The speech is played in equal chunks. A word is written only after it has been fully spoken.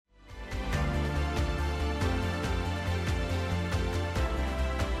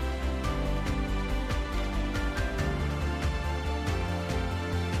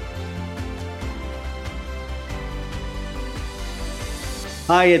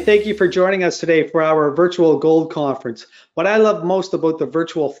Hi, and thank you for joining us today for our virtual gold conference. What I love most about the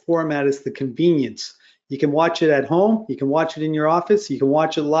virtual format is the convenience. You can watch it at home, you can watch it in your office, you can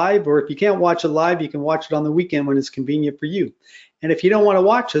watch it live, or if you can't watch it live, you can watch it on the weekend when it's convenient for you. And if you don't want to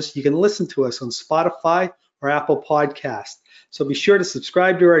watch us, you can listen to us on Spotify or Apple Podcast. So be sure to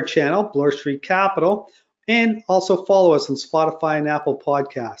subscribe to our channel, Bloor Street Capital, and also follow us on Spotify and Apple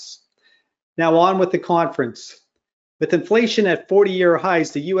Podcasts. Now on with the conference. With inflation at 40-year highs,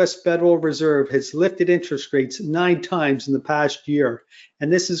 the U.S. Federal Reserve has lifted interest rates 9 times in the past year,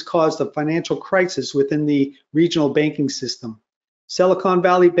 and this has caused a financial crisis within the regional banking system. Silicon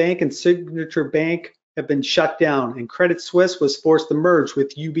Valley Bank and Signature Bank have been shut down, and Credit Suisse was forced to merge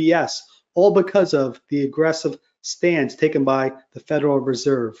with UBS, all because of the aggressive stance taken by the Federal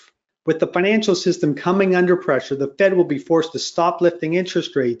Reserve. With the financial system coming under pressure, the Fed will be forced to stop lifting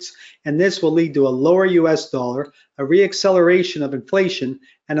interest rates, and this will lead to a lower US dollar, a reacceleration of inflation,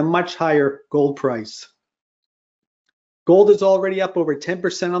 and a much higher gold price. Gold is already up over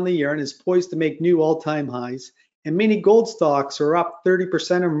 10% on the year and is poised to make new all-time highs, and many gold stocks are up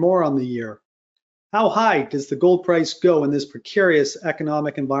 30% or more on the year. How high does the gold price go in this precarious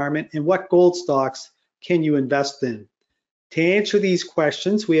economic environment, and what gold stocks can you invest in? To answer these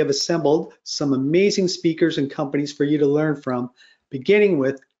questions, we have assembled some amazing speakers and companies for you to learn from, beginning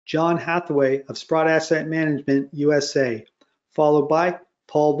with John Hathaway of Sprott Asset Management USA, followed by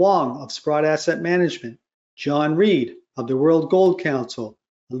Paul Wong of Sprott Asset Management, John Reed of the World Gold Council,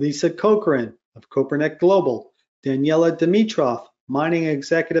 Elisa Corcoran of Copernic Global, Daniela Dimitrov, Mining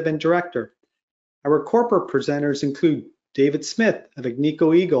Executive and Director. Our corporate presenters include David Smith of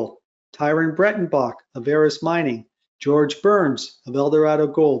Agnico Eagle, Tyron Brettenbach of Aris Mining, George Burns of Eldorado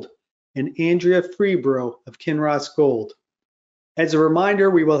Gold, and Andrea Freeborough of Kinross Gold. As a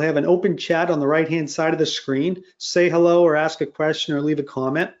reminder, we will have an open chat on the right-hand side of the screen. Say hello or ask a question or leave a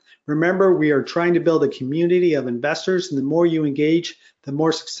comment. Remember, we are trying to build a community of investors, and the more you engage, the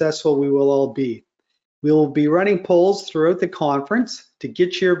more successful we will all be. We will be running polls throughout the conference to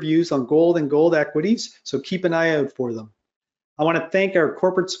get your views on gold and gold equities, so keep an eye out for them. I want to thank our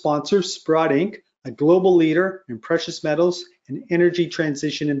corporate sponsor, Sprott Inc., a global leader in precious metals and energy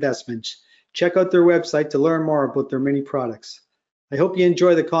transition investments. Check out their website to learn more about their many products. I hope you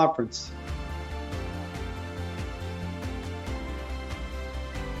enjoy the conference.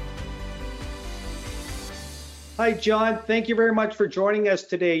 Hi, John. Thank you very much for joining us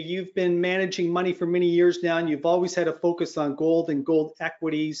today. You've been managing money for many years now, and you've always had a focus on gold and gold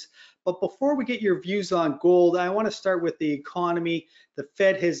equities. But before we get your views on gold, I want to start with the economy. The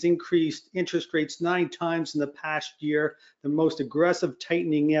Fed has increased interest rates 9 times in the past year, the most aggressive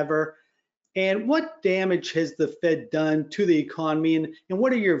tightening ever. And what damage has the Fed done to the economy, and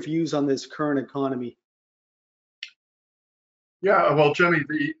what are your views on this current economy? Yeah, well, Jimmy,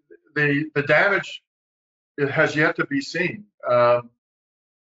 the damage, it has yet to be seen. A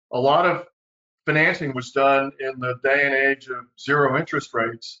lot of financing was done in the day and age of zero interest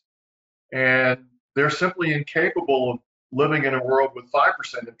rates, and they're simply incapable of living in a world with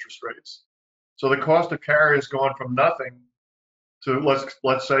 5% interest rates. So the cost of carry has gone from nothing to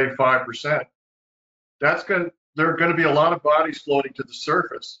let's say 5%. There are going to be a lot of bodies floating to the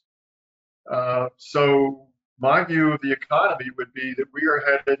surface. So my view of the economy would be that we are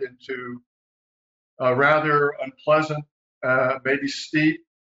headed into a rather unpleasant, maybe steep,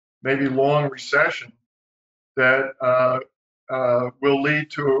 maybe long recession that will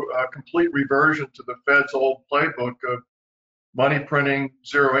lead to a complete reversion to the Fed's old playbook of money printing,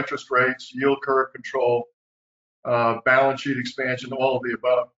 zero interest rates, yield curve control, balance sheet expansion, all of the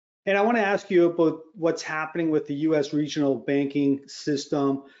above. And I want to ask you about what's happening with the U.S. regional banking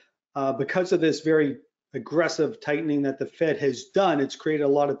system. Because of this very aggressive tightening that the Fed has done, it's created a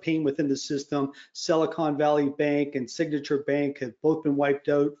lot of pain within the system. Silicon Valley Bank and Signature Bank have both been wiped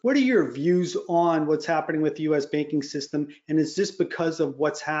out. What are your views on what's happening with the U.S. banking system? And is this because of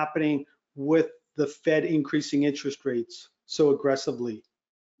what's happening with the Fed increasing interest rates so aggressively?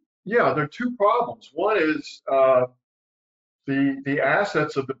 Yeah, there are two problems. One is the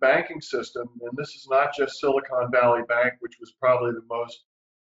assets of the banking system, and this is not just Silicon Valley Bank, which was probably the most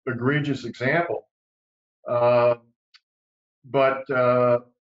egregious example, but a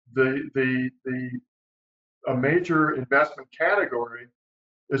major investment category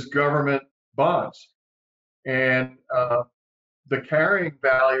is government bonds, and the carrying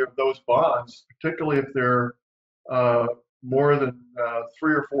value of those bonds, particularly if they're more than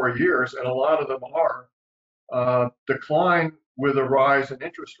 3 or 4 years, and a lot of them are, decline with a rise in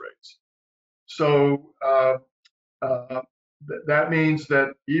interest rates. So that means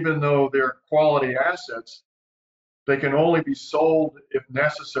that even though they're quality assets, they can only be sold if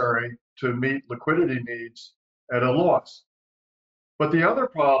necessary to meet liquidity needs at a loss. But the other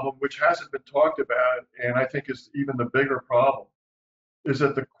problem, which hasn't been talked about, and I think is even the bigger problem, is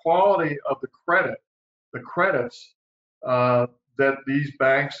that the quality of the credits that these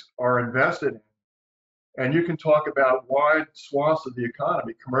banks are invested in, and you can talk about wide swaths of the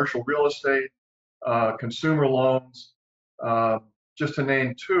economy, commercial real estate, consumer loans, just to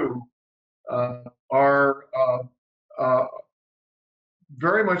name two, are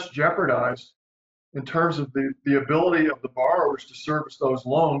very much jeopardized in terms of the ability of the borrowers to service those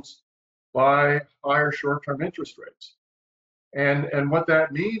loans by higher short-term interest rates. And what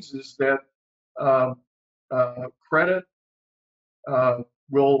that means is that credit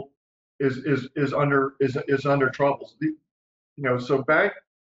is under troubles. So bank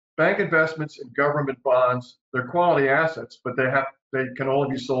investments in government bonds, they're quality assets, but they can only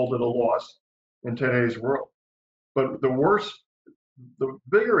be sold at a loss in today's world. But the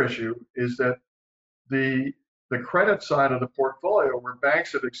bigger issue is that the credit side of the portfolio, where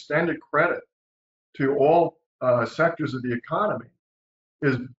banks have extended credit to all sectors of the economy,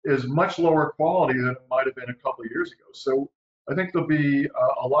 is much lower quality than it might have been a couple of years ago. So I think there'll be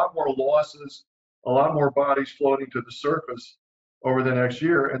a lot more losses, a lot more bodies floating to the surface over the next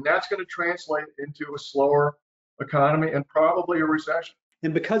year, and that's going to translate into a slower economy and probably a recession.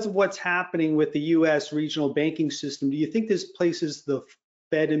 And because of what's happening with the U.S. regional banking system, do you think this places the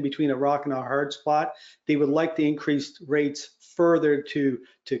Fed in between a rock and a hard spot? They would like to increase rates further to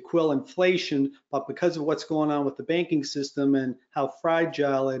quell inflation, but because of what's going on with the banking system and how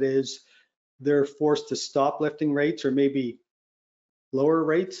fragile it is, they're forced to stop lifting rates or maybe lower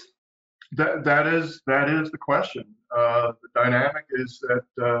rates? That is the question. The dynamic is that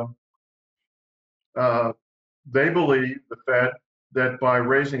they believe, the Fed, that by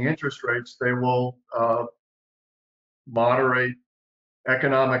raising interest rates, they will moderate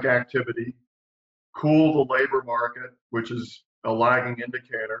economic activity, cool the labor market, which is a lagging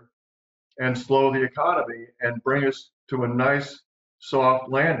indicator, and slow the economy and bring us to a nice soft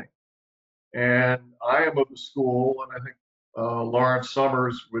landing. And I am of the school, and I think Lawrence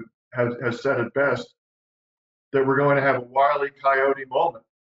Summers has said it best, that we're going to have a Wile E. Coyote moment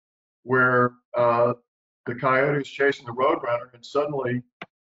where the coyote is chasing the roadrunner, and suddenly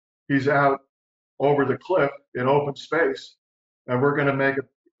he's out over the cliff in open space, and we're going to make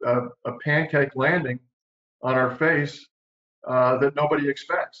a pancake landing on our face that nobody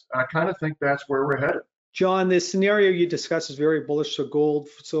expects. I kind of think that's where we're headed. John, the scenario you discussed is very bullish for gold.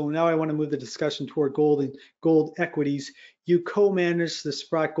 So now I want to move the discussion toward gold and gold equities. You co-manage the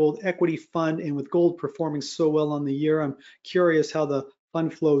Sprott Gold Equity Fund, and with gold performing so well on the year, I'm curious how the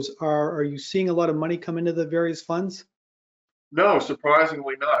fund flows are. Are you seeing a lot of money come into the various funds? No,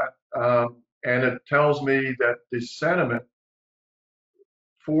 surprisingly not. And it tells me that the sentiment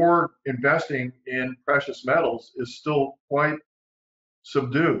for investing in precious metals is still quite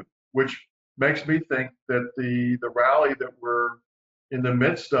subdued, which makes me think that the rally that we're in the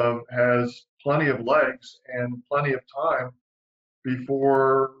midst of has plenty of legs and plenty of time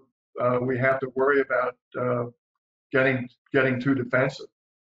before we have to worry about getting too defensive.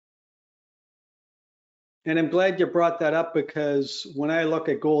 And I'm glad you brought that up, because when I look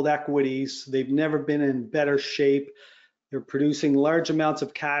at gold equities, they've never been in better shape. They're producing large amounts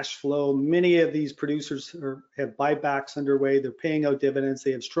of cash flow. Many of these producers have buybacks underway. They're paying out dividends.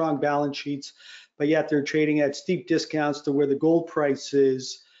 They have strong balance sheets, but yet they're trading at steep discounts to where the gold price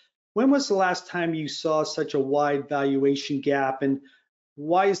is. When was the last time you saw such a wide valuation gap, and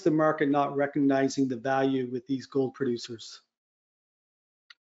why is the market not recognizing the value with these gold producers?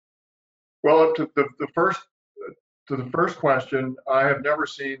 Well, to the first question, I have never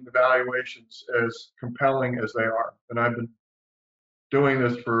seen the valuations as compelling as they are, and I've been doing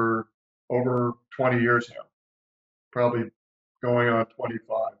this for over 20 years now, probably going on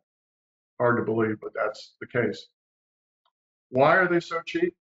 25. Hard to believe, but that's the case. Why are they so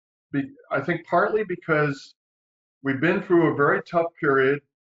cheap? I think partly because we've been through a very tough period,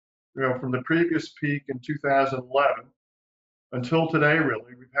 from the previous peak in 2011 until today.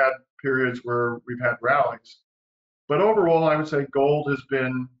 Really, we've had periods where we've had rallies. But overall, I would say gold has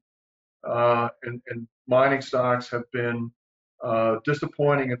been, and mining stocks have been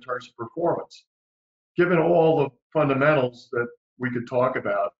disappointing in terms of performance. Given all the fundamentals that we could talk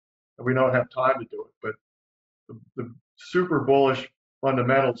about, and we don't have time to do it, but the super bullish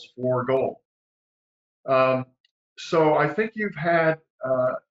fundamentals for gold. So I think you've had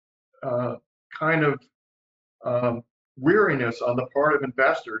kind of weariness on the part of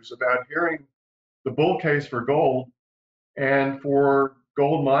investors about hearing the bull case for gold, and for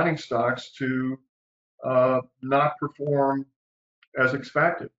gold mining stocks to not perform as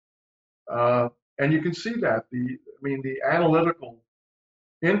expected. And you can see that the analytical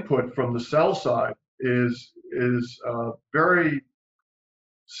input from the sell side is very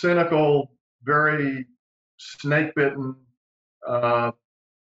cynical, very snake bitten. Uh,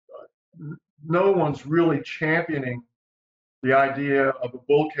 no one's really championing the idea of a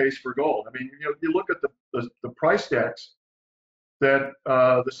bull case for gold. I mean, you look at the price decks that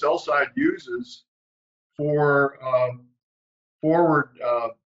the sell side uses for forward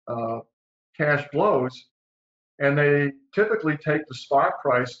cash flows, and they typically take the spot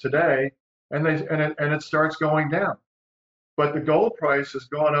price today, and it starts going down. But the gold price has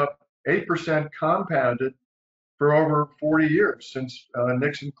gone up 8% compounded for over 40 years since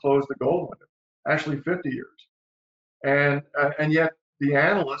Nixon closed the gold window, actually 50 years. And yet the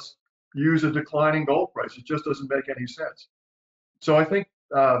analysts use a declining gold price. It just doesn't make any sense. So I think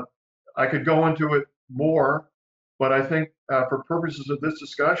I could go into it more, but I think for purposes of this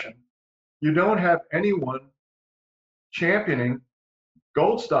discussion, you don't have anyone championing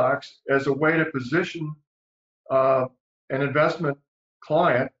gold stocks as a way to position an investment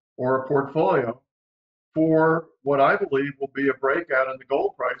client or a portfolio for what I believe will be a breakout in the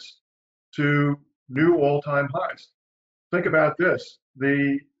gold price to new all-time highs. Think about this: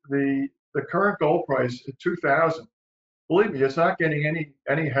 the current gold price at 2,000. Believe me, it's not getting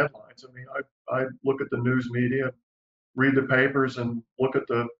any headlines. I mean, I look at the news media, read the papers, and look at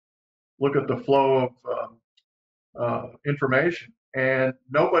the flow of information, and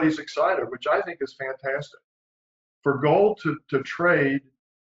nobody's excited, which I think is fantastic. For gold to trade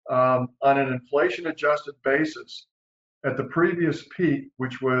on an inflation-adjusted basis at the previous peak,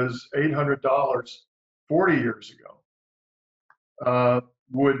 which was $800 40 years ago,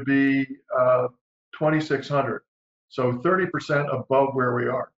 would be 2,600, so 30% above where we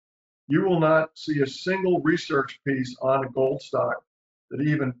are. You will not see a single research piece on a gold stock that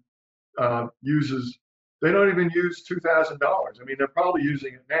even uses. They don't even use $2,000. I mean, they're probably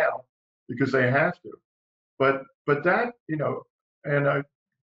using it now because they have to. But that, and I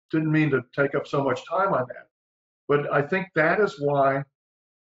didn't mean to take up so much time on that, but I think that is why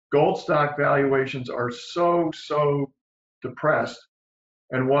gold stock valuations are so depressed,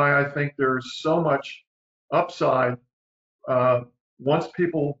 and why I think there's so much upside once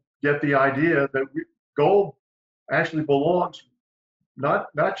people get the idea that gold actually belongs not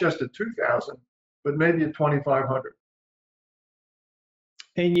just at 2,000, but maybe at 2,500.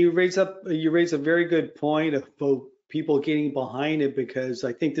 And you raise a very good point about people getting behind it, because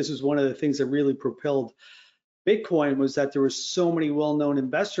I think this is one of the things that really propelled Bitcoin, was that there were so many well-known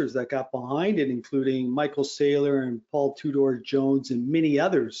investors that got behind it, including Michael Saylor and Paul Tudor Jones and many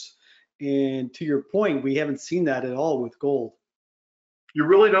others. And to your point, we haven't seen that at all with gold. You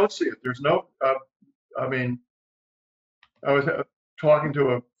really don't see it. There's no, I mean, I was talking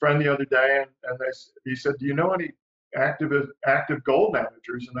to a friend the other day, and he said, "Do you know any active gold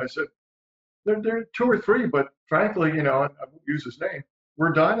managers?" And I said, there are two or three, but frankly, I won't use his name.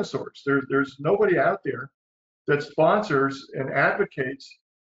 We're dinosaurs. There's nobody out there that sponsors and advocates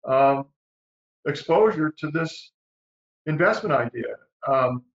exposure to this investment idea.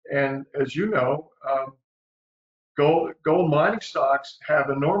 And as you know, gold mining stocks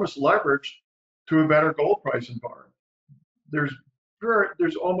have enormous leverage to a better gold price environment.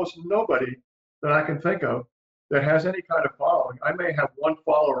 There's almost nobody that I can think of that has any kind of following. I may have one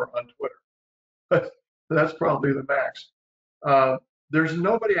follower on Twitter, but that's probably the max. There's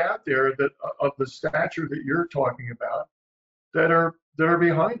nobody out there that of the stature that you're talking about that are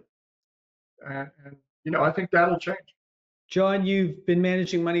behind it. And I think that'll change. John, you've been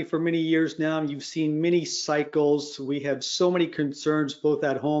managing money for many years now, and you've seen many cycles. We have so many concerns both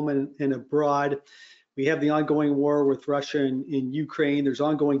at home and abroad. We have the ongoing war with Russia and in Ukraine. There's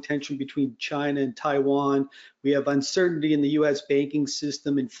ongoing tension between China and Taiwan. We have uncertainty in the US banking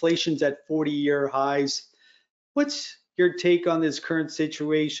system. Inflation's at 40-year highs. What's your take on this current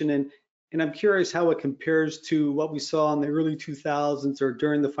situation? And I'm curious how it compares to what we saw in the early 2000s or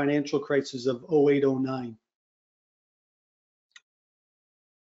during the financial crisis of 08, 09.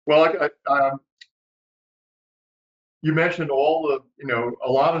 Well, you mentioned all the,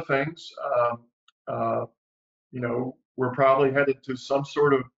 a lot of things. We're probably headed to some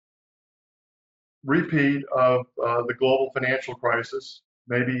sort of repeat of the global financial crisis.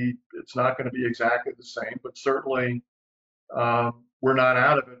 Maybe it's not going to be exactly the same, but certainly we're not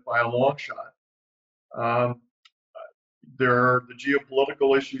out of it by a long shot. There are the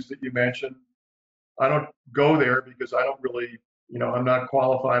geopolitical issues that you mentioned. I don't go there because I don't really, I'm not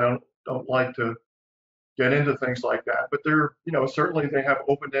qualified. I don't like to get into things like that. But certainly they have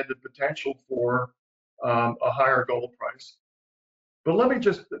open-ended potential for a higher gold price. But let me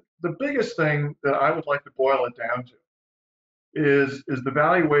just, the biggest thing that I would like to boil it down to is the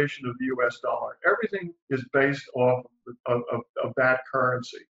valuation of the US dollar. Everything is based off of that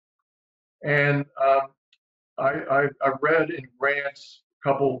currency. And I read in Grants a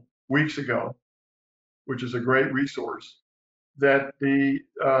couple weeks ago, which is a great resource, that the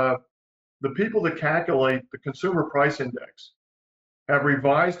people that calculate the consumer price index have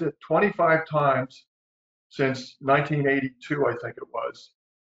revised it 25 times since 1982, I think it was,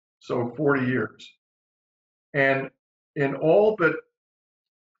 so 40 years. And in all but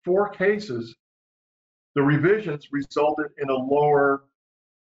 4 cases, the revisions resulted in a lower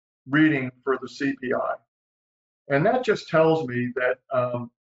reading for the CPI. And that just tells me that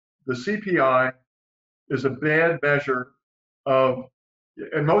the CPI is a bad measure of,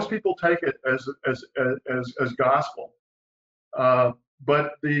 and most people take it as gospel.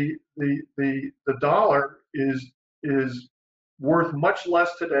 But the dollar is worth much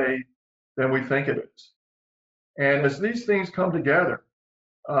less today than we think it is. And as these things come together,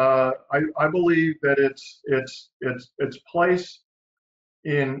 I believe that its place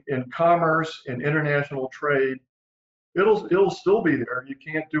in commerce, in international trade, it'll still be there. You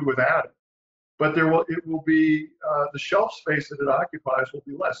can't do without it. But it will be the shelf space that it occupies will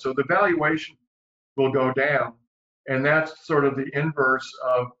be less. So the valuation will go down, and that's sort of the inverse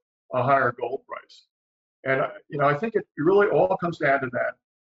of a higher gold price. And I think it really all comes down to that.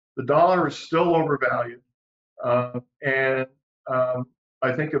 The dollar is still overvalued, and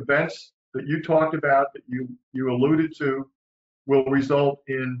I think events that you talked about, that you alluded to, will result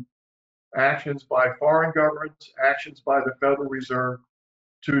in actions by foreign governments, actions by the Federal Reserve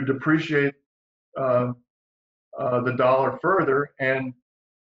to depreciate the dollar further. And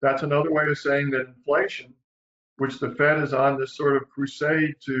that's another way of saying that inflation, which the Fed is on this sort of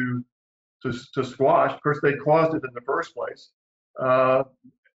crusade to squash. Of course, they caused it in the first place. As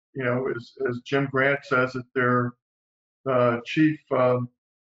Jim Grant says, that they're chief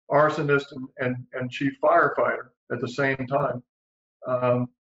arsonist and chief firefighter at the same time.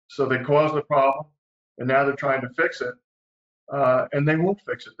 So they caused the problem, and now they're trying to fix it. And they won't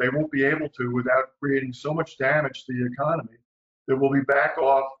fix it. They won't be able to without creating so much damage to the economy that we'll be back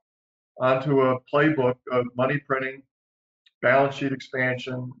off onto a playbook of money printing, balance sheet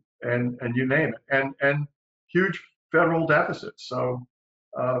expansion, and you name it, and huge federal deficits. So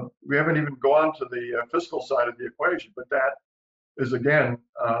we haven't even gone to the fiscal side of the equation, but that is, again,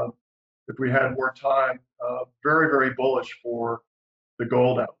 if we had more time, very, very bullish for the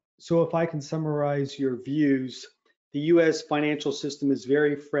gold out. So if I can summarize your views, the U.S. financial system is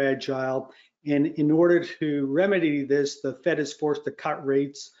very fragile, and in order to remedy this, the Fed is forced to cut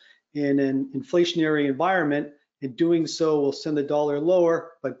rates in an inflationary environment, and doing so will send the dollar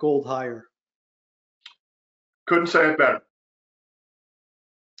lower, but gold higher. Couldn't say it better.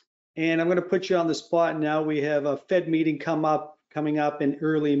 And I'm going to put you on the spot now. We have a Fed meeting coming up in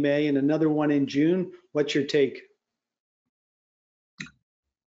early May and another one in June. What's your take?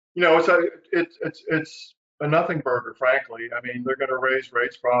 It's a nothing burger, frankly. I mean, they're going to raise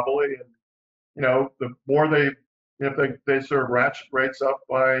rates probably, and the more if they sort of ratchet rates up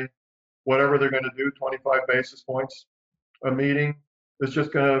by whatever they're going to do, 25 basis points a meeting, is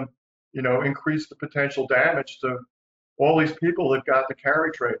just going to increase the potential damage to all these people that got the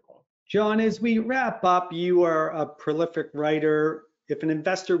carry trade loan. John, as we wrap up, you are a prolific writer. If an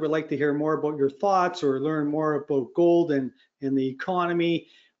investor would like to hear more about your thoughts or learn more about gold and the economy,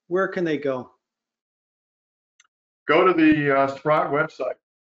 where can they go? Go to the Sprott website,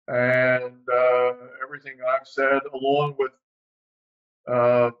 and everything I've said, along with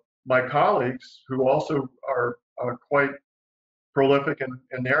my colleagues who also are quite prolific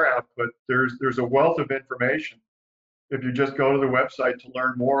in their output. There's a wealth of information if you just go to the website to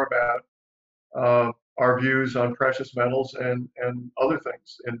learn more about our views on precious metals and other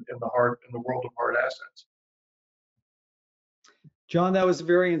things in the world of hard assets. John, that was a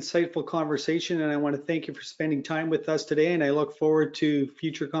very insightful conversation, and I want to thank you for spending time with us today, and I look forward to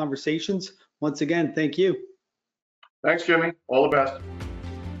future conversations. Once again, thank you. Thanks, Jimmy. All the best.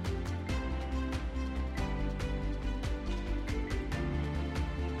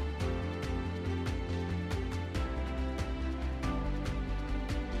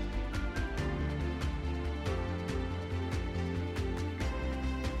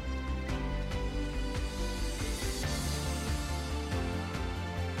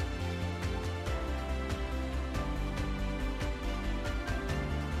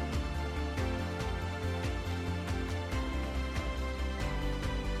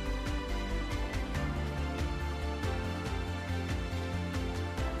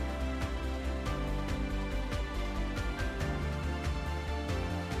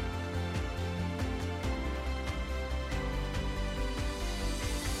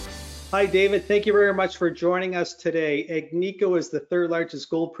 Hi, David. Thank you very much for joining us today. Agnico is the third largest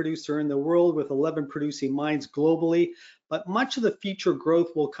gold producer in the world with 11 producing mines globally, but much of the future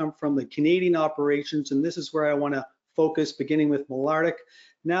growth will come from the Canadian operations, and this is where I want to focus, beginning with Malartic.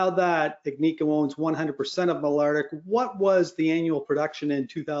 Now that Agnico owns 100% of Malartic, what was the annual production in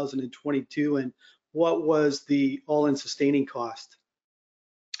 2022, and what was the all-in sustaining cost?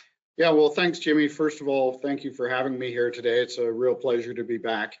 Yeah, well, thanks, Jimmy. First of all, thank you for having me here today. It's a real pleasure to be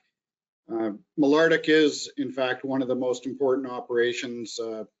back. Malartic is, in fact, one of the most important operations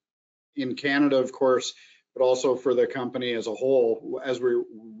in Canada, of course, but also for the company as a whole, as we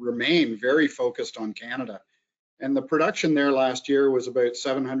remain very focused on Canada. And the production there last year was about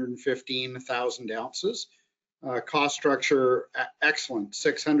 715,000 ounces. Cost structure, excellent,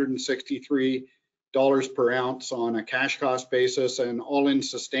 $663 per ounce on a cash cost basis, and all-in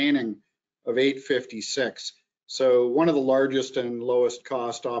sustaining of $856. So one of the largest and lowest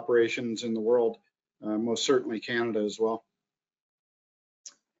cost operations in the world, most certainly Canada as well.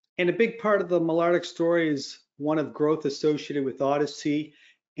 And a big part of the Malartic story is one of growth associated with Odyssey.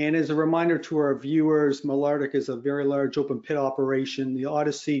 And as a reminder to our viewers, Malartic is a very large open pit operation. The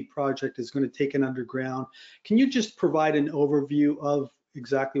Odyssey project is going to take it underground. Can you just provide an overview of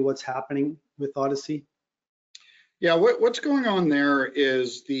exactly what's happening with Odyssey? Yeah, what's going on there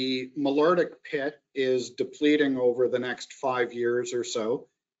is the Malartic pit is depleting over the next 5 years or so,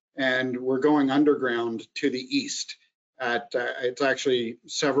 and we're going underground to the east. It's actually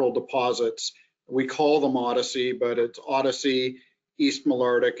several deposits. We call them Odyssey, but it's Odyssey, East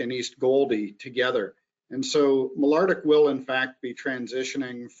Malartic, and East Goldie together. And so Malartic will in fact be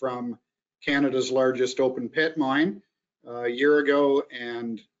transitioning from Canada's largest open pit mine a year ago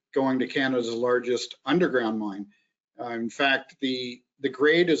and going to Canada's largest underground mine. In fact, the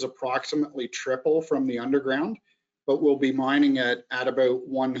grade is approximately triple from the underground, but we'll be mining it at about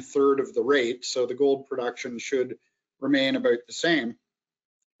 1/3 of the rate, so the gold production should remain about the same.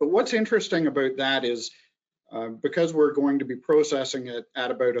 But what's interesting about that is because we're going to be processing it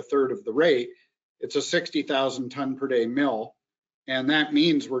at about 1/3 of the rate, it's a 60,000 ton per day mill, and that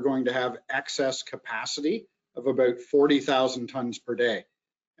means we're going to have excess capacity of about 40,000 tons per day.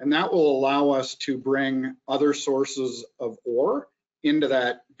 And that will allow us to bring other sources of ore into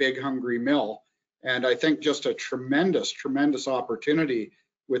that big hungry mill. And I think just a tremendous, tremendous opportunity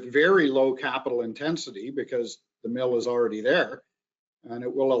with very low capital intensity because the mill is already there. And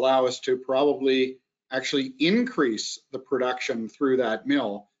it will allow us to probably actually increase the production through that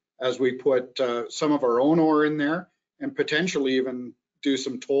mill as we put some of our own ore in there and potentially even do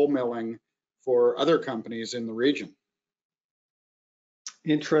some toll milling for other companies in the region.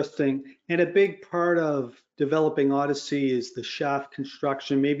 Interesting. And a big part of developing Odyssey is the shaft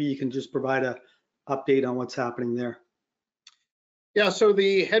construction. Maybe you can just provide an update on what's happening there. Yeah, so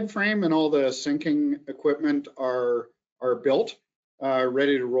the head frame and all the sinking equipment are built,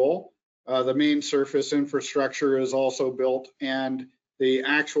 ready to roll. The main surface infrastructure is also built, and the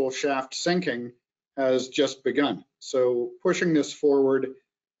actual shaft sinking has just begun. So pushing this forward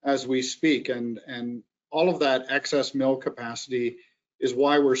as we speak, and all of that excess mill capacity is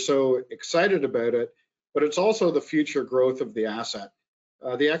why we're so excited about it, but it's also the future growth of the asset.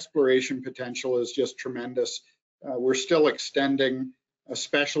 The exploration potential is just tremendous. We're still extending,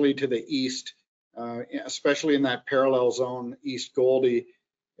 especially to the east, especially in that parallel zone, East Goldie.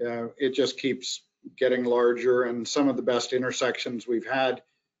 It just keeps getting larger, and some of the best intersections we've had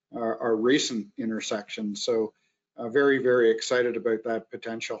are recent intersections. So very, very excited about that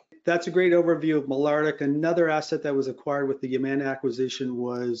potential. That's a great overview of Malartic. Another asset that was acquired with the Yamana acquisition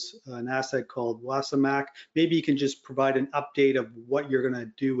was an asset called Wasamac. Maybe you can just provide an update of what you're going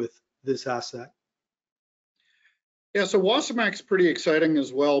to do with this asset. Yeah, so Wasamac's pretty exciting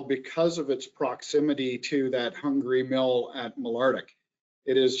as well because of its proximity to that hungry mill at Malartic.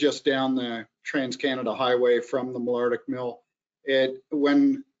 It is just down the Trans-Canada Highway from the Malartic mill.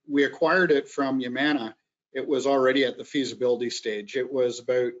 When we acquired it from Yamana, it was already at the feasibility stage. It was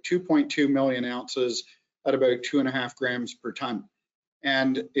about 2.2 million ounces at about 2.5 grams per ton.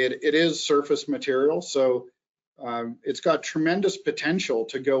 And it is surface material, so it's got tremendous potential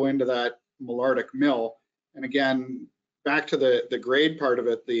to go into that Malartic mill. And again, back to the grade part of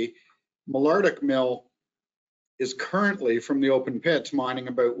it, the Malartic mill is currently from the open pits mining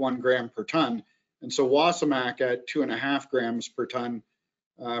about 1 gram per ton. And so Wasamac at 2.5 grams per ton,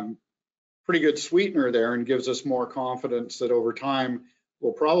 pretty good sweetener there, and gives us more confidence that over time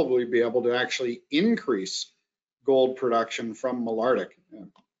we'll probably be able to actually increase gold production from Malartic,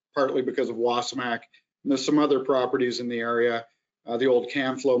 partly because of Wasamac. And there's some other properties in the area, the old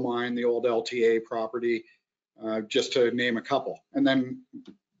Camflo mine, the old LTA property, just to name a couple. And then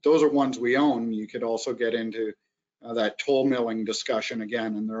those are ones we own. You could also get into that toll milling discussion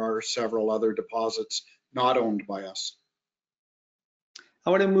again, and there are several other deposits not owned by us. I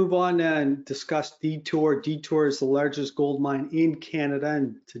want to move on and discuss Detour. Detour is the largest gold mine in Canada,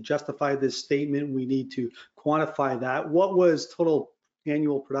 and to justify this statement, we need to quantify that. What was total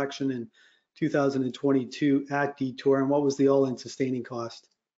annual production in 2022 at Detour, and what was the all-in sustaining cost?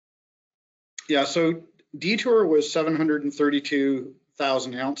 Yeah, so Detour was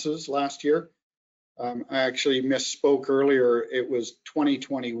 732,000 ounces last year. I actually misspoke earlier. It was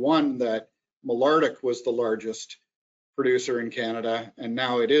 2021 that Malartic was the largest producer in Canada, and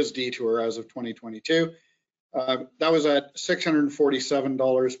now it is Detour as of 2022. That was at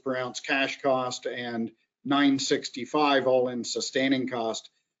 $647 per ounce cash cost and $965 all-in sustaining cost.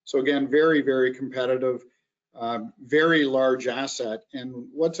 So again, very, very competitive, very large asset. And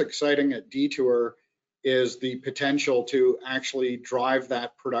what's exciting at Detour is the potential to actually drive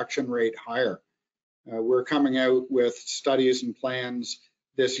that production rate higher. We're coming out with studies and plans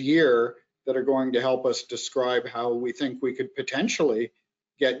this year that are going to help us describe how we think we could potentially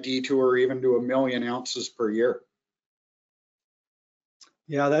get Detour even to 1 million ounces per year.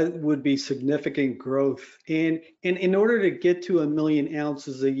 Yeah, that would be significant growth. And in order to get to 1 million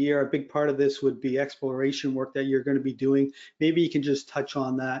ounces a year, a big part of this would be exploration work that you're going to be doing. Maybe you can just touch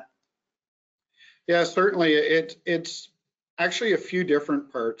on that. Yeah, certainly. It's actually a few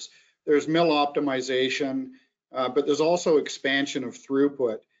different parts. There's mill optimization, but there's also expansion of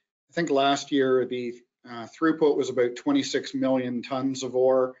throughput. I think last year the throughput was about 26 million tons of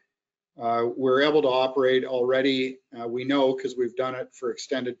ore. We're able to operate already, we know because we've done it for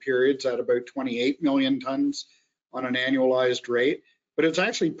extended periods, at about 28 million tons on an annualized rate, but it's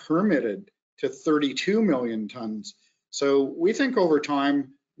actually permitted to 32 million tons. So we think over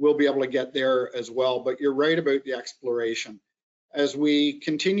time we'll be able to get there as well, but you're right about the exploration. As we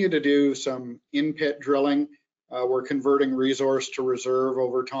continue to do some in-pit drilling, we're converting resource to reserve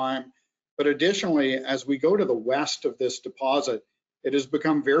over time. But additionally, as we go to the west of this deposit, it has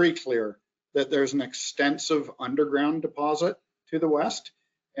become very clear that there's an extensive underground deposit to the west,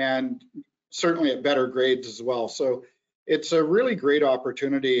 and certainly at better grades as well. So it's a really great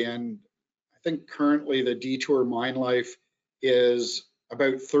opportunity, and I think currently the Detour mine life is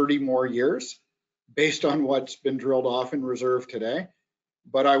about 30 more years based on what's been drilled off in reserve today.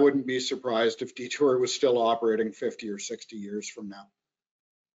 But I wouldn't be surprised if Detour was still operating 50 or 60 years from now.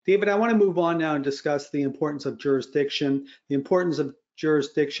 David, I want to move on now and discuss the importance of jurisdiction. The importance of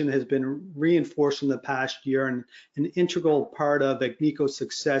jurisdiction has been reinforced in the past year, and an integral part of Agnico's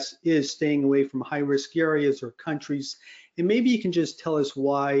success is staying away from high-risk areas or countries. And maybe you can just tell us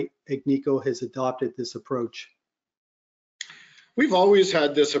why Agnico has adopted this approach. We've always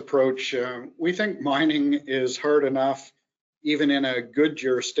had this approach. We think mining is hard enough, even in a good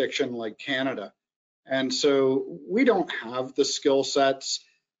jurisdiction like Canada. And so we don't have the skill sets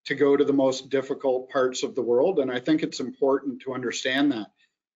to go to the most difficult parts of the world. And I think it's important to understand that.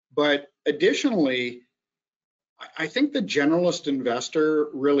 But additionally, I think the generalist investor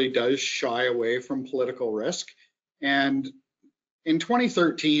really does shy away from political risk. And in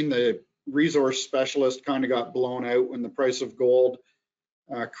 2013, the resource specialist kind of got blown out when the price of gold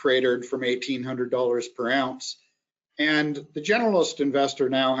cratered from $1,800 per ounce. And the generalist investor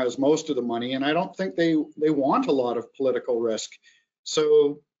now has most of the money, and I don't think they want a lot of political risk.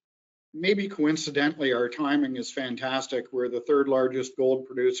 So maybe coincidentally, our timing is fantastic. We're the third largest gold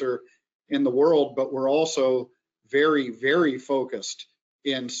producer in the world, but we're also very, very focused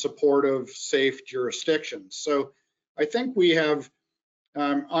in supportive, safe jurisdictions. So I think we have,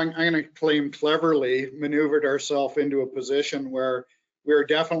 I'm going to claim cleverly, maneuvered ourselves into a position where we're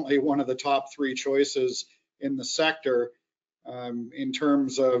definitely one of the top 3 choices in the sector in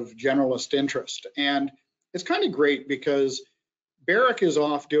terms of generalist interest. And it's kind of great because Barrick is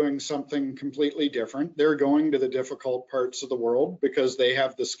off doing something completely different. They're going to the difficult parts of the world because they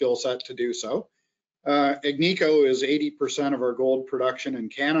have the skill set to do so. Agnico is 80% of our gold production in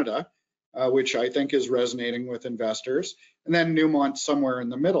Canada, which I think is resonating with investors. And then Newmont's somewhere in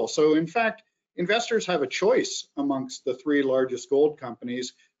the middle. So in fact, investors have a choice amongst the 3 largest gold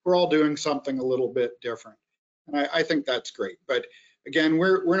companies. We're all doing something a little bit different. And I think that's great. But again,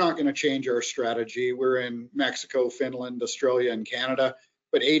 we're not going to change our strategy. We're in Mexico, Finland, Australia, and Canada,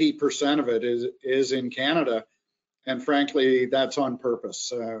 but 80% of it is in Canada. And frankly, that's on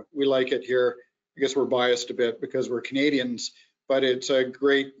purpose. We like it here. I guess we're biased a bit because we're Canadians, but it's a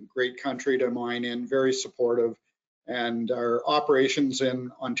great, great country to mine in, very supportive. And our operations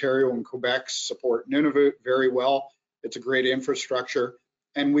in Ontario and Quebec support Nunavut very well. It's a great infrastructure.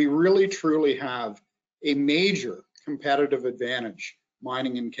 And we really, truly have a major competitive advantage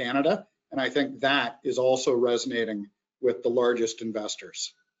mining in Canada. And I think that is also resonating with the largest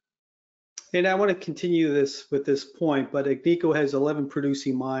investors. And I want to continue this with this point, but Agnico has 11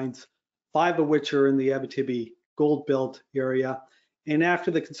 producing mines, 5 of which are in the Abitibi Gold Belt area. And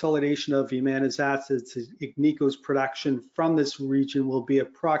after the consolidation of Yamana's assets, Agnico's production from this region will be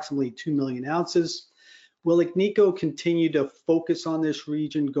approximately 2 million ounces. Will Agnico continue to focus on this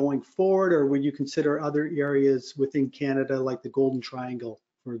region going forward, or would you consider other areas within Canada like the Golden Triangle,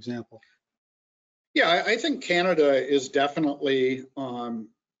 for example? Yeah, I think Canada is definitely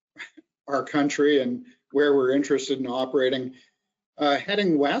our country and where we're interested in operating.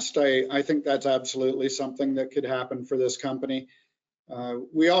 Heading west, I think that's absolutely something that could happen for this company.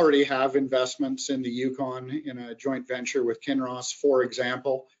 We already have investments in the Yukon in a joint venture with Kinross, for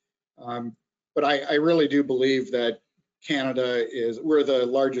example. But I really do believe that we're the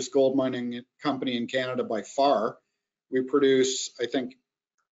largest gold mining company in Canada by far. We produce, I think,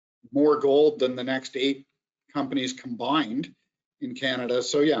 more gold than the next 8 companies combined in Canada.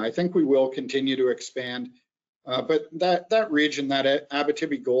 So yeah, I think we will continue to expand. But that region, that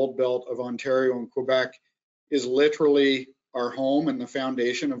Abitibi Gold Belt of Ontario and Quebec, is literally our home and the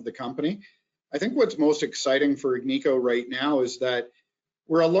foundation of the company. I think what's most exciting for Agnico right now is that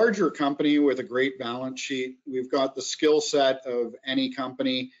we're a larger company with a great balance sheet. We've got the skill set of any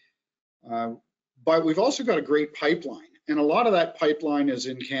company, but we've also got a great pipeline. And a lot of that pipeline is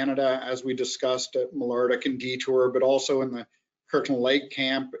in Canada, as we discussed at Malartic and Detour, but also in the Kirkland Lake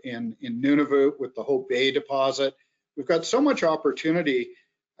camp in Nunavut with the Hope Bay deposit. We've got so much opportunity.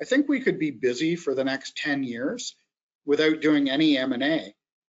 I think we could be busy for the next 10 years without doing any M&A,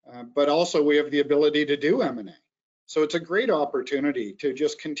 but also we have the ability to do M&A. So it's a great opportunity to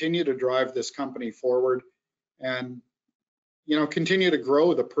just continue to drive this company forward and, you know, continue to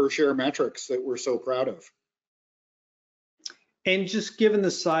grow the per share metrics that we're so proud of. And just given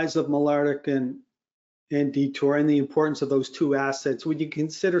the size of Malartic and Detour and the importance of those 2 assets, would you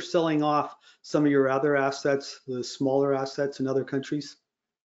consider selling off some of your other assets, the smaller assets in other countries?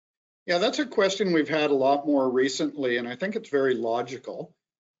 Yeah, that's a question we've had a lot more recently, and I think it's very logical.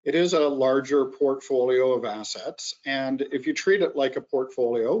 It is a larger portfolio of assets, and if you treat it like a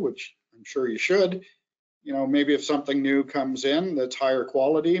portfolio, which I'm sure you should, you know, maybe if something new comes in that's higher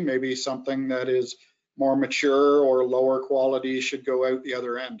quality, maybe something that is more mature or lower quality should go out the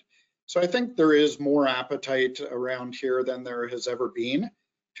other end. So I think there is more appetite around here than there has ever been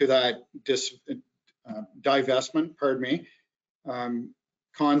to that divestment,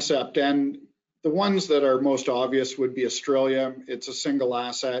 concept. And the ones that are most obvious would be Australia. It's a single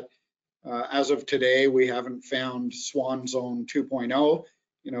asset. As of today, we haven't found Swan Zone 2.0,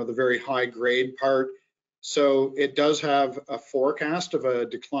 you know, the very high grade part. So it does have a forecast of a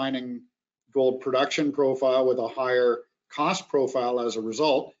declining gold production profile with a higher cost profile as a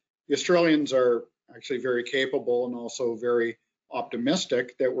result. The Australians are actually very capable and also very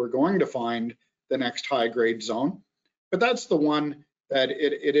optimistic that we're going to find the next high grade zone. But that's the one that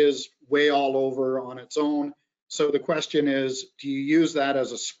it is way all over on its own. So the question is, do you use that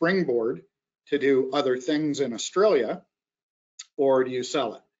as a springboard to do other things in Australia, or do you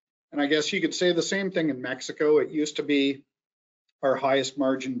sell it? And I guess you could say the same thing in Mexico. It used to be our highest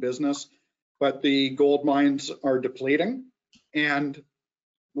margin business, but the gold mines are depleting. And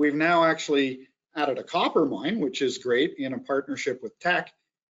we've now actually added a copper mine, which is great, in a partnership with Teck,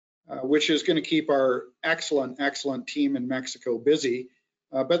 which is going to keep our excellent team in Mexico busy.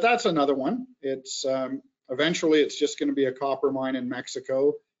 But that's another one. It's eventually it's just going to be a copper mine in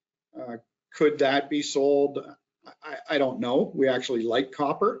Mexico. Could that be sold? I don't know. We actually like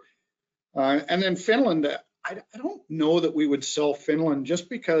copper. And then Finland, I don't know that we would sell Finland just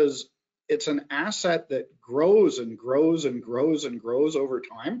because it's an asset that grows and grows and grows and grows over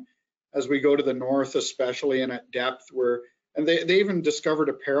time as we go to the north, especially, and at depth where, and they even discovered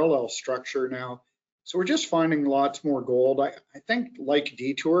a parallel structure now. So we're just finding lots more gold. I think like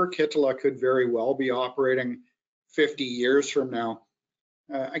Detour, Kittilä could very well be operating 50 years from now.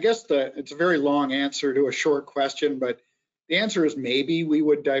 I guess it's a very long answer to a short question, but the answer is maybe we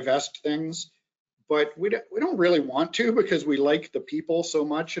would divest things, but we don't really want to because we like the people so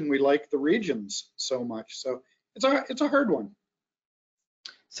much and we like the regions so much. So it's a hard one.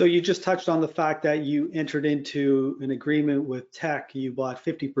 So you just touched on the fact that you entered into an agreement with Teck. You bought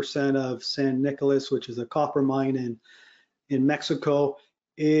 50% of San Nicolas, which is a copper mine in Mexico.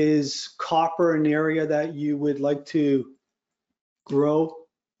 Is copper an area that you would like to grow?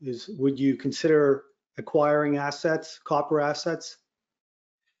 Would you consider acquiring assets, copper assets?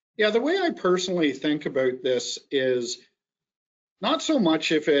 Yeah, the way I personally think about this is not so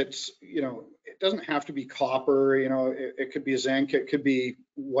much if it's, you know, doesn't have to be copper, it could be zinc, it could be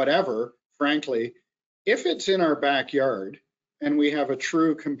whatever, frankly. If it's in our backyard and we have a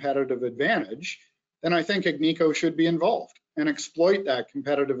true competitive advantage, then I think Agnico should be involved and exploit that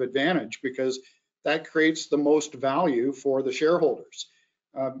competitive advantage, because that creates the most value for the shareholders.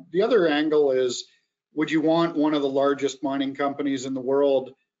 The other angle is, would you want one of the largest mining companies in the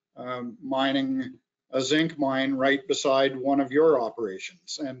world mining a zinc mine right beside one of your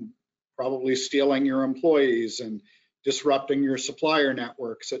operations and probably stealing your employees and disrupting your supplier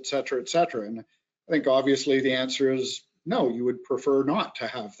networks, et cetera, et cetera? And I think obviously the answer is no, you would prefer not to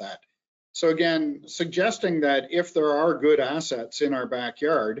have that. So again, suggesting that if there are good assets in our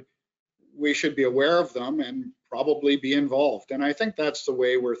backyard, we should be aware of them and probably be involved. And I think that's the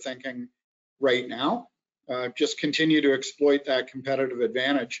way we're thinking right now. Just continue to exploit that competitive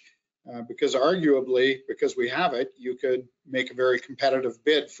advantage, because arguably, because we have it, you could make a very competitive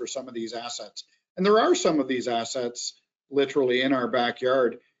bid for some of these assets. And there are some of these assets literally in our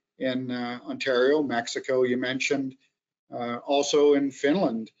backyard in Ontario, Mexico, you mentioned, also in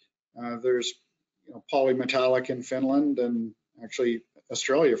Finland. There's polymetallic in Finland, and actually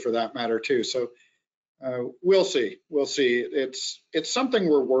Australia for that matter too. So we'll see. It's something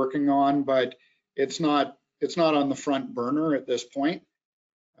we're working on, but it's not on the front burner at this point.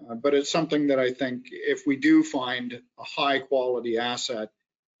 But it's something that I think if we do find a high quality asset,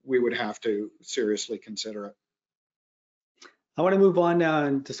 we would have to seriously consider it. I want to move on now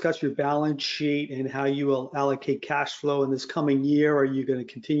and discuss your balance sheet and how you will allocate cash flow in this coming year. Are you going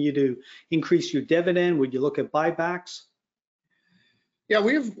to continue to increase your dividend? Would you look at buybacks? Yeah,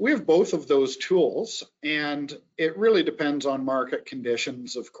 we have both of those tools, and it really depends on market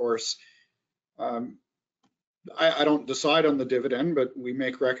conditions, of course. I don't decide on the dividend, but we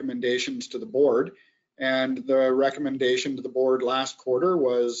make recommendations to the board. And the recommendation to the board last quarter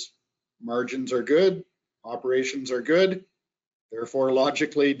was margins are good, operations are good, therefore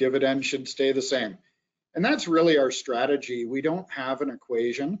logically dividend should stay the same. And that's really our strategy. We don't have an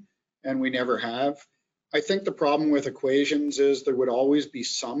equation, and we never have. I think the problem with equations is there would always be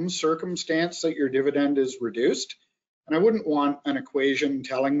some circumstance that your dividend is reduced. And I wouldn't want an equation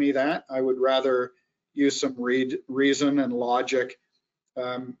telling me that. I would rather use some reason and logic.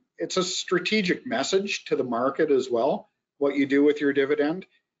 It's a strategic message to the market as well, what you do with your dividend.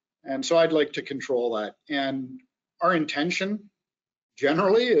 And so I'd like to control that. And our intention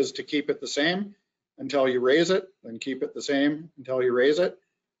generally is to keep it the same until you raise it, then keep it the same until you raise it.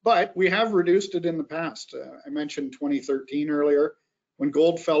 But we have reduced it in the past. I mentioned 2013 earlier. When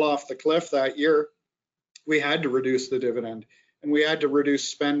gold fell off the cliff that year, we had to reduce the dividend, and we had to reduce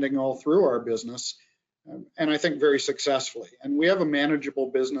spending all through our business, and I think very successfully. And we have a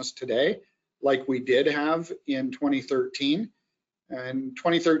manageable business today, like we did have in 2013. And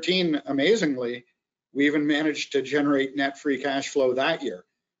 2013, amazingly, we even managed to generate net free cash flow that year,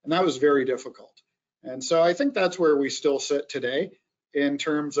 and that was very difficult. And so I think that's where we still sit today in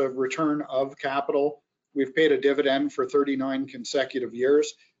terms of return of capital. We've paid a dividend for 39 consecutive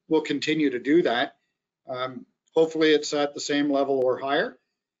years. We'll continue to do that. Hopefully it's at the same level or higher.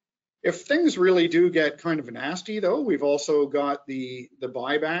 If things really do get kind of nasty though, we've also got the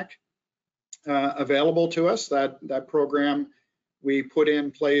buyback available to us. That program we put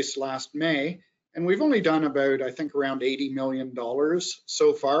in place last May, and we've only done about, I think, around $80 million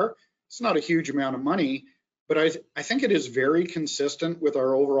so far. It's not a huge amount of money, but I think it is very consistent with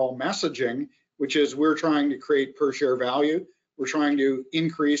our overall messaging, which is we're trying to create per share value. We're trying to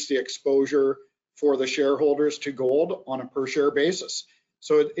increase the exposure for the shareholders to gold on a per share basis.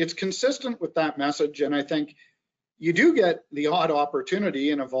 So it's consistent with that message. And I think you do get the odd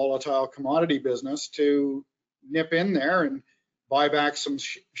opportunity in a volatile commodity business to nip in there and buy back some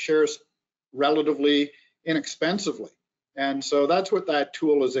shares relatively inexpensively. And so that's what that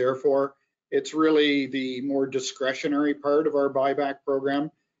tool is there for. It's really the more discretionary part of our buyback program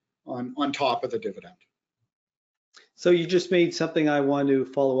on top of the dividend. So you just made something I want to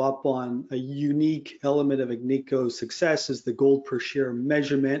follow up on. A unique element of Agnico's success is the gold per share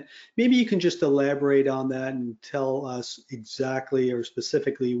measurement. Maybe you can just elaborate on that and tell us exactly or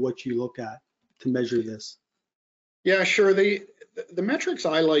specifically what you look at to measure this. Yeah, sure. The metrics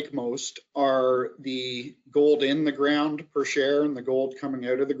I like most are the gold in the ground per share and the gold coming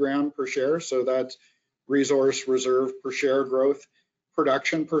out of the ground per share. So that's resource reserve per share growth,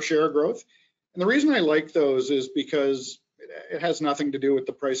 production per share growth. And the reason I like those is because it has nothing to do with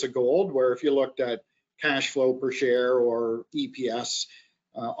the price of gold, where if you looked at cash flow per share or EPS,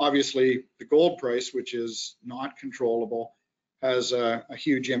 obviously the gold price, which is not controllable, has a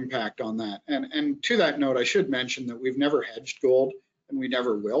huge impact on that. And to that note, I should mention that we've never hedged gold and we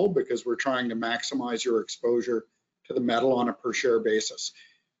never will, because we're trying to maximize your exposure to the metal on a per share basis.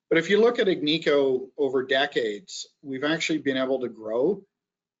 But if you look at Agnico over decades, we've actually been able to grow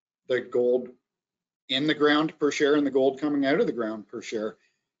the gold in the ground per share and the gold coming out of the ground per share.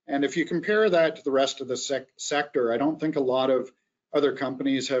 And if you compare that to the rest of the sector, I don't think a lot of other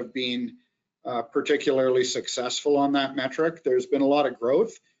companies have been particularly successful on that metric. There's been a lot of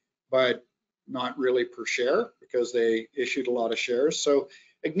growth, but not really per share because they issued a lot of shares. So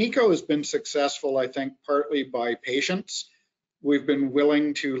Agnico has been successful, I think, partly by patience. We've been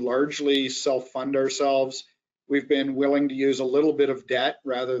willing to largely self-fund ourselves. We've been willing to use a little bit of debt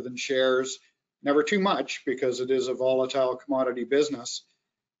rather than shares, never too much because it is a volatile commodity business.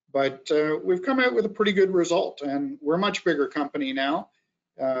 But we've come out with a pretty good result, and we're a much bigger company now.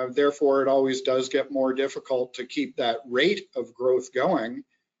 Therefore, it always does get more difficult to keep that rate of growth going.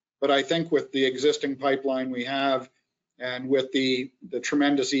 But I think with the existing pipeline we have and with the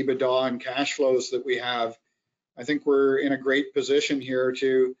tremendous EBITDA and cash flows that we have, I think we're in a great position here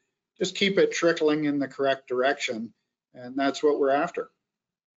to just keep it trickling in the correct direction. And that's what we're after.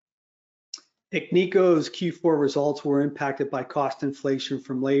 Agnico's Q4 results were impacted by cost inflation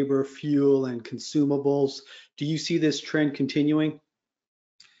from labor, fuel, and consumables. Do you see this trend continuing?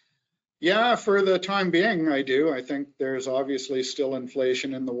 Yeah, for the time being, I do. I think there's obviously still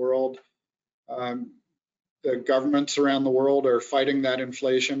inflation in the world. The governments around the world are fighting that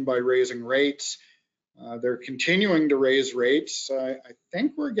inflation by raising rates. They're continuing to raise rates. I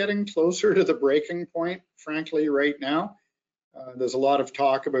think we're getting closer to the breaking point, frankly, right now. There's a lot of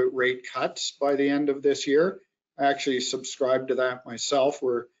talk about rate cuts by the end of this year. I actually subscribe to that myself.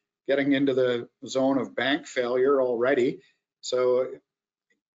 We're getting into the zone of bank failure already, so I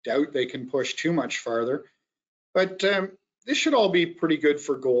doubt they can push too much farther. But this should all be pretty good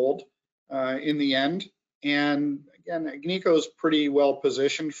for gold in the end. And again, Agnico is pretty well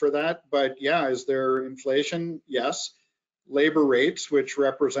positioned for that. But yeah, is there inflation? Yes. Labor rates, which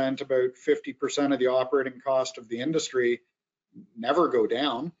represent about 50% of the operating cost of the industry, never go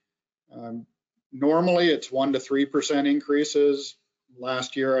down. Normally it's 1 to 3% increases.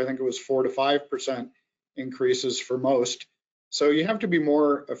 Last year, I think it was 4 to 5% increases for most. So you have to be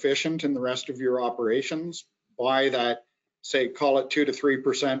more efficient in the rest of your operations by that, say, call it 2 to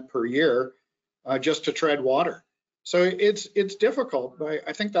 3% per year, just to tread water. So it's difficult, but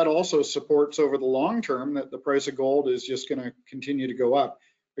I think that also supports over the long term that the price of gold is just going to continue to go up,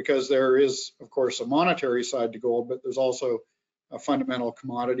 because there is, of course, a monetary side to gold, but there's also a fundamental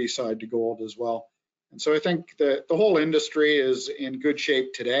commodity side to gold as well. And so I think that the whole industry is in good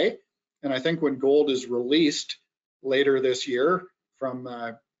shape today. And I think when gold is released later this year from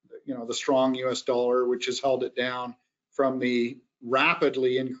the strong US dollar, which has held it down, from the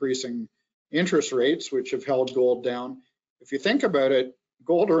rapidly increasing interest rates, which have held gold down. If you think about it,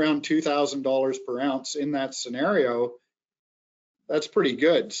 gold around $2,000 per ounce in that scenario, that's pretty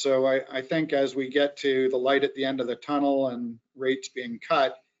good. So I think as we get to the light at the end of the tunnel and rates being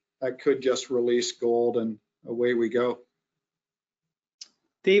cut, that could just release gold and away we go.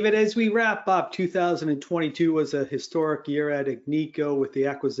 David, as we wrap up, 2022 was a historic year at Agnico with the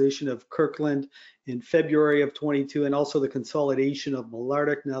acquisition of Kirkland in February of 22 and also the consolidation of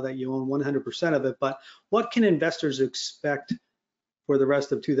Malartic now that you own 100% of it. But what can investors expect for the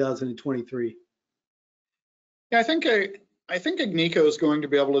rest of 2023? Yeah, I think Agnico is going to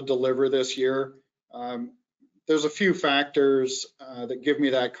be able to deliver this year. There's a few factors that give me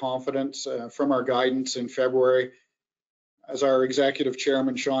that confidence from our guidance in February. As our executive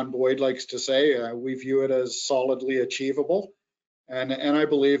chairman, Sean Boyd, likes to say, we view it as solidly achievable. And I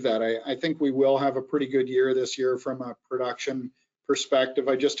believe that. I think we will have a pretty good year this year from a production perspective.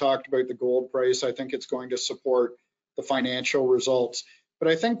 I just talked about the gold price. I think it's going to support the financial results. But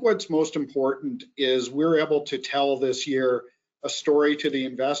I think what's most important is we're able to tell this year a story to the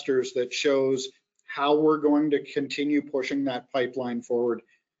investors that shows how we're going to continue pushing that pipeline forward.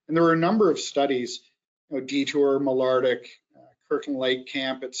 And there are a number of studies, Detour, Malartic, Kirkland Lake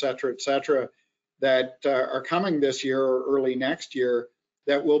Camp, et cetera, that are coming this year or early next year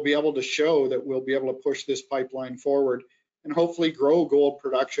that will be able to show that we'll be able to push this pipeline forward and hopefully grow gold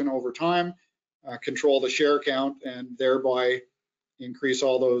production over time, control the share count, and thereby increase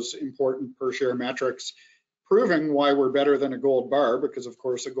all those important per share metrics, proving why we're better than a gold bar, because of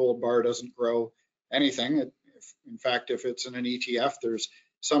course a gold bar doesn't grow anything. In fact, if it's in an ETF, there's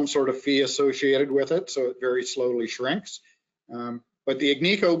some sort of fee associated with it, so it very slowly shrinks. But the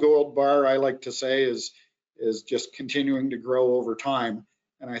Agnico gold bar, I like to say, is just continuing to grow over time.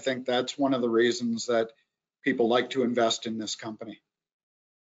 And I think that's one of the reasons that people like to invest in this company.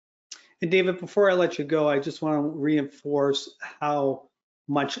 And David, before I let you go, I just want to reinforce how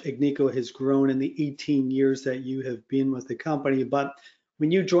much Agnico has grown in the 18 years that you have been with the company. But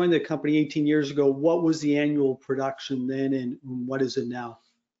when you joined the company 18 years ago, what was the annual production then and what is it now?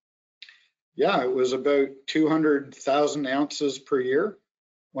 Yeah, it was about 200,000 ounces per year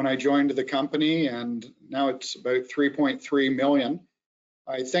when I joined the company, and now it's about 3.3 million.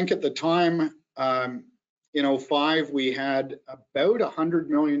 I think at the time, in 05, we had about 100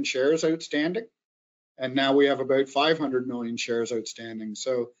 million shares outstanding, and now we have about 500 million shares outstanding.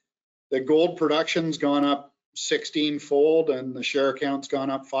 So the gold production's gone up 16-fold and the share count's gone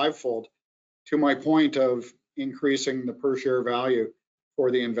up 5-fold, to my point of increasing the per share value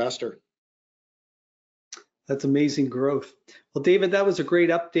for the investor. That's amazing growth. Well, David, that was a great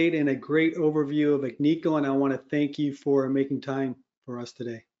update and a great overview of Agnico, and I want to thank you for making time for us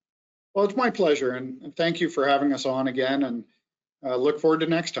today. Well, it's my pleasure, and thank you for having us on again, and look forward to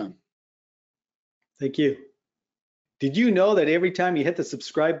next time. Thank you. Did you know that every time you hit the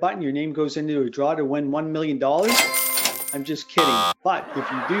subscribe button, your name goes into a draw to win $1 million? I'm just kidding, but if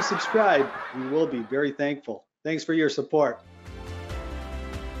you do subscribe, we will be very thankful. Thanks for your support.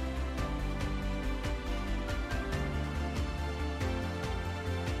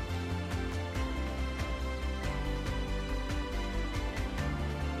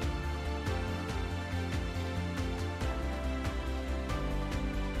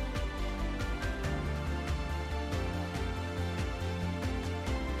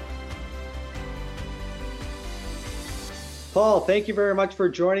 Paul, thank you very much for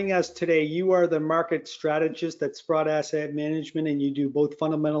joining us today. You are the market strategist at Sprott Asset Management, and you do both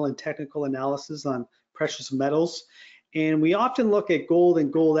fundamental and technical analysis on precious metals. And we often look at gold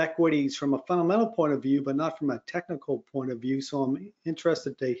and gold equities from a fundamental point of view, but not from a technical point of view. So I'm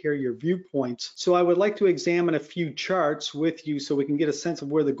interested to hear your viewpoints. So I would like to examine a few charts with you so we can get a sense of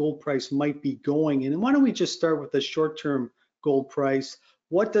where the gold price might be going. And why don't we just start with the short-term gold price?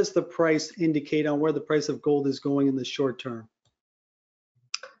 What does the price indicate on where the price of gold is going in the short term?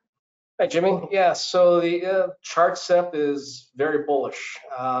 Hi, Jimmy. Yeah, so the chart setup is very bullish.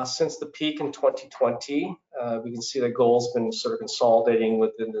 Since the peak in 2020, we can see that gold's been sort of consolidating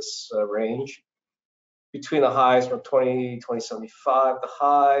within this range. Between the highs from 2075, the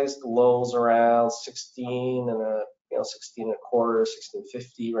highs, the lows around 16 and a 16 and a quarter,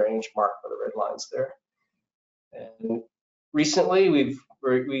 1650 range marked by the red lines there. And recently, we've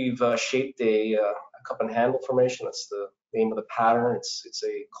shaped a cup and handle formation. That's the name of the pattern. It's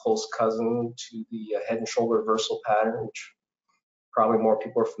a close cousin to the head and shoulder reversal pattern, which probably more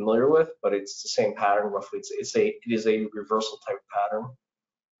people are familiar with, but it's the same pattern roughly. It is a reversal type pattern,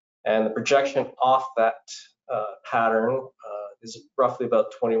 and the projection off that pattern is roughly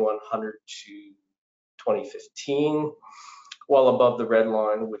about 2100 to 2015, well above the red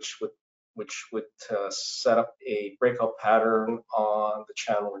line, which would set up a breakout pattern on the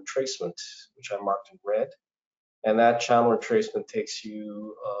channel retracement, which I marked in red. And that channel retracement takes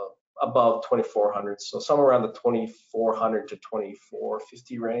you above 2400, so somewhere around the 2400 to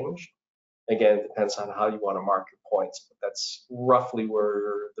 2450 range. Again, it depends on how you want to mark your points, but that's roughly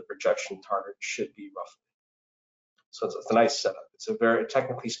where the projection target should be roughly. So it's a nice setup. It's a very,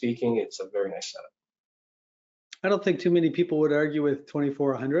 technically speaking, it's a very nice setup. I don't think too many people would argue with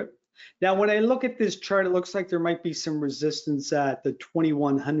 2400. Now, when I look at this chart, it looks like there might be some resistance at the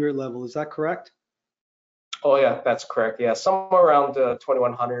 2100 level. Is that correct? Oh yeah, that's correct. Yeah, somewhere around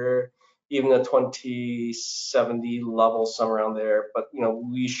 2100, even the 2070 level, somewhere around there. But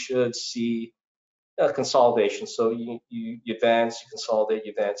we should see a consolidation. So you advance, you consolidate,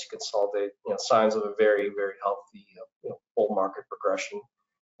 you advance, you consolidate. Signs of a very, very healthy bull market progression.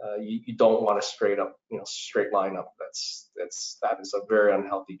 You don't want to straight line up. That is a very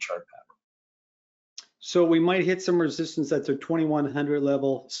unhealthy chart pattern. So we might hit some resistance at the 2100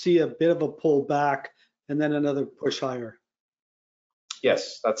 level, see a bit of a pullback, and then another push higher.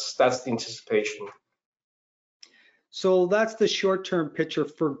 Yes, that's the anticipation. So that's the short-term picture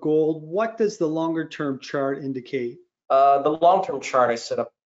for gold. What does the longer-term chart indicate? The long-term chart I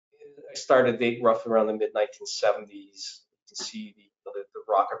started date roughly around the mid-1970s to see the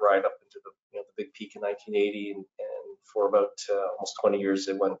rocket ride up into the big peak in 1980, and for about almost 20 years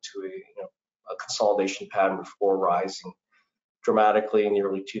it went to a consolidation pattern before rising dramatically in the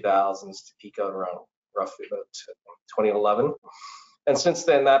early 2000s to peak out around roughly about 2011. And since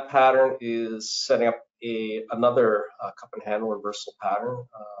then, that pattern is setting up another cup and handle reversal pattern.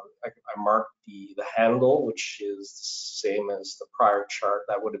 I marked the handle, which is the same as the prior chart.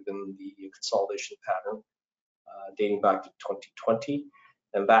 That would have been the consolidation pattern dating back to 2020.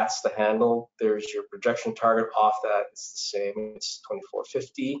 And that's the handle. There's your projection target off that. It's the same. It's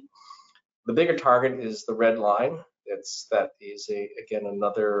 2450. The bigger target is the red line. That is again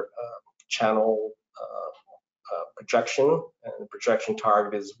another channel projection, and the projection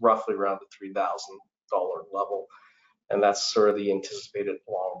target is roughly around the $3,000 level, and that's sort of the anticipated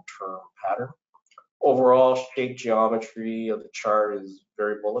long-term pattern. Overall shape geometry of the chart is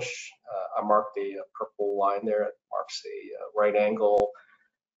very bullish. I marked a purple line there. It marks a right angle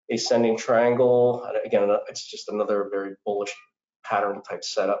ascending triangle. Again, it's just another very bullish pattern type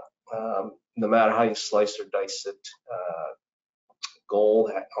setup. No matter how you slice or dice it,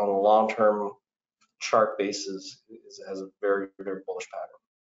 gold on a long-term chart basis has a very, very bullish pattern.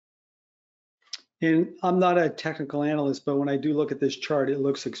 And I'm not a technical analyst, but when I do look at this chart, it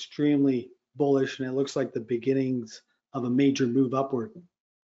looks extremely bullish, and it looks like the beginnings of a major move upward.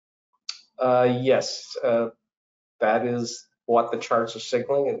 Yes, that is what the charts are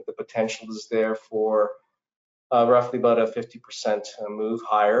signaling. The potential is there for roughly about a 50% move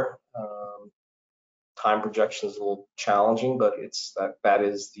higher. Time projection is a little challenging, but that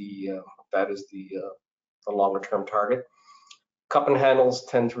is the longer term target. Cup and handles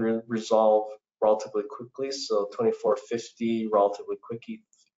tend to resolve relatively quickly, so 2450 relatively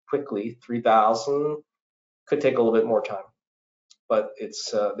quickly. 3000 could take a little bit more time, but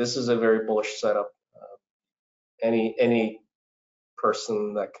this is a very bullish setup. Any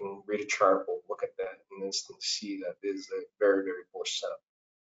person that can read a chart will look at that and instantly see that is a very, very bullish setup.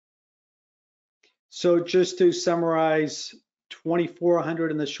 So just to summarize,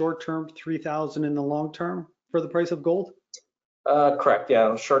 2,400 in the short term, 3,000 in the long term for the price of gold? Correct,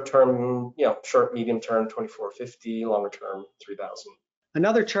 yeah. Short term, short, medium term, 2,450, longer term, 3,000.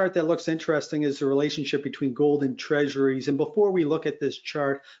 Another chart that looks interesting is the relationship between gold and treasuries. And before we look at this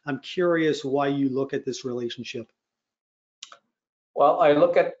chart, I'm curious why you look at this relationship. Well, I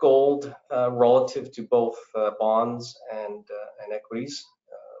look at gold relative to both bonds and equities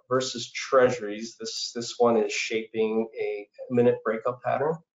versus treasuries. This one is shaping a minute breakup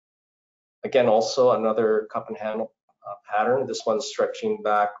pattern. Again, also another cup and handle pattern. This one's stretching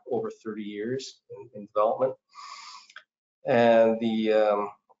back over 30 years in development. And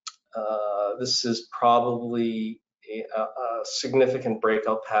this is probably a significant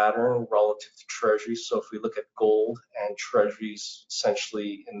breakout pattern relative to treasuries. So if we look at gold and treasuries,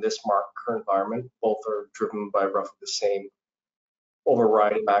 essentially in this current environment, both are driven by roughly the same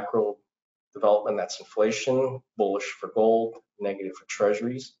overriding macro development. That's inflation, bullish for gold, negative for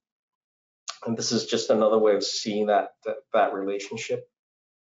treasuries. And this is just another way of seeing that relationship.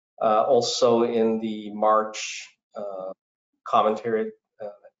 Also in the March commentary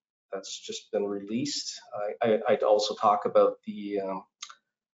that's just been released, I'd also talk about the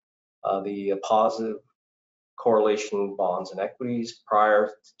positive correlation bonds and equities. Prior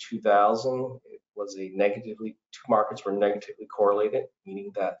to 2000, it was two markets were negatively correlated,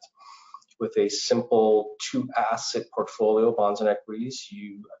 meaning that with a simple two asset portfolio, bonds and equities,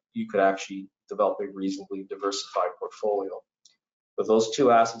 you could actually develop a reasonably diversified portfolio. With those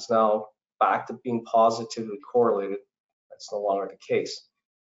two assets now back to being positively correlated, that's no longer the case.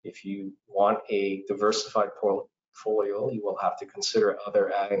 If you want a diversified portfolio, you will have to consider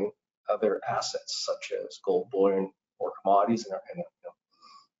other assets such as gold, bullion, or commodities,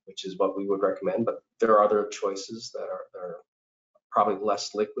 which is what we would recommend. But there are other choices that are probably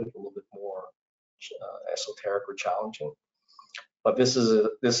less liquid, a little bit more esoteric or challenging. But this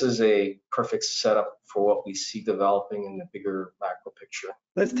is a perfect setup for what we see developing in the bigger macro picture.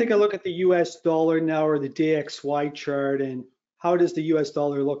 Let's take a look at the US dollar now, or the DXY chart, and how does the US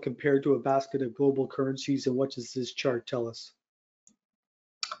dollar look compared to a basket of global currencies, and what does this chart tell us?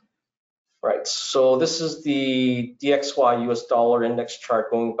 Right, so this is the DXY US dollar index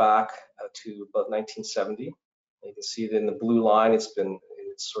chart going back to about 1970. You can see that in the blue line, it's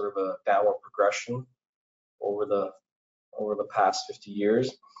sort of a downward progression over the past 50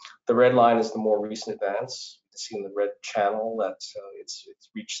 years. The red line is the more recent advance. You can see in the red channel that it's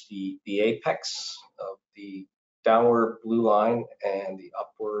reached the apex of the downward blue line and the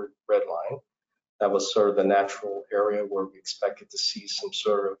upward red line. That was sort of the natural area where we expected to see some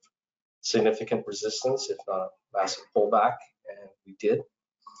sort of significant resistance, if not a massive pullback, and we did.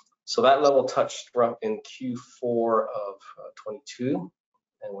 So that level touched in Q4 of 22,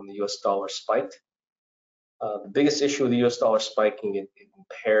 and when the US dollar spiked. The biggest issue with the US dollar spiking, it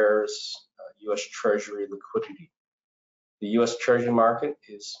impairs US Treasury liquidity. The US Treasury market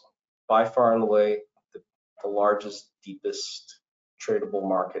is by far and away the largest, deepest tradable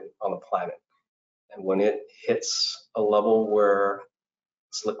market on the planet. And when it hits a level where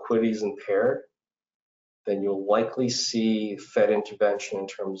its liquidity is impaired, then you'll likely see Fed intervention in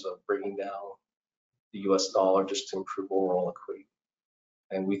terms of bringing down the US dollar just to improve overall liquidity.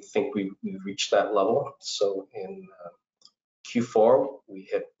 and we think we've reached that level. So in Q4, we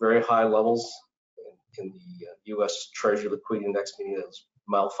hit very high levels in the U.S. Treasury Liquidity Index, meaning it was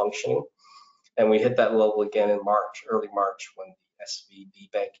malfunctioning. And we hit that level again in March, early March, when the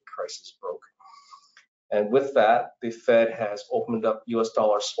SVB banking crisis broke. And with that, the Fed has opened up US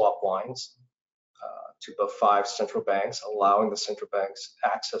dollar swap lines to about 5 central banks, allowing the central banks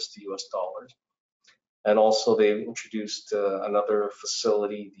access to US dollars. And also they introduced another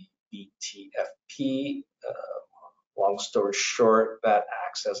facility, the BTFP. Long story short, that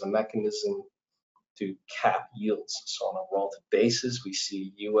acts as a mechanism to cap yields. So on a relative basis, we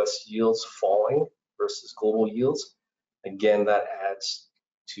see US yields falling versus global yields. Again, that adds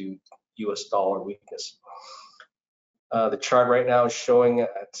to US dollar weakness. The chart right now is showing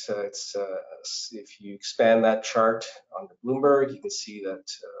if you expand that chart on the Bloomberg, you can see that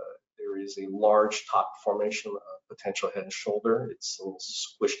there is a large top formation of potential head and shoulder. It's a little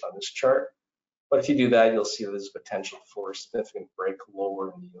squished on this chart. But if you do that, you'll see there's potential for a significant break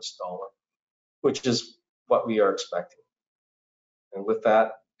lower in the US dollar, which is what we are expecting. And with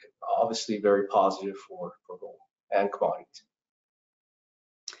that, obviously very positive for gold and commodities.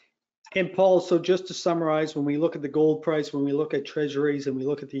 And Paul, so just to summarize, when we look at the gold price, when we look at treasuries and we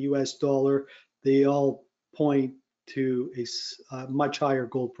look at the US dollar, they all point to a much higher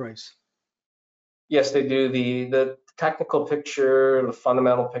gold price. Yes, they do. The technical picture, the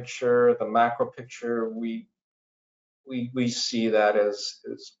fundamental picture, the macro picture, we see that as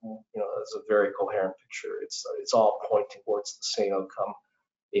a very coherent picture. It's all pointing towards the same outcome,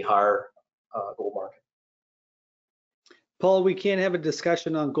 a higher gold market. Paul, we can't have a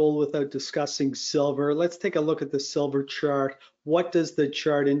discussion on gold without discussing silver. Let's take a look at the silver chart. What does the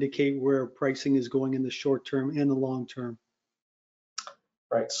chart indicate where pricing is going in the short term and the long term?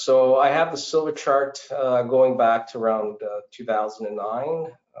 Right, so I have the silver chart going back to around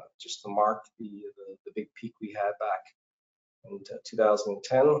 2009, just to mark the big peak we had back in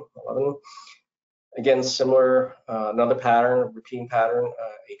 2010, 11. Again, similar, another pattern, repeating pattern,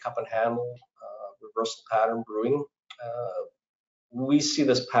 a cup and handle reversal pattern brewing. We see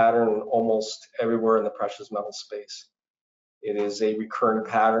this pattern almost everywhere in the precious metal space. It is a recurring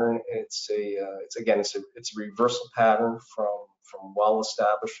pattern. It's a reversal pattern from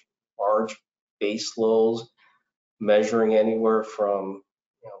well-established large base lows, measuring anywhere from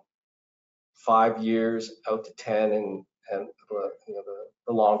 5 years out to 10, and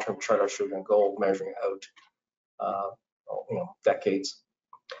the long-term chart I showed on gold measuring out decades.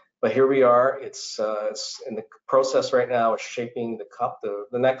 But here we are. It's in the process right now. It's shaping the cup. The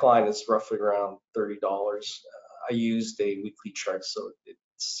neckline is roughly around $30. I used a weekly chart, so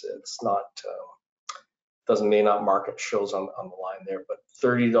it's not may not market shows on the line there, but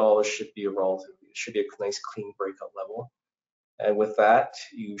 $30 should be a nice clean breakout level. And with that,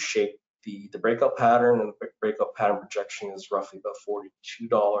 you shape the breakout pattern, and the breakout pattern projection is roughly about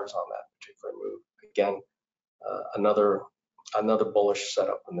 $42 on that particular move. Again, another bullish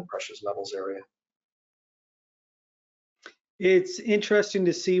setup in the precious metals area. It's interesting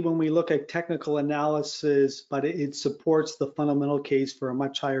to see when we look at technical analysis, but it supports the fundamental case for a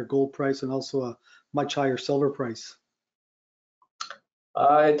much higher gold price and also a much higher silver price.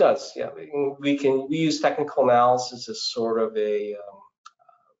 It does, yeah. We use technical analysis as sort of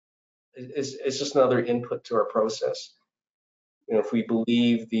it's just another input to our process. If we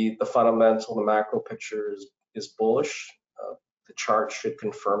believe the fundamental, the macro picture is bullish, the chart should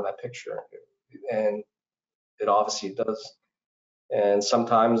confirm that picture, and it obviously does. And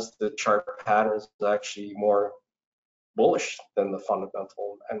sometimes the chart pattern is actually more bullish than the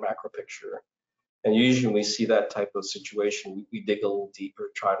fundamental and macro picture. And usually when we see that type of situation, we dig a little deeper,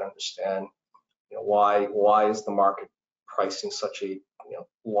 try to understand, why is the market pricing such a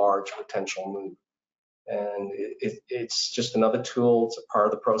large potential move. And it's just another tool. It's a part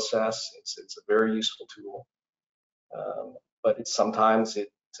of the process. It's a very useful tool. But sometimes the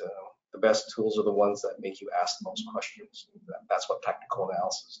best tools are the ones that make you ask the most questions. That's what technical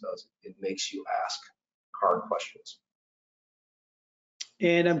analysis does. It makes you ask hard questions.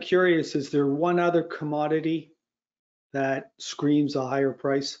 And I'm curious, is there one other commodity that screams a higher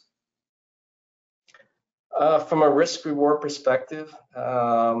price? From a risk-reward perspective,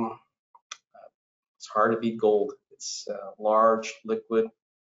 it's hard to beat gold. It's large, liquid.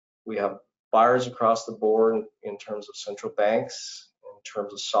 We have buyers across the board in terms of central banks, in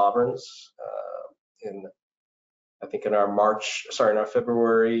terms of sovereigns. I think in our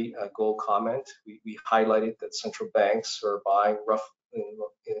February gold comment, we highlighted that central banks are buying in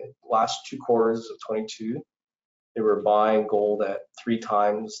the last 2 quarters of 22. They were buying gold at 3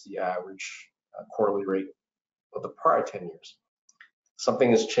 times the average quarterly rate of the prior 10 years.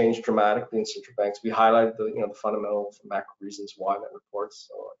 something has changed dramatically in central banks. We highlighted the fundamental macro reasons why that reports,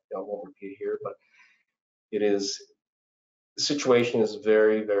 so I won't repeat here, but the situation is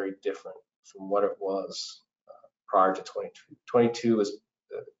very, very different from what it was prior to 22. 22 is,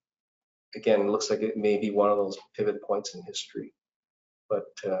 again, looks like it may be one of those pivot points in history. But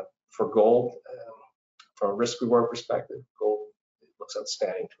for gold, from a risk-reward perspective, gold looks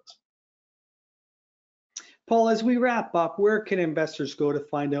outstanding to us. Paul, as we wrap up, where can investors go to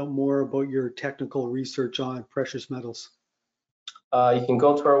find out more about your technical research on precious metals? You can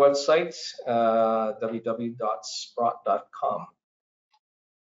go to our website, www.sprott.com,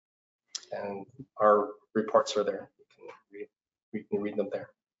 and our reports are there. You can read them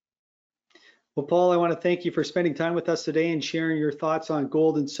there. Well, Paul, I want to thank you for spending time with us today and sharing your thoughts on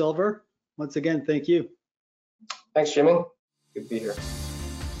gold and silver. Once again, thank you. Thanks, Jimmy. Good to be here.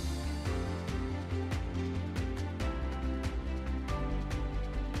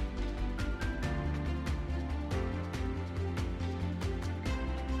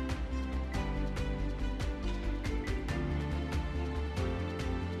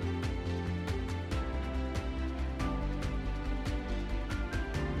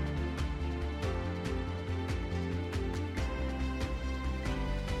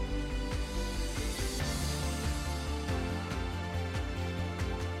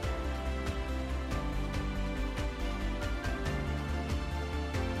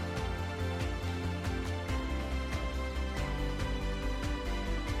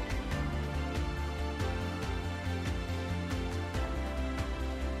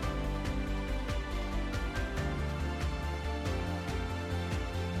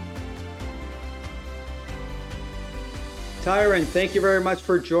 Tyron, thank you very much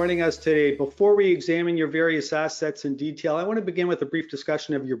for joining us today. Before we examine your various assets in detail, I want to begin with a brief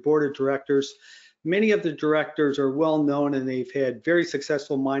discussion of your board of directors. Many of the directors are well known and they've had very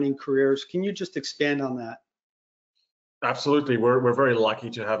successful mining careers. Can you just expand on that? Absolutely. We're very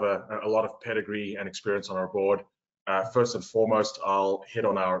lucky to have a lot of pedigree and experience on our board. First and foremost, I'll hit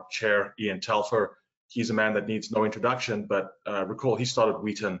on our chair, Ian Telfer. He's a man that needs no introduction, but recall he started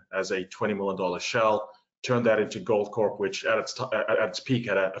Wheaton as a $20 million shell, turned that into Goldcorp, which at its peak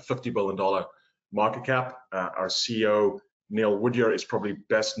had a $50 billion market cap. Our CEO, Neil Woodyer, is probably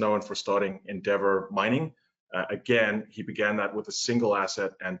best known for starting Endeavour Mining. Again, he began that with a single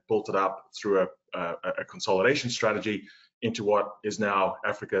asset and built it up through a consolidation strategy into what is now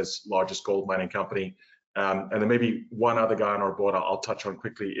Africa's largest gold mining company. And then maybe one other guy on our board I'll touch on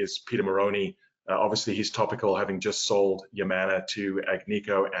quickly is Peter Marrone. Obviously, he's topical, having just sold Yamana to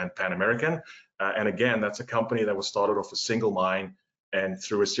Agnico and Pan American. And again, that's a company that was started off a single mine and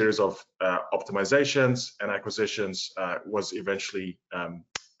through a series of optimizations and acquisitions was eventually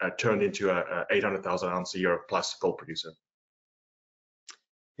turned into a 800,000 ounce a year plus gold producer.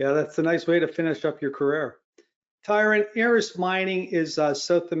 Yeah, that's a nice way to finish up your career. Tyron, Aris Mining is a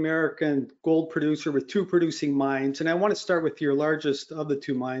South American gold producer with 2 producing mines. And I want to start with your largest of the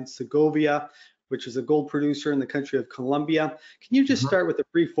 2 mines, Segovia, which is a gold producer in the country of Colombia. Can you just start with a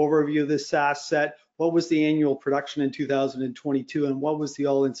brief overview of this asset? What was the annual production in 2022 and what was the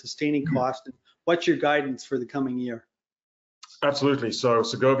all-in sustaining cost? And what's your guidance for the coming year? Absolutely. So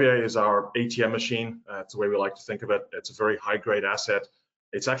Segovia is our ATM machine. It's the way we like to think of it. It's a very high-grade asset.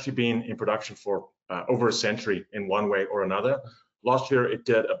 It's actually been in production for over a century in one way or another. Last year, it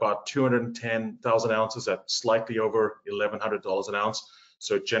did about 210,000 ounces at slightly over $1,100 an ounce.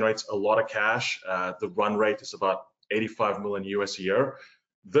 So it generates a lot of cash. The run rate is about 85 million US a year.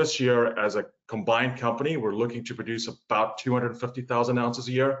 This year, as a combined company, we're looking to produce about 250,000 ounces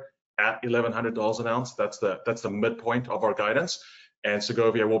a year at $1,100 an ounce. That's the midpoint of our guidance. And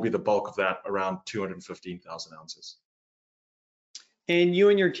Segovia will be the bulk of that, around 215,000 ounces. And you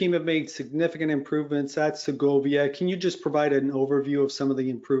and your team have made significant improvements at Segovia. Can you just provide an overview of some of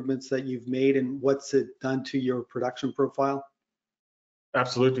the improvements that you've made and what's it done to your production profile?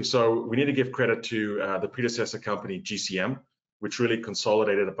 Absolutely. So we need to give credit to the predecessor company, GCM, which really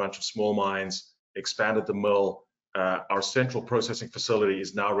consolidated a bunch of small mines, expanded the mill. Our central processing facility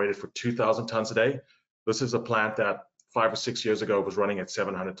is now rated for 2,000 tons a day. This is a plant that 5 or 6 years ago was running at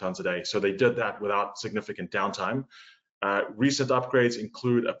 700 tons a day. So they did that without significant downtime. Recent upgrades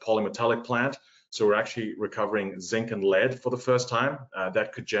include a polymetallic plant. So we're actually recovering zinc and lead for the first time.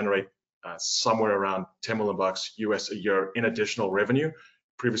 That could generate somewhere around $10 million US a year in additional revenue.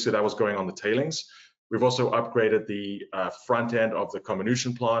 Previously, that was going on the tailings. We've also upgraded the front end of the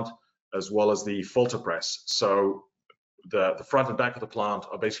comminution plant as well as the filter press. So the front and back of the plant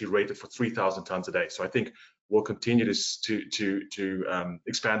are basically rated for 3,000 tons a day. So I think we'll continue to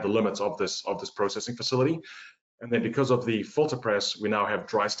expand the limits of this processing facility. And then because of the filter press, we now have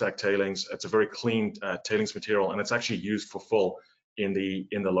dry stack tailings. It's a very clean tailings material, and it's actually used for full in the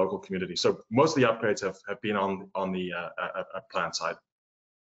local community. So most of the upgrades have been on the plant side.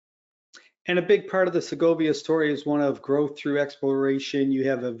 And a big part of the Segovia story is one of growth through exploration. You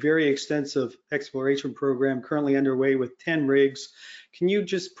have a very extensive exploration program currently underway with 10 rigs. Can you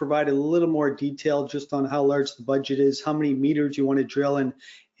just provide a little more detail just on how large the budget is, how many meters you want to drill, and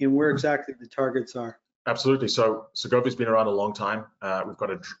where exactly the targets are? Absolutely. So Segovia's been around a long time. We've got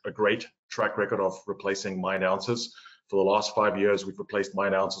a great track record of replacing mined ounces. For the last 5 years, we've replaced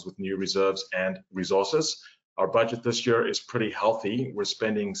mined ounces with new reserves and resources. Our budget this year is pretty healthy. We're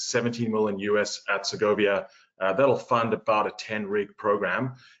spending $17 million US at Segovia. That'll fund about a 10 rig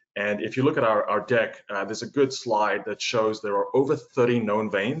program. And if you look at our deck, there's a good slide that shows there are over 30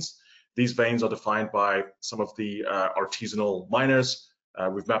 known veins. These veins are defined by some of the artisanal miners.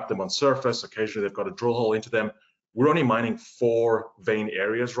 We've mapped them on surface. Occasionally they've got a drill hole into them. We're only mining 4 vein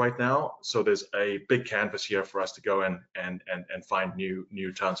areas right now. So there's a big canvas here for us to go and find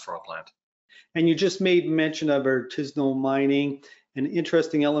new tons for our plant. And you just made mention of artisanal mining. An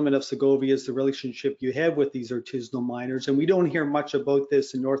interesting element of Segovia is the relationship you have with these artisanal miners. And we don't hear much about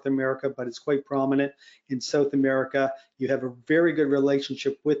this in North America, but it's quite prominent in South America. You have a very good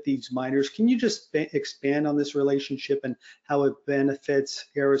relationship with these miners. Can you just expand on this relationship and how it benefits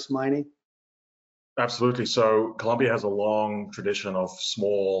Aris Mining? Absolutely. So Colombia has a long tradition of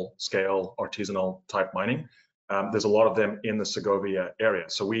small scale artisanal type mining. There's a lot of them in the Segovia area.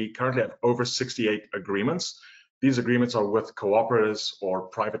 So we currently have over 68 agreements. These agreements are with cooperatives or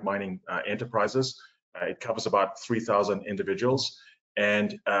private mining enterprises. It covers about 3,000 individuals.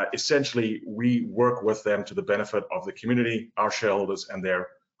 And essentially, we work with them to the benefit of the community, our shareholders, and their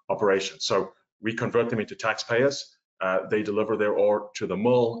operations. So we convert them into taxpayers. They deliver their ore to the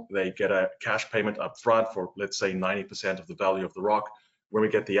mill. They get a cash payment up front for, let's say, 90% of the value of the rock. When we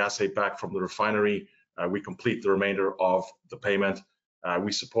get the assay back from the refinery, we complete the remainder of the payment.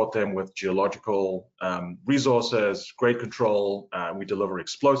 We support them with geological resources, grade control. We deliver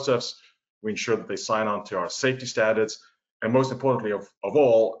explosives. We ensure that they sign on to our safety standards. And most importantly of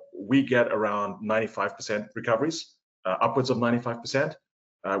all, we get around 95% recoveries, upwards of 95%.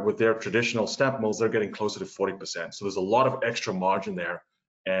 With their traditional stamp mills, they're getting closer to 40%. So there's a lot of extra margin there,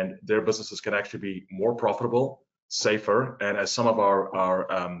 and their businesses can actually be more profitable, safer, and as some of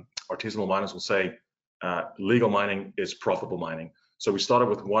our artisanal miners will say, legal mining is profitable mining. So we started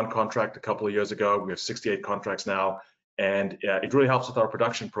with 1 contract a couple of years ago. We have 68 contracts now, and it really helps with our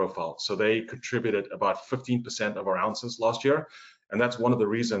production profile. So they contributed about 15% of our ounces last year. And that's one of the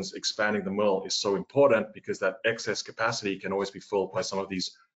reasons expanding the mill is so important, because that excess capacity can always be filled by some of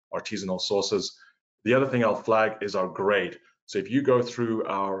these artisanal sources. The other thing I'll flag is our grade. So if you go through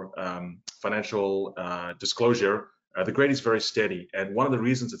our financial disclosure, the grade is very steady. And one of the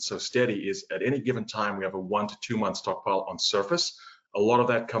reasons it's so steady is at any given time, we have a 1 to 2 month stockpile on surface. A lot of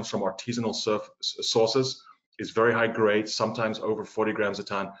that comes from artisanal sources. It's very high grade, sometimes over 40 grams a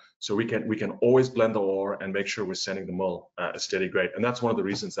ton. So we can always blend the ore and make sure we're sending the mill a steady grade. And that's one of the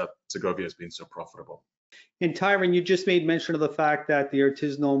reasons that Segovia has been so profitable. And Tyron, you just made mention of the fact that the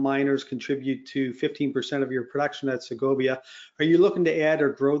artisanal miners contribute to 15% of your production at Segovia. Are you looking to add or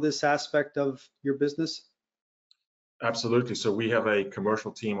grow this aspect of your business? Absolutely. So we have a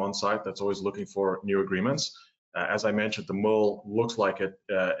commercial team on site that's always looking for new agreements. As I mentioned, the mill looks like it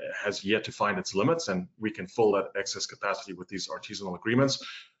has yet to find its limits, and we can fill that excess capacity with these artisanal agreements.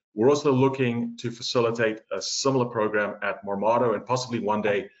 We're also looking to facilitate a similar program at Marmato and possibly one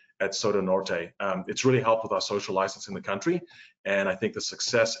day at Soto Norte. It's really helped with our social license in the country, and I think the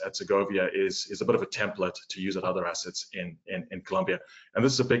success at Segovia is a bit of a template to use at other assets in Colombia. And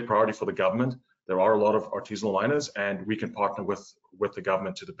this is a big priority for the government. There are a lot of artisanal miners, and we can partner with the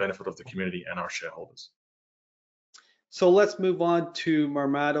government to the benefit of the community and our shareholders. So let's move on to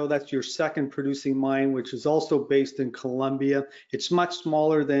Marmato. That's your second producing mine, which is also based in Colombia. It's much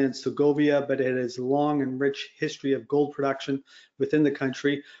smaller than Segovia, but it has a long and rich history of gold production within the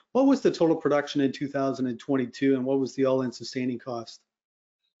country. What was the total production in 2022, and what was the all-in sustaining cost?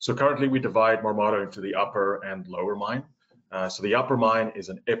 So currently we divide Marmato into the upper and lower mine. So the upper mine is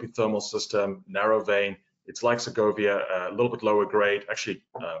an epithermal system, narrow vein. It's like Segovia, a little bit lower grade, actually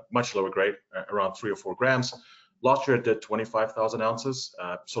much lower grade, around 3 or 4 grams. Last year it did 25,000 ounces,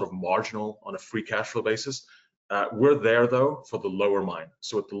 sort of marginal on a free cash flow basis. We're there though for the lower mine.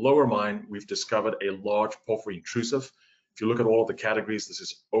 So at the lower mine, we've discovered a large porphyry intrusive. If you look at all of the categories, this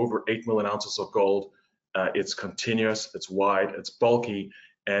is over 8 million ounces of gold. It's continuous, it's wide, it's bulky.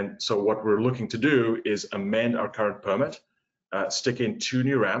 And so what we're looking to do is amend our current permit, stick in 2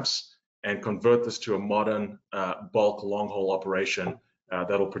 new ramps, and convert this to a modern bulk long hole operation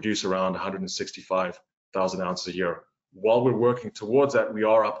that'll produce around 165,000 ounces a year. While we're working towards that, we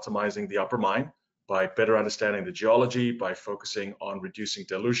are optimizing the upper mine by better understanding the geology, by focusing on reducing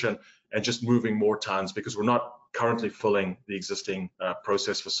dilution and just moving more tons, because we're not currently filling the existing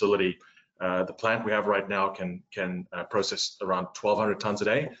process facility. The plant we have right now can process around 1,200 tons a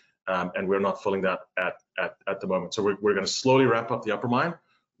day, and we're not filling that at the moment. So we're going to slowly ramp up the upper mine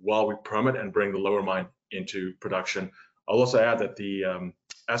while we permit and bring the lower mine into production. I'll also add that the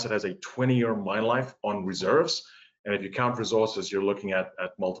asset has a 20-year mine life on reserves, and if you count resources, you're looking at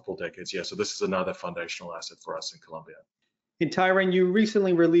multiple decades. Yeah, so this is another foundational asset for us in Colombia. And Tyron, you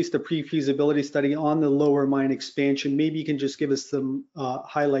recently released a pre-feasibility study on the lower mine expansion. Maybe you can just give us some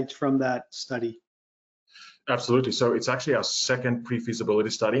highlights from that study. Absolutely. So it's actually our second pre-feasibility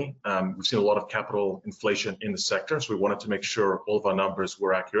study. We've seen a lot of capital inflation in the sector, so we wanted to make sure all of our numbers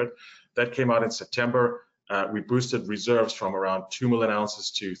were accurate. That came out in September. We boosted reserves from around 2 million ounces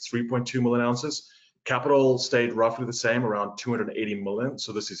to 3.2 million ounces. Capital stayed roughly the same, around 280 million.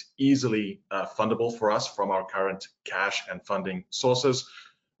 So this is easily fundable for us from our current cash and funding sources.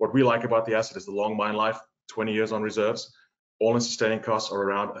 What we like about the asset is the long mine life, 20 years on reserves. All-in sustaining costs are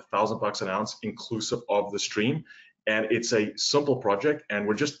around $1,000 an ounce, inclusive of the stream. And it's a simple project, and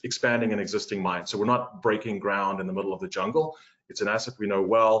we're just expanding an existing mine. So we're not breaking ground in the middle of the jungle. It's an asset we know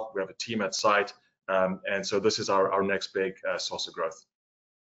well. We have a team at site. And so this is our next big source of growth.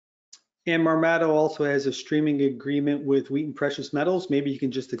 And Marmato also has a streaming agreement with Wheaton Precious Metals. Maybe you can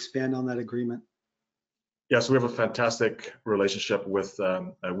just expand on that agreement. Yeah, so we have a fantastic relationship with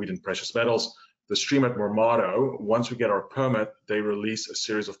Wheaton Precious Metals. The stream at Marmato, once we get our permit, they release a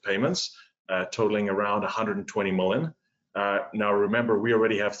series of payments totaling around 120 million. Now, remember, we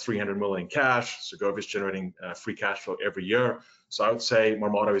already have 300 million in cash. Segovia is generating free cash flow every year. So I would say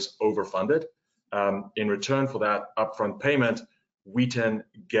Marmato is overfunded. In return for that upfront payment, Wheaton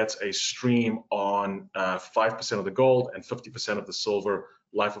gets a stream on 5% of the gold and 50% of the silver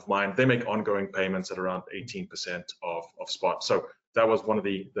life of mine. They make ongoing payments at around 18% of spot. So that was one of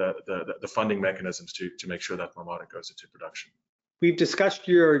the funding mechanisms to make sure that Marmato goes into production. We've discussed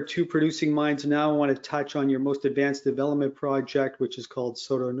your two producing mines. Now I want to touch on your most advanced development project, which is called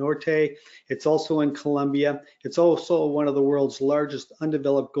Soto Norte. It's also in Colombia. It's also one of the world's largest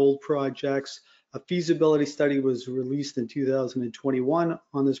undeveloped gold projects. A feasibility study was released in 2021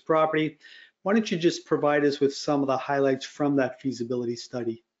 on this property. Why don't you just provide us with some of the highlights from that feasibility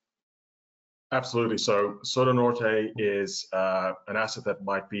study? Absolutely. So Soto Norte is an asset that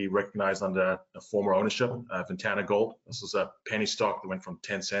might be recognized under a former ownership, Ventana Gold. This is a penny stock that went from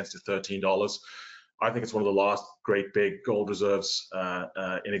 10 cents to $13. I think it's one of the last great big gold reserves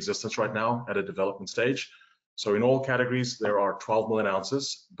in existence right now at a development stage. So in all categories, there are 12 million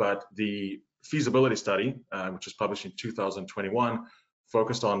ounces, but the feasibility study, which was published in 2021,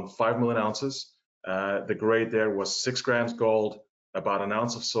 focused on 5 million ounces. The grade there was 6 grams gold, about an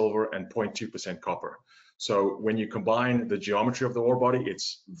ounce of silver, and 0.2% copper. So when you combine the geometry of the ore body,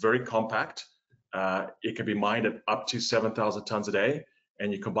 it's very compact. It can be mined at up to 7,000 tons a day,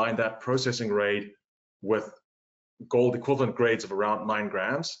 and you combine that processing rate with gold equivalent grades of around 9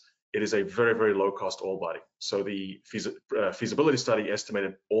 grams, it is a very, very low cost ore body. So the feasibility study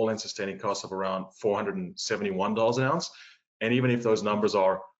estimated all-in sustaining costs of around $471 an ounce. And even if those numbers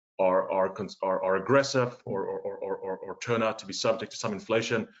are aggressive or turn out to be subject to some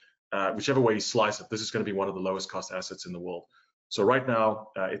inflation, whichever way you slice it, this is going to be one of the lowest cost assets in the world. So right now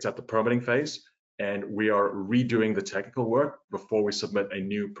it's at the permitting phase, and we are redoing the technical work before we submit a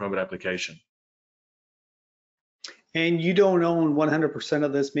new permit application. And you don't own 100%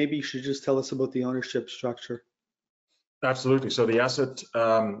 of this. Maybe you should just tell us about the ownership structure. Absolutely. So the asset,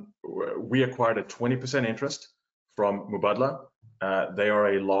 we acquired a 20% interest from Mubadala. They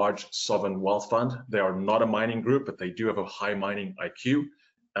are a large sovereign wealth fund. They are not a mining group, but they do have a high mining IQ.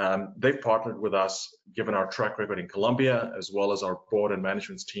 They've partnered with us, given our track record in Colombia, as well as our board and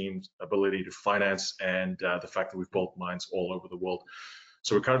management team's ability to finance and the fact that we've built mines all over the world.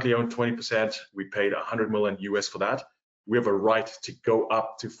 So we currently own 20%. We paid $100 million US for that. We have a right to go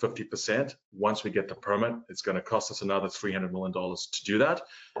up to 50% once we get the permit. It's going to cost us another $300 million to do that.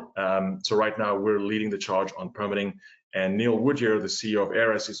 So right now we're leading the charge on permitting. And Neil Woodyer, the CEO of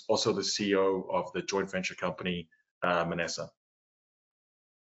Aris, is also the CEO of the joint venture company, Manesa.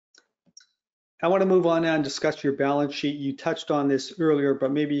 I want to move on now and discuss your balance sheet. You touched on this earlier,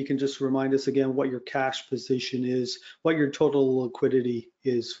 but maybe you can just remind us again what your cash position is, what your total liquidity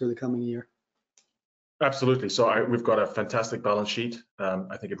is for the coming year. Absolutely. So we've got a fantastic balance sheet.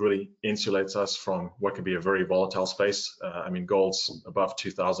 I think it really insulates us from what could be a very volatile space. I mean, gold's above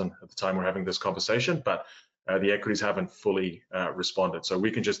 2,000 at the time we're having this conversation, but the equities haven't fully responded. So we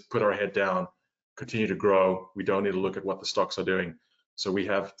can just put our head down, continue to grow. We don't need to look at what the stocks are doing. So we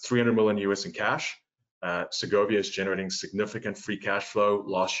have 300 million US in cash. Segovia is generating significant free cash flow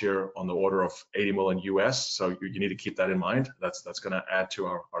last year on the order of 80 million US. So you need to keep that in mind. That's going to add to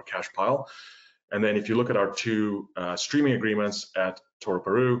our cash pile. And then if you look at our two streaming agreements at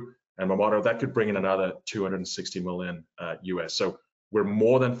Toroparu and Marmato, that could bring in another 260 million US. So we're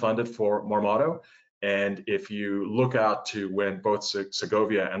more than funded for Marmato. And if you look out to when both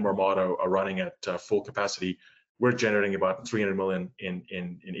Segovia and Marmato are running at full capacity, we're generating about 300 million in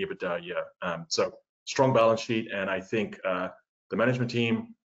EBITDA a year. So strong balance sheet. And I think the management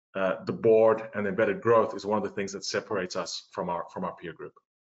team, the board, and embedded growth is one of the things that separates us from our peer group.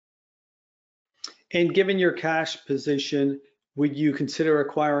 And given your cash position, would you consider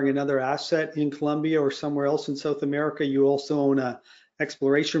acquiring another asset in Colombia or somewhere else in South America? You also own an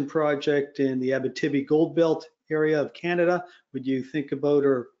exploration project in the Abitibi Gold Belt area of Canada. Would you think about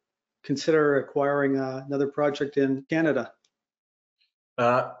or consider acquiring another project in Canada?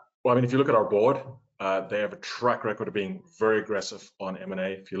 Well, I mean, if you look at our board, they have a track record of being very aggressive on M&A.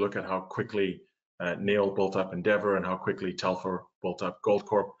 If you look at how quickly Neil built up Endeavour and how quickly Telfer built up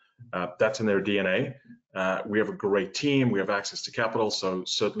Goldcorp, that's in their DNA. We have a great team. We have access to capital, so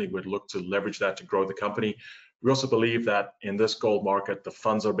certainly we'd look to leverage that to grow the company. We also believe that in this gold market, the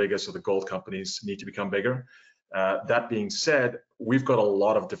funds are bigger, so the gold companies need to become bigger. That being said, we've got a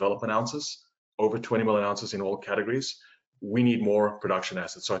lot of development ounces, over 20 million ounces in all categories. We need more production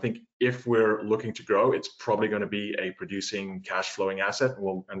assets. So I think if we're looking to grow, it's probably going to be a producing, cash flowing asset,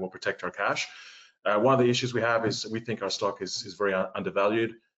 and we'll protect our cash. One of the issues we have is we think our stock is very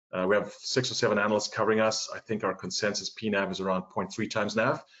undervalued. We have 6 or 7 analysts covering us. I think our consensus PNAV is around 0.3 times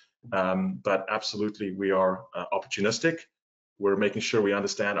NAV. But absolutely, we are opportunistic. We're making sure we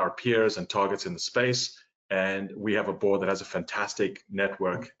understand our peers and targets in the space. And we have a board that has a fantastic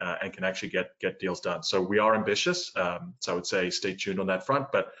network and can actually get deals done. So we are ambitious. So I would say stay tuned on that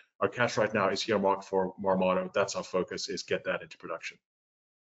front. But our cash right now is earmarked for Marmato. That's our focus, is get that into production.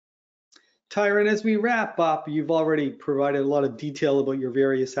 Tyron, as we wrap up, you've already provided a lot of detail about your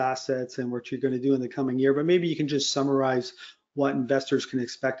various assets and what you're going to do in the coming year, but maybe you can just summarize what investors can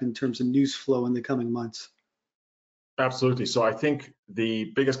expect in terms of news flow in the coming months. Absolutely. So I think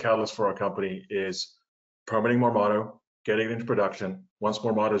the biggest catalyst for our company is permitting Marmato, getting it into production. Once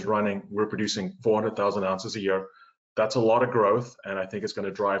Marmato is running, we're producing 400,000 ounces a year. That's a lot of growth, and I think it's going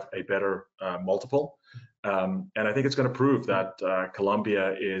to drive a better multiple. And I think it's going to prove that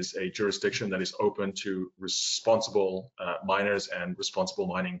Colombia is a jurisdiction that is open to responsible miners and responsible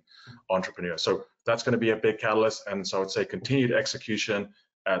mining entrepreneurs. So that's going to be a big catalyst. And so I would say continued execution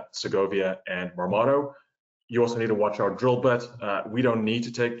at Segovia and Marmato. You also need to watch our drill bit. We don't need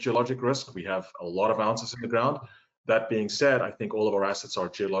to take geologic risk. We have a lot of ounces in the ground. That being said, I think all of our assets are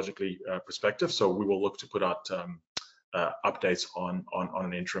geologically prospective. So we will look to put out updates on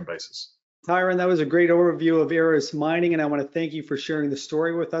an interim basis. Tyron, that was a great overview of Aris Mining, and I want to thank you for sharing the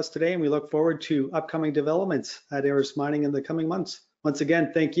story with us today, and we look forward to upcoming developments at Aris Mining in the coming months. Once again,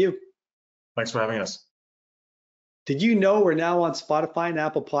 thank you. Thanks for having us. Did you know we're now on Spotify and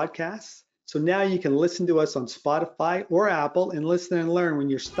Apple Podcasts? So now you can listen to us on Spotify or Apple and listen and learn when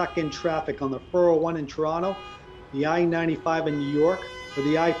you're stuck in traffic on the 401 in Toronto, the I-95 in New York, or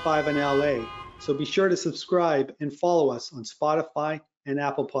the I-5 in LA. So be sure to subscribe and follow us on Spotify and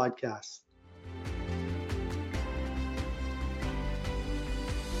Apple Podcasts.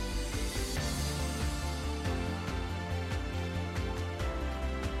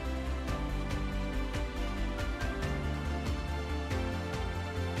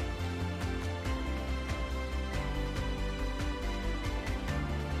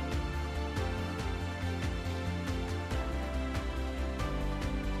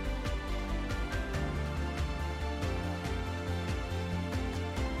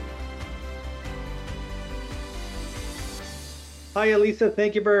 Hi, Elisa.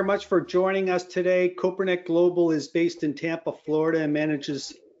 Thank you very much for joining us today. Kopernik Global is based in Tampa, Florida, and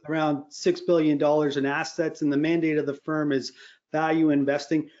manages around $6 billion in assets, and the mandate of the firm is value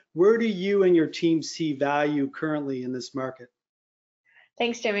investing. Where do you and your team see value currently in this market?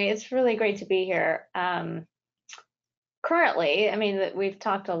 Thanks, Jimmy. It's really great to be here. Currently, I mean, we've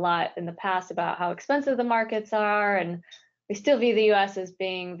talked a lot in the past about how expensive the markets are, and we still view the US as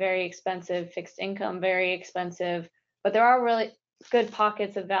being very expensive, fixed income, very expensive, but there are really good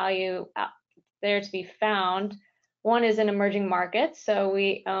pockets of value out there to be found. One is in emerging markets. So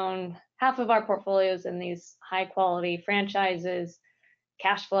we own half of our portfolio is in these high quality franchises,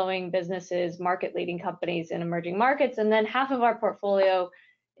 cash flowing businesses, market leading companies in emerging markets. And then half of our portfolio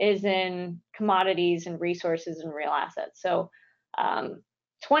is in commodities and resources and real assets. So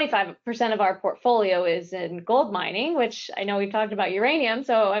 25% of our portfolio is in gold mining, which I know we've talked about uranium.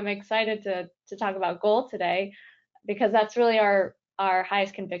 So I'm excited to talk about gold today because that's really our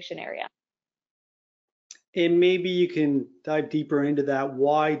highest conviction area. And maybe you can dive deeper into that.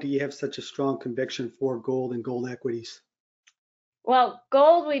 Why do you have such a strong conviction for gold and gold equities? Well,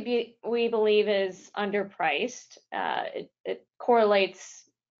 gold we believe is underpriced. It correlates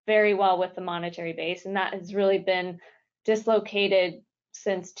very well with the monetary base, and that has really been dislocated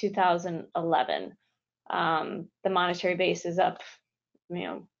since 2011. The monetary base is up,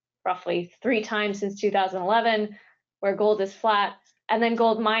 roughly 3 times since 2011, where gold is flat, and then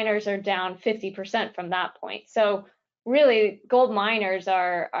gold miners are down 50% from that point. So really, gold miners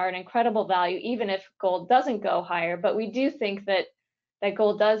are an incredible value, even if gold doesn't go higher. But we do think that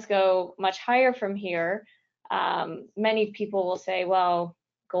gold does go much higher from here. Many people will say, well,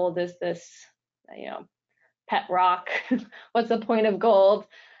 gold is this, pet rock. What's the point of gold?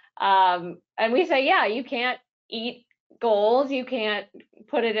 And we say, yeah, you can't eat gold. You can't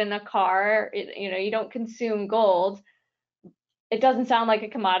put it in a car. You don't consume gold. It doesn't sound like a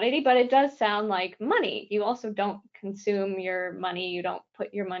commodity, but it does sound like money. You also don't consume your money. You don't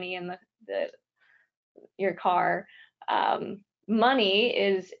put your money in your car. Money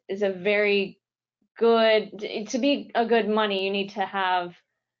is a very good, to be a good money, you need to have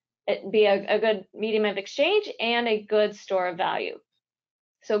it be a good medium of exchange and a good store of value.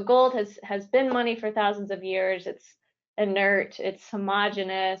 So gold has been money for thousands of years. It's inert, it's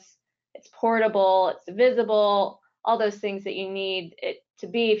homogeneous, it's portable, it's visible, all those things that you need it to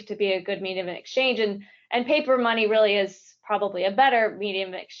be a good medium of exchange. And paper money really is probably a better medium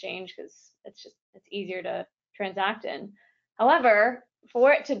of exchange because it's easier to transact in. However,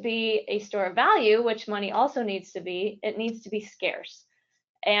 for it to be a store of value, which money also needs to be, it needs to be scarce.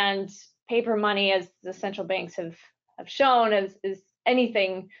 And paper money, as the central banks have shown, is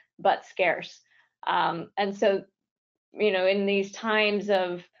anything but scarce. And so, in these times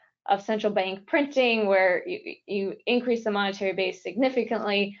of central bank printing, where you increase the monetary base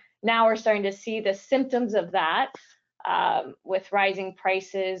significantly, now we're starting to see the symptoms of that with rising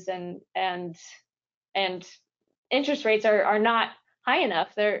prices and interest rates are not high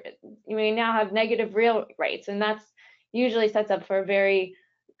enough. We now have negative real rates, and that's usually sets up for a very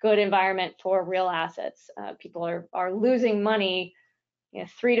good environment for real assets. People are losing money,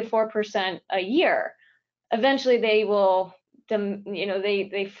 3 to 4% a year. Eventually, they will,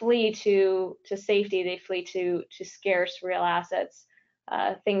 they flee to safety. They flee to scarce real assets,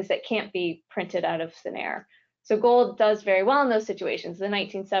 things that can't be printed out of thin air. So gold does very well in those situations. The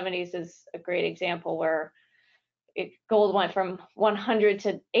 1970s is a great example where gold went from $100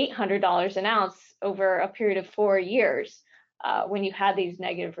 to $800 an ounce over a period of 4 years when you had these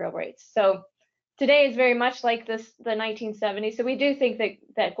negative real rates. So today is very much like the 1970s. So we do think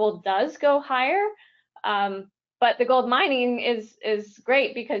that gold does go higher, but the gold mining is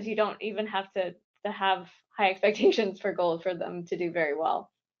great because you don't even have to have high expectations for gold for them to do very well.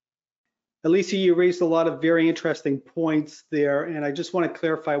 Alicia, you raised a lot of very interesting points there, and I just want to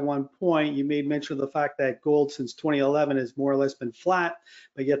clarify one point. You made mention of the fact that gold since 2011 has more or less been flat,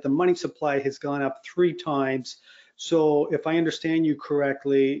 but yet the money supply has gone up 3 times. So if I understand you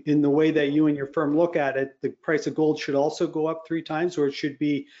correctly, in the way that you and your firm look at it, the price of gold should also go up 3 times, or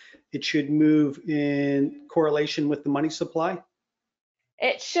it should move in correlation with the money supply?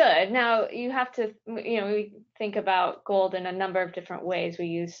 It should. Now you have to, we think about gold in a number of different ways. We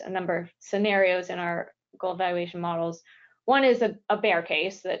use a number of scenarios in our gold valuation models. One is a bear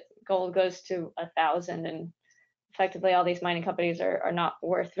case that gold goes to 1,000 and effectively all these mining companies are not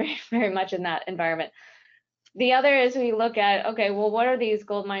worth very, very much in that environment. The other is we look at, okay, well, what are these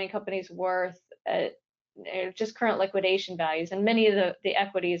gold mining companies worth at just current liquidation values? And many of the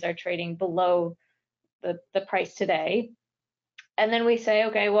equities are trading below the price today. And then we say,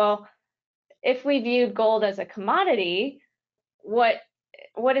 okay, well, if we viewed gold as a commodity, what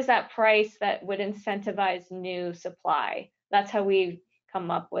is that price that would incentivize new supply? That's how we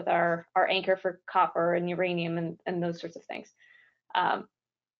come up with our anchor for copper and uranium and those sorts of things.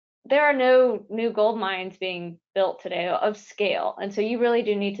 There are no new gold mines being built today of scale. And so you really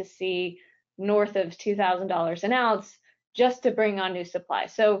do need to see north of $2,000 an ounce just to bring on new supply.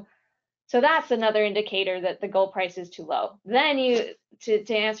 So that's another indicator that the gold price is too low. Then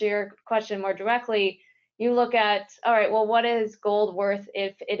to answer your question more directly, you look at, all right, well, what is gold worth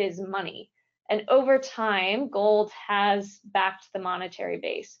if it is money? And over time, gold has backed the monetary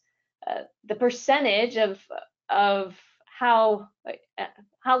base. the percentage of how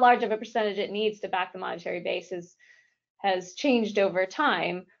large of a percentage it needs to back the monetary base has changed over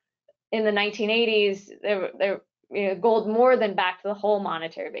time. In the 1980s, gold more than backed the whole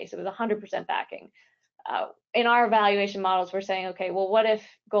monetary base. It was 100% backing. In our valuation models, we're saying, okay, well, what if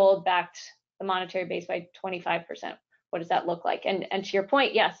gold backed the monetary base by 25%? What does that look like? And to your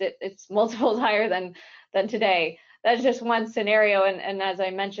point, yes, it's multiples higher than today. That's just one scenario. And as I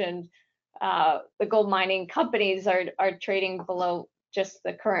mentioned, the gold mining companies are trading below just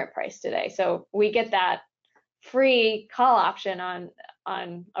the current price today. So we get that free call option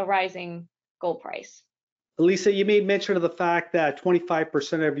on a rising gold price. Lisa, you made mention of the fact that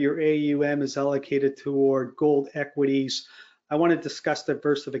 25% of your AUM is allocated toward gold equities. I want to discuss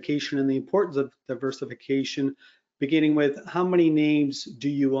diversification and the importance of diversification, beginning with how many names do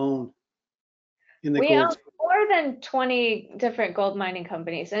you own in the We gold? own more than 20 different gold mining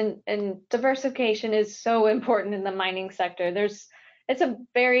companies, and diversification is so important in the mining sector. It's a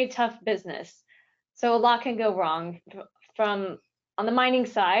very tough business, so a lot can go wrong. From on the mining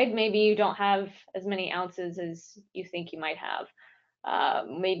side, maybe you don't have as many ounces as you think you might have.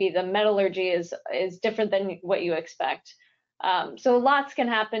 Maybe the metallurgy is different than what you expect. So lots can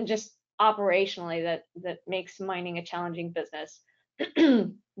happen just operationally that makes mining a challenging business.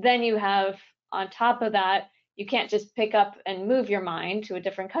 Then you have, on top of that, you can't just pick up and move your mine to a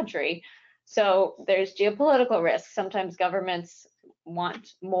different country. So there's geopolitical risk. Sometimes governments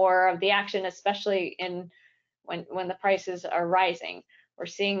want more of the action, especially when the prices are rising. We're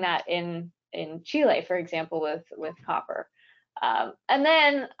seeing that in Chile, for example, with copper. And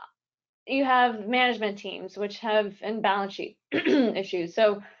then you have management teams which have balance sheet issues.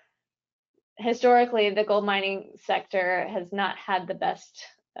 So historically, the gold mining sector has not had the best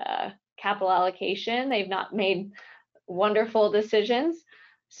capital allocation. They've not made wonderful decisions.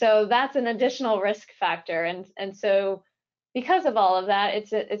 So that's an additional risk factor. And so because of all of that,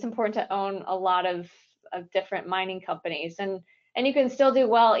 it's important to own a lot of different mining companies. And you can still do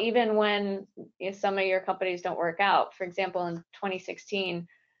well even when some of your companies don't work out. For example, in 2016,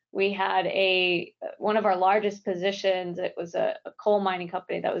 we had one of our largest positions. It was a coal mining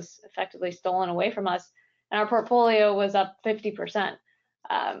company that was effectively stolen away from us, and our portfolio was up 50%.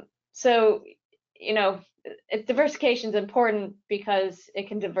 So, diversification is important because it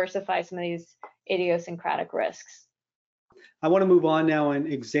can diversify some of these idiosyncratic risks. I want to move on now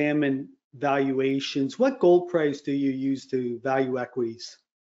and examine valuations. What gold price do you use to value equities?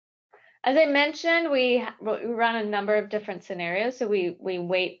 As I mentioned, we run a number of different scenarios. So we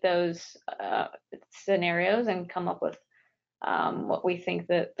weight those scenarios and come up with what we think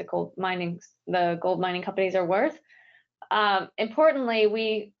that the gold mining companies are worth. Importantly,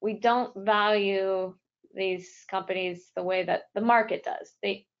 we don't value these companies the way that the market does.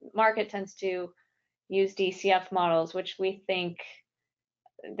 The market tends to use DCF models, which we think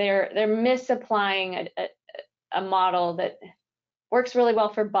they're misapplying a model that works really well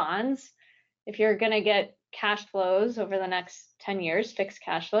for bonds. If you're going to get cash flows over the next 10 years, fixed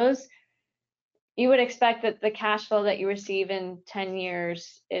cash flows, you would expect that the cash flow that you receive in 10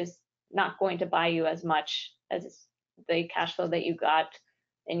 years is not going to buy you as much as the cash flow that you got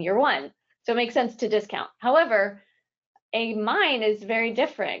in year one. So it makes sense to discount. However, a mine is very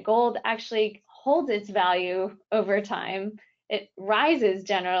different. Gold actually holds its value over time. It rises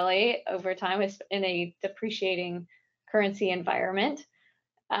generally over time in a depreciating currency environment.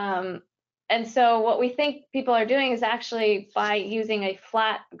 And so what we think people are doing is actually, by using a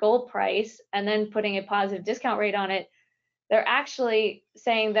flat gold price and then putting a positive discount rate on it, they're actually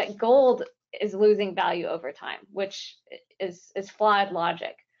saying that gold is losing value over time, which is flawed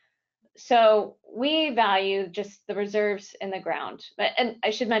logic. So we value just the reserves in the ground. And I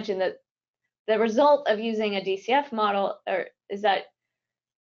should mention that the result of using a DCF model is that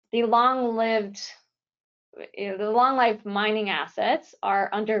the long-lived, the long-life mining assets are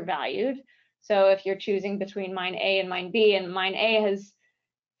undervalued. So if you're choosing between mine A and mine B, and mine A has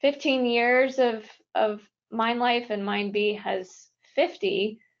 15 years of mine life and mine B has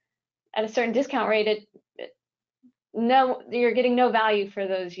 50, at a certain discount rate, you're getting no value for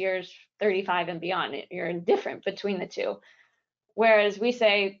those years 35 and beyond. You're indifferent between the two. Whereas we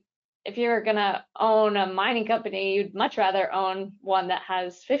say, if you're gonna own a mining company, you'd much rather own one that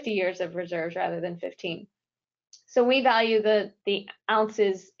has 50 years of reserves rather than 15. So we value the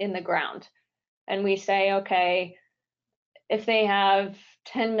ounces in the ground. And we say, okay, if they have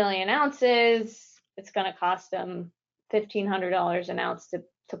 10 million ounces, it's gonna cost them $1,500 an ounce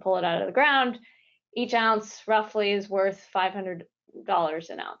to pull it out of the ground. Each ounce roughly is worth $500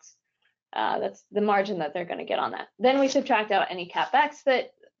 an ounce. That's the margin that they're gonna get on that. Then we subtract out any CapEx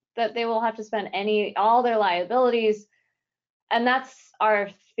that they will have to spend all their liabilities, and that's our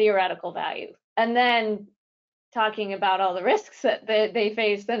theoretical value. And then talking about all the risks that they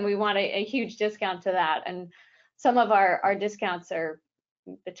face, then we want a huge discount to that. And some of our discounts are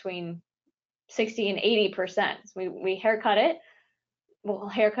between 60 and 80%. So we haircut it. We'll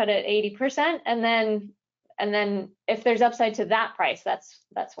haircut it 80%, and then if there's upside to that price, that's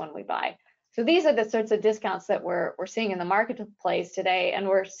when we buy. So these are the sorts of discounts that we're seeing in the marketplace today, and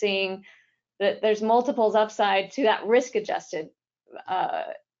we're seeing that there's multiples upside to that risk-adjusted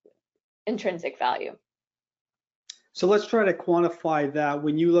intrinsic value. So let's try to quantify that.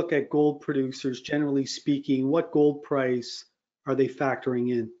 When you look at gold producers, generally speaking, what gold price are they factoring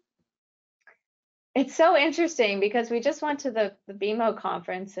in? It's so interesting because we just went to the BMO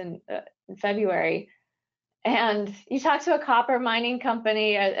conference in February, and you talk to a copper mining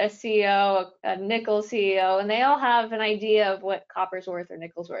company, a CEO, a nickel CEO, and they all have an idea of what copper's worth or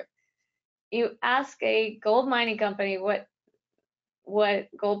nickel's worth. You ask a gold mining company what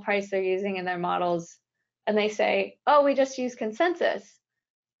gold price they're using in their models, and they say, oh, we just use consensus.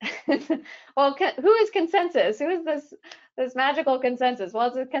 Well, who is consensus? Who is this magical consensus? Well,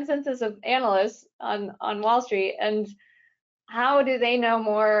 it's a consensus of analysts on Wall Street, and how do they know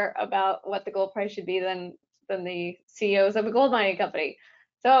more about what the gold price should be than the CEOs of a gold mining company?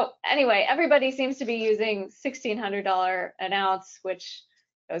 So anyway, everybody seems to be using $1,600 an ounce, which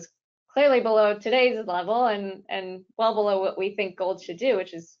goes clearly below today's level and well below what we think gold should do,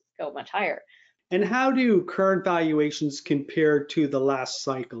 which is go much higher. And how do current valuations compare to the last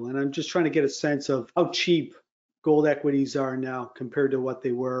cycle? And I'm just trying to get a sense of how cheap gold equities are now compared to what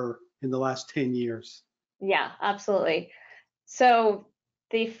they were in the last 10 years. Yeah, absolutely. So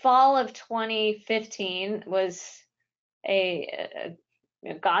the fall of 2015 was a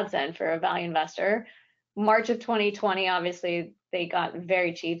godsend for a value investor. March of 2020, obviously, they got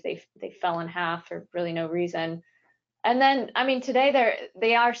very cheap. They fell in half for really no reason. And then, I mean, today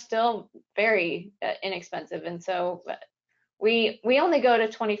they are still very inexpensive. And so we only go to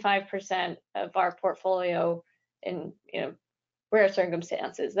 25% of our portfolio in rare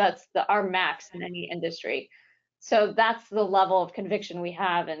circumstances. That's our max in any industry. So that's the level of conviction we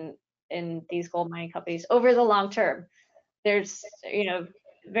have in these gold mining companies over the long term. There's they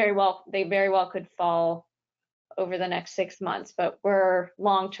very well could fall over the next 6 months, but we're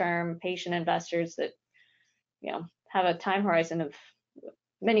long-term patient investors that have a time horizon of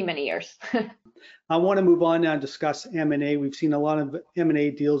many, many years. I want to move on now and discuss M&A. We've seen a lot of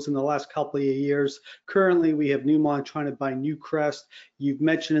M&A deals in the last couple of years. Currently, we have Newmont trying to buy Newcrest. You've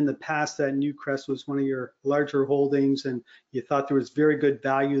mentioned in the past that Newcrest was one of your larger holdings and you thought there was very good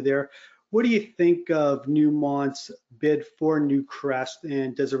value there. What do you think of Newmont's bid for Newcrest,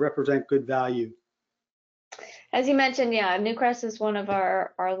 and does it represent good value? As you mentioned, yeah, Newcrest is one of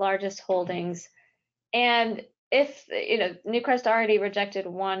our largest holdings. And if Newcrest already rejected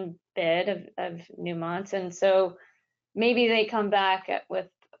one bid of Newmont's, and so maybe they come back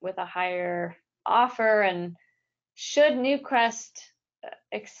with a higher offer. And should Newcrest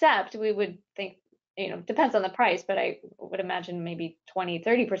accept, we would think, depends on the price, but I would imagine maybe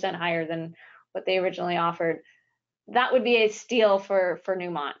 20-30% higher than what they originally offered. That would be a steal for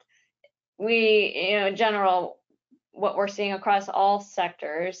Newmont. We, in general, what we're seeing across all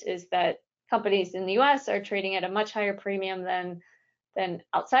sectors is that companies in the US are trading at a much higher premium than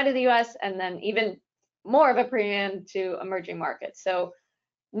outside of the US, and then even more of a premium to emerging markets. So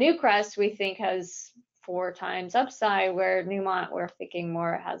Newcrest, we think, has 4 times upside, where Newmont, we're thinking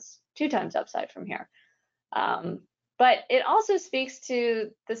more has 2 times upside from here. But it also speaks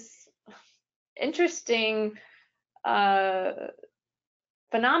to this interesting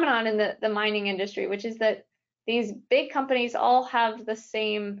phenomenon in the mining industry, which is that these big companies all have the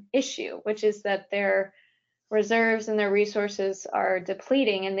same issue, which is that their reserves and their resources are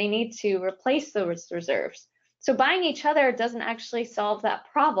depleting and they need to replace those reserves. So buying each other doesn't actually solve that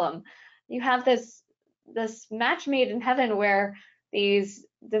problem. You have this match made in heaven where these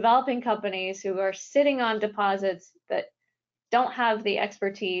developing companies who are sitting on deposits that don't have the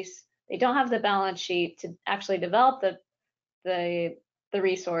expertise, they don't have the balance sheet to actually develop the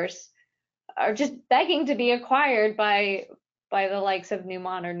resource, are just begging to be acquired by the likes of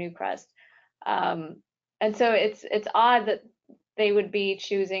Newmont or Newcrest. And so it's odd that they would be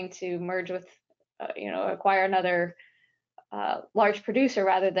choosing to merge with, acquire another large producer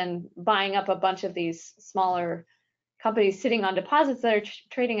rather than buying up a bunch of these smaller companies sitting on deposits that are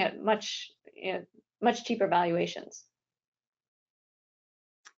trading at much cheaper valuations.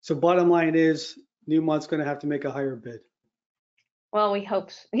 So bottom line is Newmont's going to have to make a higher bid. Well, we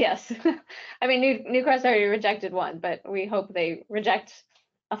hope, yes. I mean, Newcrest already rejected one, but we hope they reject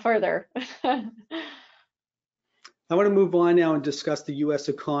further. I want to move on now and discuss the U.S.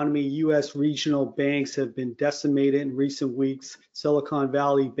 economy. U.S. regional banks have been decimated in recent weeks. Silicon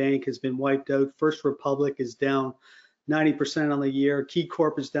Valley Bank has been wiped out. First Republic is down 90% on the year.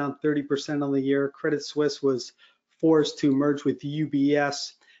 KeyCorp is down 30% on the year. Credit Suisse was forced to merge with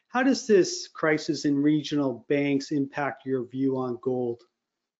UBS. How does this crisis in regional banks impact your view on gold?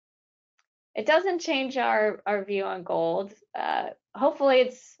 It doesn't change our view on gold. Hopefully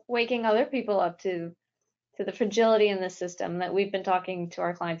it's waking other people up to the fragility in the system that we've been talking to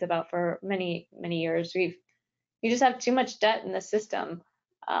our clients about for many years. You just have too much debt in the system,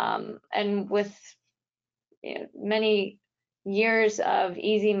 and with many years of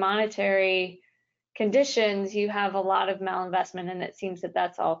easy monetary conditions, you have a lot of malinvestment, and it seems that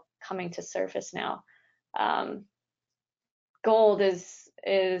that's all coming to surface now. Gold is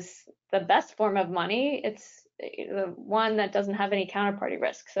the best form of money. It's the one that doesn't have any counterparty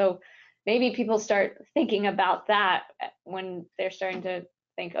risk. So maybe people start thinking about that when they're starting to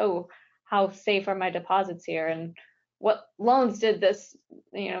think, oh, how safe are my deposits here, and what loans did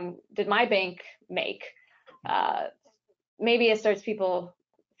my bank make? Maybe it starts people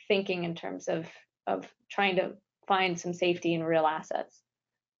thinking in terms of trying to find some safety in real assets.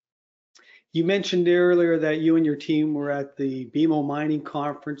 You mentioned earlier that you and your team were at the BMO Mining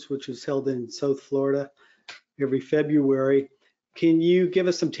Conference, which is held in South Florida every February. Can you give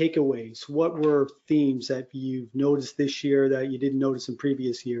us some takeaways? What were themes that you've noticed this year that you didn't notice in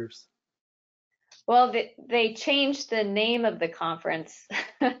previous years? Well, they changed the name of the conference.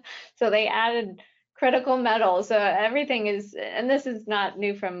 So they added critical metals. So everything is, and this is not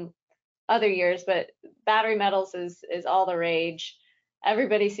new from other years, but battery metals is all the rage.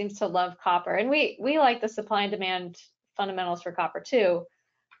 Everybody seems to love copper. And we like the supply and demand fundamentals for copper too.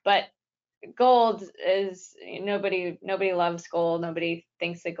 But gold is, nobody loves gold. Nobody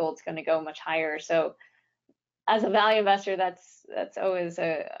thinks that gold's going to go much higher. So as a value investor, that's always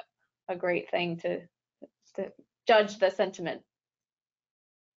a great thing to judge the sentiment.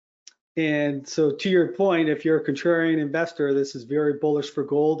 And so to your point, if you're a contrarian investor, this is very bullish for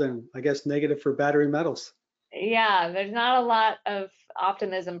gold and I guess negative for battery metals. Yeah, there's not a lot of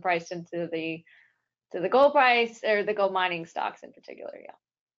optimism priced into the gold price or the gold mining stocks in particular. Yeah.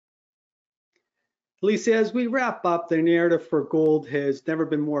 Lisa, as we wrap up, the narrative for gold has never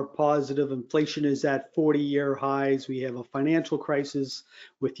been more positive. Inflation is at 40-year highs. We have a financial crisis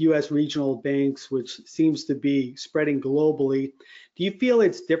with U.S. regional banks, which seems to be spreading globally. Do you feel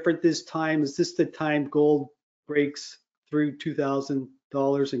it's different this time? Is this the time gold breaks through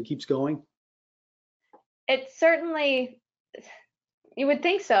 $2,000 and keeps going? It's certainly, you would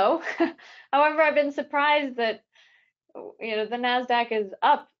think so. However, I've been surprised that the NASDAQ is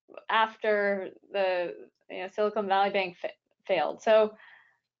up after the Silicon Valley Bank failed. So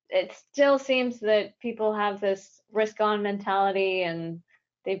it still seems that people have this risk-on mentality, and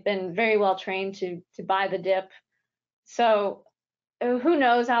they've been very well trained to buy the dip. So who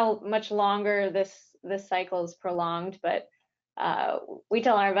knows how much longer this cycle is prolonged? But we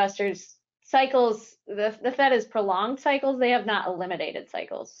tell our investors, cycles, the Fed has prolonged cycles. They have not eliminated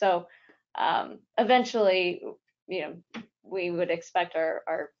cycles. So eventually, we would expect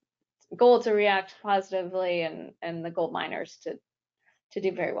our gold to react positively and the gold miners to do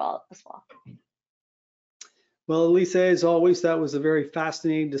very well as well. Well, Lisa, as always, that was a very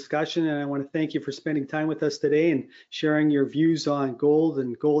fascinating discussion, and I want to thank you for spending time with us today and sharing your views on gold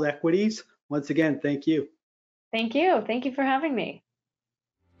and gold equities. Once again, thank you. Thank you. Thank you for having me.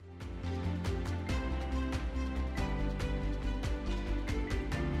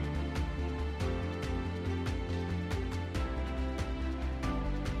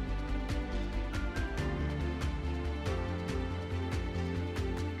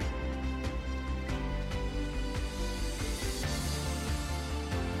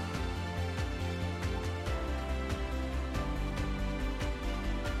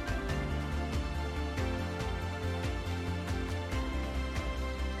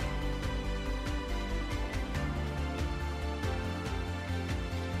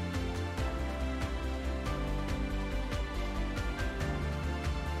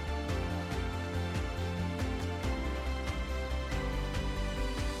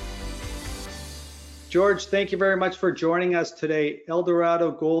 George, thank you very much for joining us today.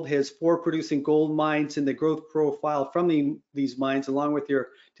 Eldorado Gold has 4 producing gold mines, and the growth profile from these mines, along with your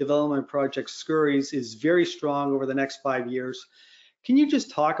development project Skouries, is very strong over the next 5 years. Can you just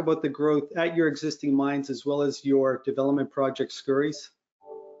talk about the growth at your existing mines as well as your development project Skouries?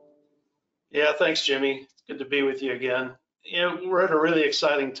 Yeah, thanks, Jimmy. It's good to be with you again. We're at a really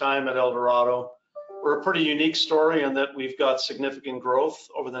exciting time at Eldorado. we're a pretty unique story in that we've got significant growth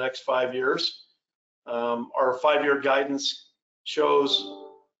over the next 5 years. Our 5-year guidance shows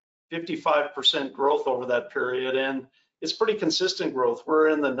 55% growth over that period, and it's pretty consistent growth. We're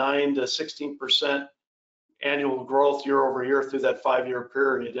in the 9 to 16% annual growth year over year through that 5-year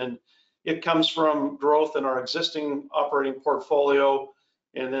period. And it comes from growth in our existing operating portfolio,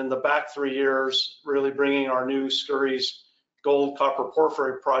 and then the back 3 years, really bringing our new Skouries gold copper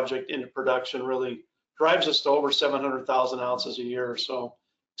porphyry project into production really drives us to over 700,000 ounces a year. So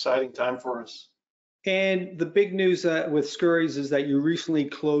exciting time for us. And the big news with Skouries is that you recently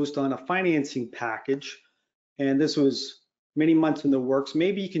closed on a financing package, and this was many months in the works.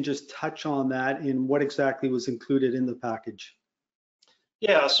 Maybe you can just touch on that and what exactly was included in the package.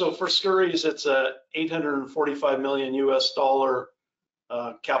 Yeah, so for Skouries, it's a $845 million US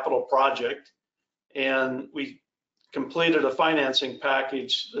capital project, and we completed a financing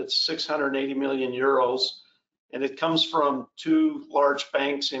package that's 680 million euros, and it comes from 2 large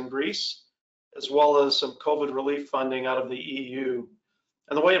banks in Greece, as well as some COVID relief funding out of the EU.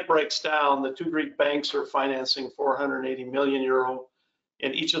 And the way it breaks down, the 2 Greek banks are financing 480 million euro,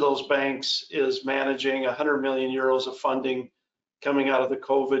 and each of those banks is managing 100 million euros of funding coming out of the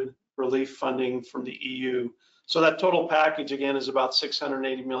COVID relief funding from the EU. So that total package again is about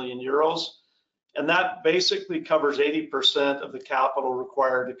 680 million euros. And that basically covers 80% of the capital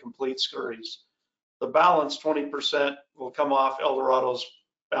required to complete Skouries. The balance, 20%, will come off Eldorado's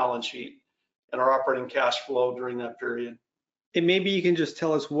balance sheet and our operating cash flow during that period. And maybe you can just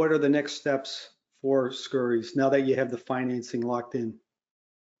tell us what are the next steps for Skouries now that you have the financing locked in?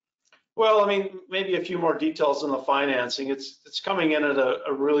 Well, I mean, maybe a few more details on the financing. It's coming in at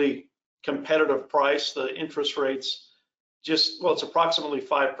a really competitive price. The interest rates it's approximately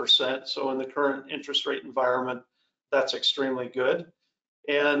 5%. So in the current interest rate environment, that's extremely good.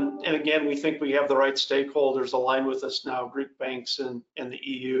 And again, we think we have the right stakeholders aligned with us now, Greek banks and the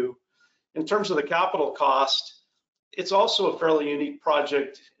EU. In terms of the capital cost, it's also a fairly unique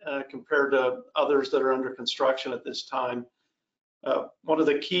project compared to others that are under construction at this time. One of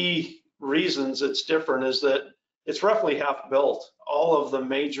the key reasons it's different is that it's roughly half built. All of the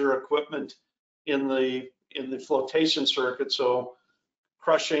major equipment in the flotation circuit, so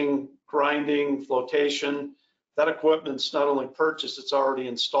crushing, grinding, flotation, that equipment's not only purchased, it's already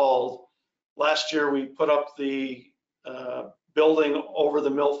installed. Last year we put up the building over the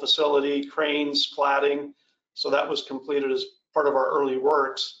mill facility, cranes, cladding, so that was completed as part of our early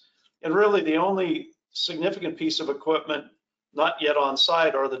works. And really the only significant piece of equipment not yet on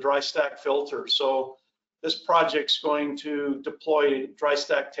site are the dry stack filters. So this project's going to deploy dry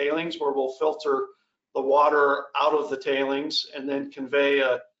stack tailings where we'll filter the water out of the tailings and then convey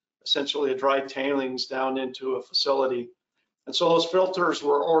essentially a dry tailings down into a facility. And so those filters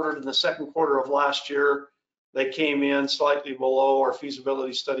were ordered in the second quarter of last year. They came in slightly below our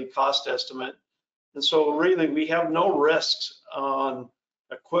feasibility study cost estimate. And so really we have no risks on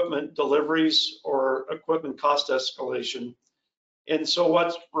equipment deliveries or equipment cost escalation. And so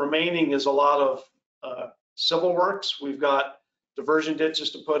what's remaining is a lot of civil works. We've got diversion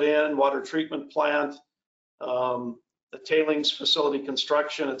ditches to put in, water treatment plant, the tailings facility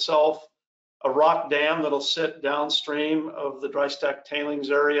construction itself, a rock dam that'll sit downstream of the dry stack tailings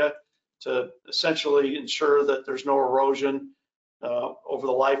area to essentially ensure that there's no erosion over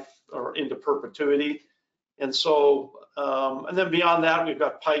the life or into perpetuity. And so, and then beyond that, we've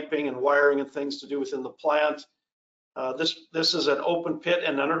got piping and wiring and things to do within the plant. This is an open pit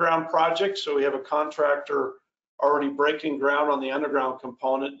and underground project, so we have a contractor already breaking ground on the underground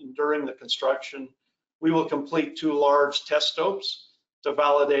component, and during the construction, we will complete 2 large test stopes to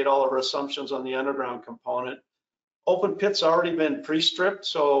validate all of our assumptions on the underground component. Open pit's already been pre-stripped,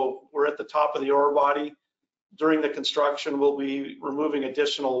 so we're at the top of the ore body. During the construction, we'll be removing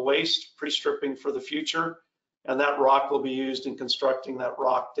additional waste, pre-stripping for the future, and that rock will be used in constructing that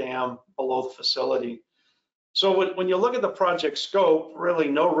rock dam below the facility. So when you look at the project scope, really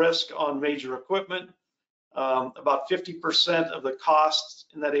no risk on major equipment. About 50% of the costs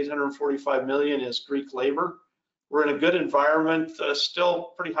in that 845 million is Greek labor. We're in a good environment,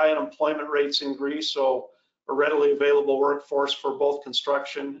 still pretty high unemployment rates in Greece, so a readily available workforce for both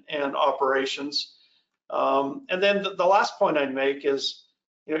construction and operations. And then the last point I'd make is,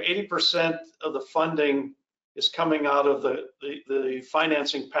 80% of the funding is coming out of the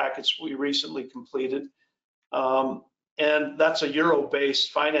financing package we recently completed. And that's a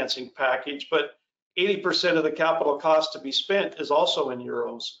euro-based financing package, but 80% of the capital cost to be spent is also in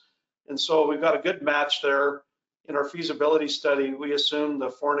euros. And so we've got a good match there. In our feasibility study, we assumed the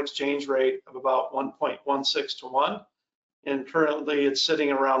foreign exchange rate of about 1.16 to 1. and currently it's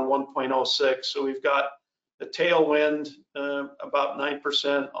sitting around 1.06. So we've got the tailwind, about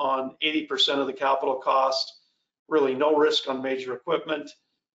 9% on 80% of the capital cost, really no risk on major equipment.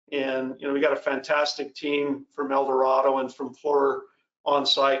 And, you know, we got a fantastic team from El Dorado and from Fluor on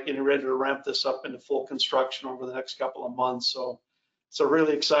site getting ready to ramp this up into full construction over the next couple of months. So it's a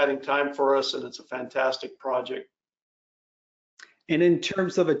really exciting time for us, and it's a fantastic project. And in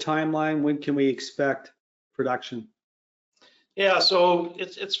terms of a timeline, when can we expect production? Yeah, so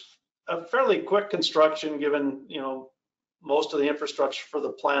it's a fairly quick construction given, you know, most of the infrastructure for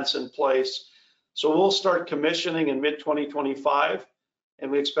the plant's in place. So we'll start commissioning in mid-2025,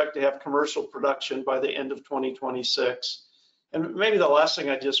 and we expect to have commercial production by the end of 2026. And maybe the last thing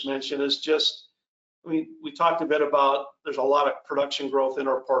I just mentioned is just, we talked a bit about there's a lot of production growth in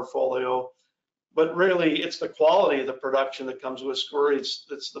our portfolio, but really it's the quality of the production that comes with Skouries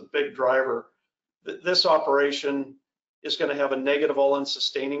that's the big driver. This operation is going to have a negative all-in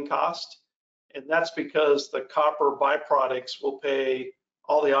sustaining cost, and that's because the copper byproducts will pay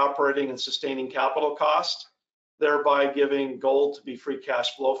all the operating and sustaining capital cost, thereby giving gold to be free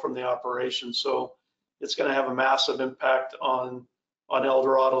cash flow from the operation. So it's going to have a massive impact on El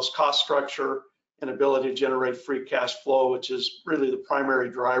Dorado's cost structure and ability to generate free cash flow, which is really the primary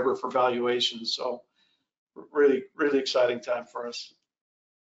driver for valuation. So really, really exciting time for us.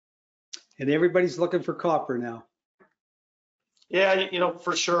 And everybody's looking for copper now. Yeah, you know,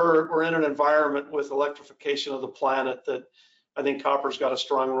 for sure, we're in an environment with electrification of the planet that I think copper's got a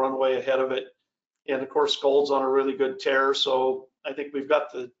strong runway ahead of it. And of course, gold's on a really good tear. So I think we've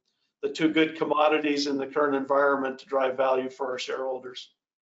got the two good commodities in the current environment to drive value for our shareholders.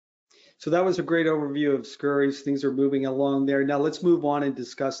 So that was a great overview of Skouries. Things are moving along there. Now let's move on and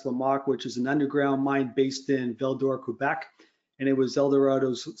discuss Lamaque, which is an underground mine based in Val-d'Or, Quebec. And it was El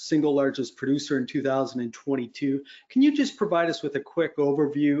Dorado's single largest producer in 2022. Can you just provide us with a quick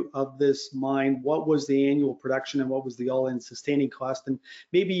overview of this mine? What was the annual production and what was the all-in sustaining cost? And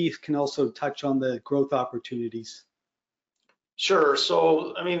maybe you can also touch on the growth opportunities. Sure.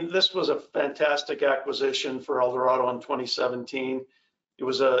 So, I mean, this was a fantastic acquisition for El Dorado in 2017. It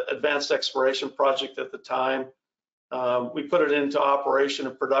was an advanced exploration project at the time. We put it into operation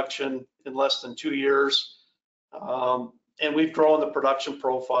and production in less than 2 years. And we've grown the production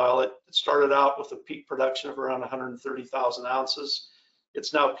profile. It started out with a peak production of around 130,000 ounces.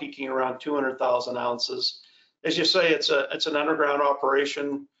 It's now peaking around 200,000 ounces. As you say, it's an underground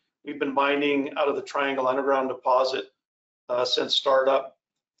operation. We've been mining out of the Triangle underground deposit since startup,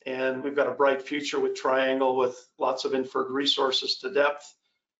 and we've got a bright future with Triangle with lots of inferred resources to depth.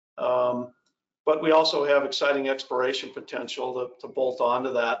 But we also have exciting exploration potential to bolt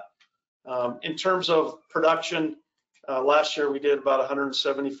onto that. In terms of production, last year we did about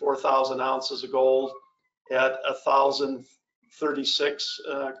 174,000 ounces of gold at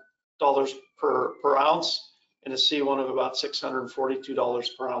 $1,036 per ounce and a C1 of about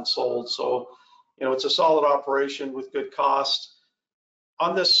 $642 per ounce sold. So, you know, it's a solid operation with good cost.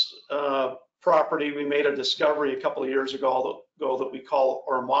 On this property, we made a discovery a couple of years ago that we call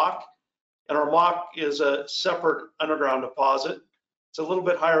Ormaque. And Ormaque is a separate underground deposit. It's a little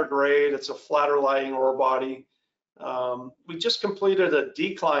bit higher grade. It's a flatter lying ore body. We just completed a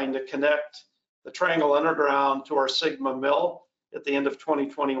decline to connect the Triangle underground to our Sigma mill at the end of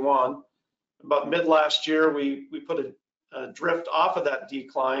 2021. About mid last year, we put a drift off of that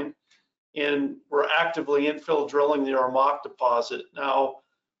decline, and we're actively infill drilling the Ormaque deposit. Now,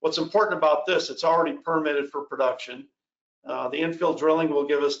 what's important about this, it's already permitted for production. The infill drilling will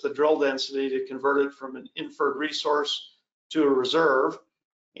give us the drill density to convert it from an inferred resource to a reserve.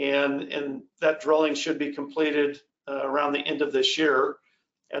 And that drilling should be completed around the end of this year.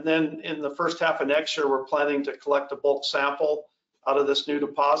 And then in the first half of next year, we're planning to collect a bulk sample out of this new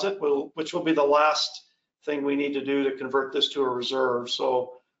deposit, which will be the last thing we need to do to convert this to a reserve.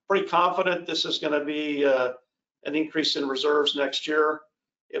 So pretty confident this is going to be an increase in reserves next year.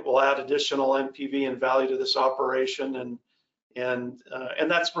 It will add additional NPV and value to this operation, and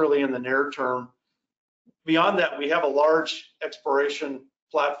that's really in the near term. Beyond that, we have a large exploration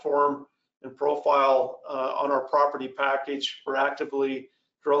platform and profile on our property package. We're actively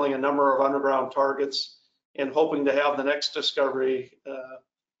drilling a number of underground targets and hoping to have the next discovery,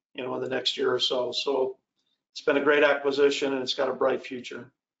 you know, in the next year or so. So it's been a great acquisition and it's got a bright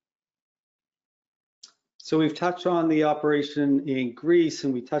future. So we've touched on the operation in Greece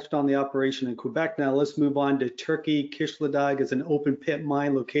and we touched on the operation in Quebec. Now let's move on to Turkey. Kışladağ is an open pit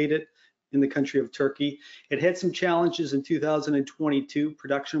mine located in the country of Turkey. It had some challenges in 2022.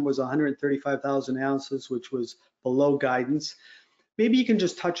 Production was 135,000 ounces, which was below guidance. Maybe you can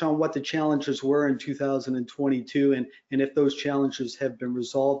just touch on what the challenges were in 2022 and if those challenges have been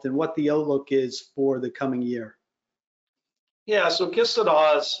resolved and what the outlook is for the coming year. Yeah, so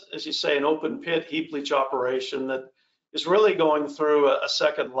Kışladağ is, as you say, an open pit heap leach operation that is really going through a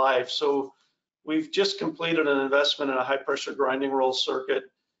second life. So we've just completed an investment in a high pressure grinding roll circuit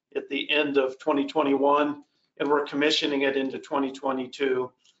at the end of 2021, and we're commissioning it into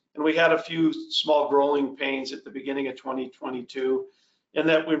 2022. And we had a few small growing pains at the beginning of 2022, in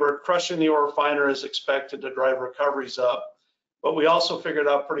that we were crushing the ore finer as expected to drive recoveries up. But we also figured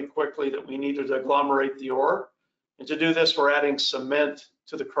out pretty quickly that we needed to agglomerate the ore. And to do this, we're adding cement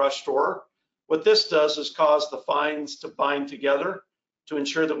to the crushed ore. What this does is cause the fines to bind together to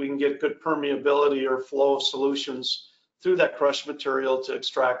ensure that we can get good permeability or flow of solutions through that crushed material to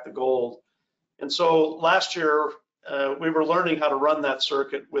extract the gold. And so last year, we were learning how to run that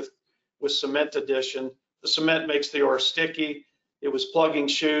circuit with cement addition. The cement makes the ore sticky. It was plugging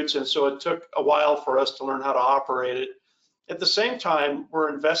chutes, and so it took a while for us to learn how to operate it. At the same time,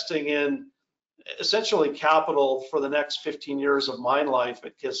 we're investing in essentially capital for the next 15 years of mine life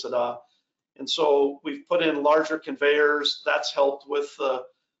at Kışladağ. And so we've put in larger conveyors. That's helped with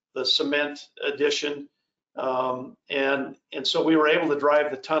the cement addition. And so we were able to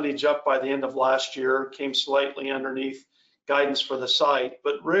drive the tonnage up by the end of last year, came slightly underneath guidance for the site.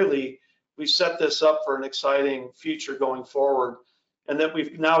 But really, we've set this up for an exciting future going forward. And that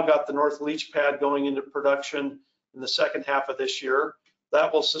we've now got the North Leach Pad going into production in the second half of this year.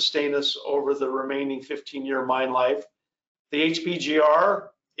 That will sustain us over the remaining 15-year mine life. The HPGR,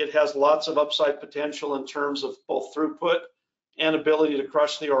 it has lots of upside potential in terms of both throughput and ability to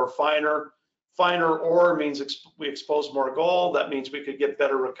crush the ore finer. Finer ore means we expose more gold. That means we could get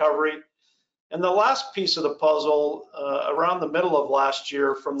better recovery. And the last piece of the puzzle, around the middle of last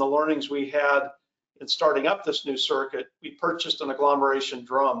year, from the learnings we had in starting up this new circuit, we purchased an agglomeration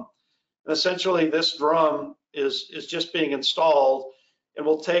drum. And essentially, this drum is just being installed, and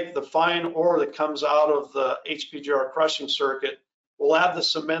we'll take the fine ore that comes out of the HPGR crushing circuit. We'll add the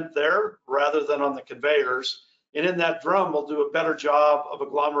cement there rather than on the conveyors. And in that drum, we'll do a better job of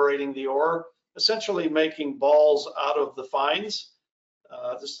agglomerating the ore, essentially making balls out of the fines.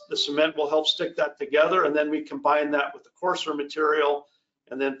 The cement will help stick that together, and then we combine that with the coarser material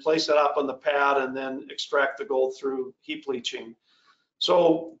and then place it up on the pad and then extract the gold through heap leaching.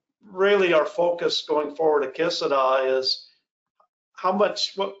 So really our focus going forward at Kışladağ is how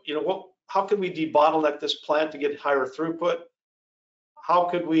can we debottleneck this plant to get higher throughput? How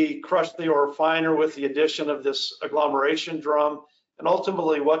could we crush the ore finer with the addition of this agglomeration drum? And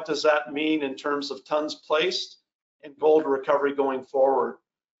ultimately, what does that mean in terms of tons placed and gold recovery going forward?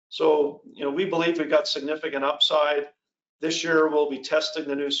 So, we believe we've got significant upside. This year, we'll be testing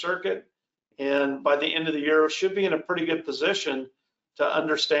the new circuit. And by the end of the year, we should be in a pretty good position to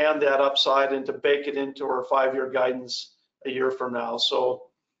understand that upside and to bake it into our 5-year guidance a year from now. So,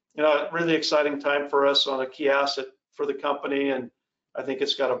 really exciting time for us on a key asset for the company. And I think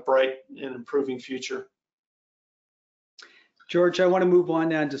it's got a bright and improving future. George, I want to move on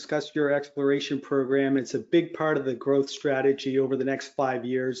now and discuss your exploration program. It's a big part of the growth strategy over the next 5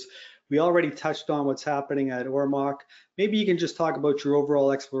 years. We already touched on what's happening at Ormaque. Maybe you can just talk about your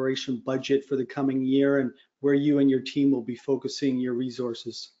overall exploration budget for the coming year and where you and your team will be focusing your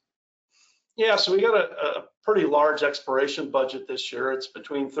resources. Yeah, so we got a pretty large exploration budget this year. It's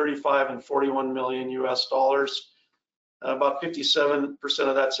between 35 and 41 million US dollars. About 57%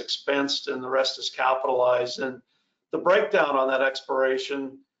 of that's expensed and the rest is capitalized. And the breakdown on that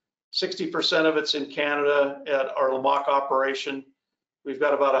exploration, 60% of it's in Canada at our Lamaque operation. We've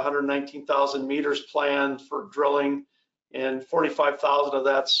got about 119,000 meters planned for drilling, and 45,000 of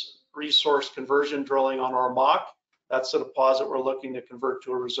that's resource conversion drilling on Ormaque. That's a deposit we're looking to convert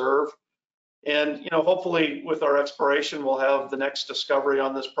to a reserve. And hopefully with our exploration, we'll have the next discovery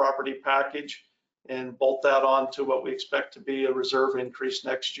on this property package and bolt that on to what we expect to be a reserve increase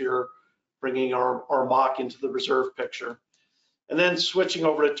next year, bringing our Ormaque into the reserve picture. And then switching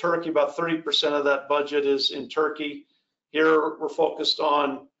over to Turkey, about 30% of that budget is in Turkey. Here we're focused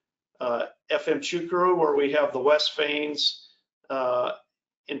on Efemçukuru, where we have the West Veins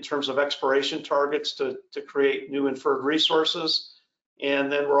in terms of exploration targets to create new inferred resources.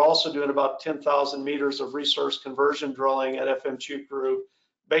 And then we're also doing about 10,000 meters of resource conversion drilling at Efemçukuru,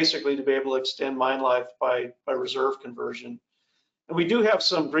 basically to be able to extend mine life by reserve conversion. And we do have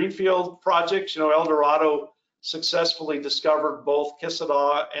some greenfield projects. Eldorado successfully discovered both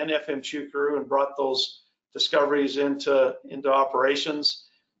Kışladağ and Efemçukuru and brought those discoveries into operations.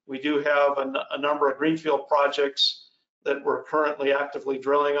 We do have a number of greenfield projects that we're currently actively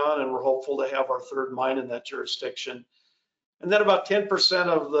drilling on, and we're hopeful to have our third mine in that jurisdiction. And then about 10%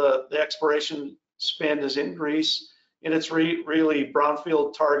 of the exploration spend is in Greece, and it's really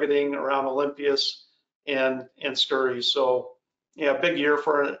brownfield targeting around Olympias and Skouries. So yeah, big year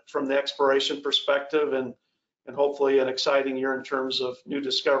from the exploration perspective, and hopefully an exciting year in terms of new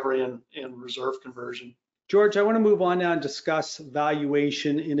discovery and reserve conversion. George, I want to move on now and discuss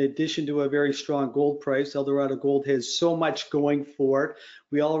valuation. In addition to a very strong gold price, Eldorado Gold has so much going for it.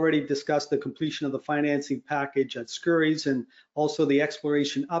 We already discussed the completion of the financing package at Skouries and also the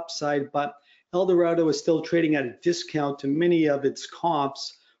exploration upside, but Eldorado is still trading at a discount to many of its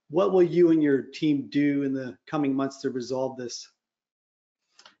comps. What will you and your team do in the coming months to resolve this?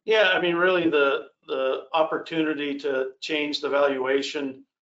 Yeah, I mean, really the opportunity to change the valuation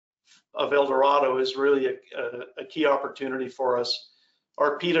of Eldorado is really a key opportunity for us.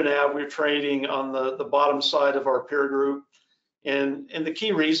 Our P to NAV, we're trading on the bottom side of our peer group. And the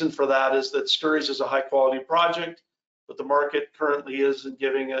key reason for that is that Skouries is a high quality project, but the market currently isn't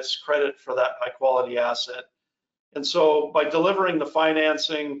giving us credit for that high quality asset. And so by delivering the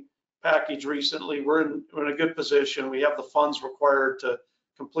financing package recently, we're in a good position. We have the funds required to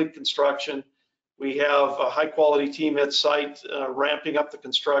complete construction. We have a high quality team at site ramping up the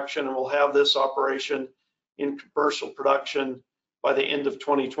construction, and we'll have this operation in commercial production by the end of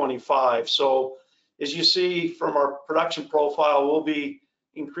 2025. So as you see from our production profile, we'll be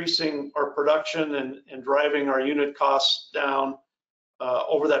increasing our production and driving our unit costs down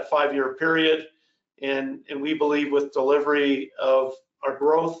over that 5-year period. And we believe with delivery of our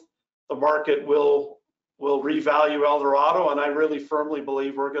growth, the market will revalue Eldorado. And I really firmly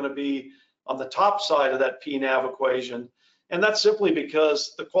believe we're going to be on the top side of that PNAV equation. And that's simply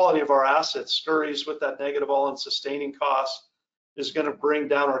because the quality of our assets, Skouries with that negative all-in sustaining cost, is going to bring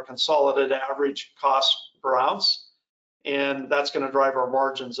down our consolidated average cost per ounce. And that's going to drive our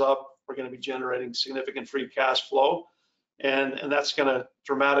margins up. We're going to be generating significant free cash flow. And that's going to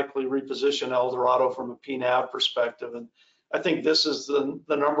dramatically reposition Eldorado from a PNAV perspective. And I think this is the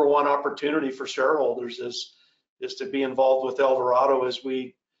number one opportunity for shareholders is to be involved with Eldorado as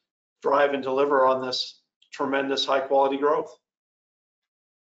we drive and deliver on this tremendous high quality growth.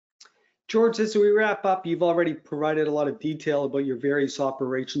 George, as we wrap up, you've already provided a lot of detail about your various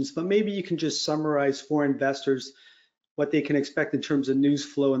operations, but maybe you can just summarize for investors what they can expect in terms of news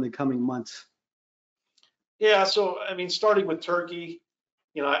flow in the coming months. Yeah, so I mean, starting with Turkey,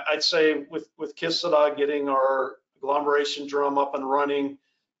 you know, I'd say with Kışladağ getting our agglomeration drum up and running,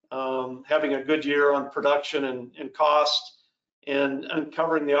 having a good year on production and cost, and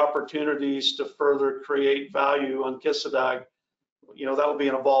uncovering the opportunities to further create value on Kışladağ, you know, that'll be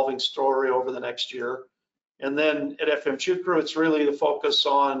an evolving story over the next year. And then at Efemçukuru, it's really the focus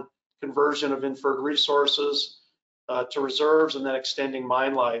on conversion of inferred resources to reserves and then extending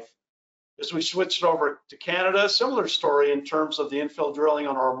mine life. As we switched over to Canada, similar story in terms of the infill drilling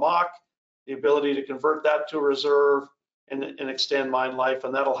on Ormaque, the ability to convert that to a reserve and extend mine life,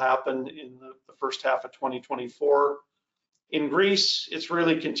 and that'll happen in the first half of 2024. In Greece, it's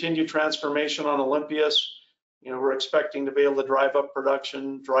really continued transformation on Olympias. You know, we're expecting to be able to drive up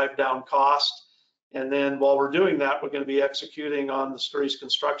production, drive down cost. And then while we're doing that, we're going to be executing on the Skouries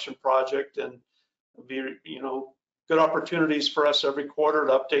construction project, and it'll be, you know, good opportunities for us every quarter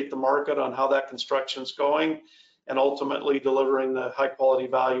to update the market on how that construction's going and ultimately delivering the high quality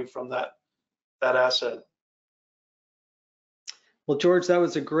value from that asset. Well, George, that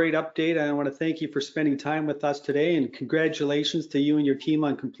was a great update. I want to thank you for spending time with us today, and congratulations to you and your team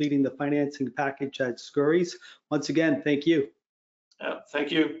on completing the financing package at Skouries. Once again, thank you. Yeah,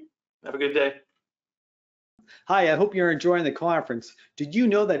 thank you. Have a good day. Hi, I hope you're enjoying the conference. Did you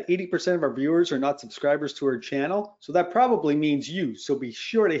know that 80% of our viewers are not subscribers to our channel? So that probably means you. So be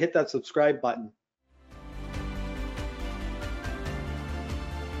sure to hit that subscribe button.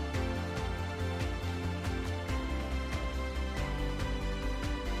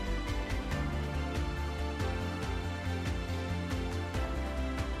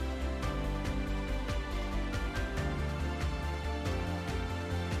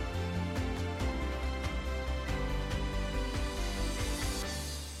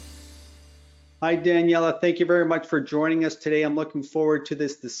 Hi, Daniela. Thank you very much for joining us today. I'm looking forward to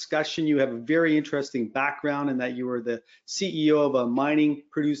this discussion. You have a very interesting background in that you were the CEO of a mining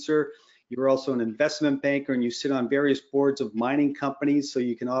producer. You're also an investment banker, and you sit on various boards of mining companies, so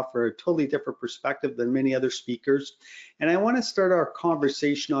you can offer a totally different perspective than many other speakers. And I want to start our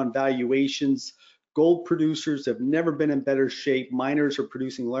conversation on valuations. Gold producers have never been in better shape. Miners are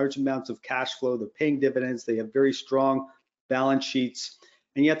producing large amounts of cash flow. They're paying dividends. They have very strong balance sheets,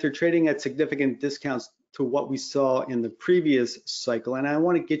 and yet they're trading at significant discounts to what we saw in the previous cycle. And I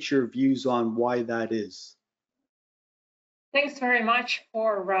want to get your views on why that is. Thanks very much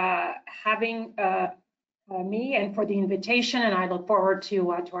for having me and for the invitation, and I look forward to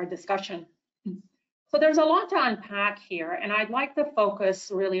our discussion. So there's a lot to unpack here, and I'd like to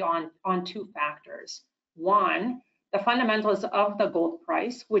focus really on two factors. One, the fundamentals of the gold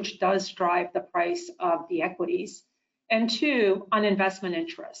price, which does drive the price of the equities, and two, on investment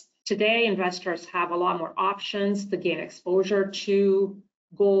interest. Today, investors have a lot more options to gain exposure to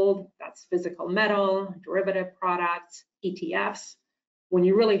gold, that's physical metal, derivative products, ETFs. When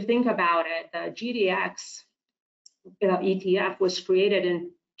you really think about it, the GDX ETF was created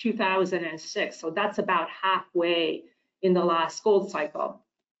in 2006, so that's about halfway in the last gold cycle.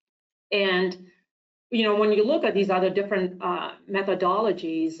 And when you look at these other different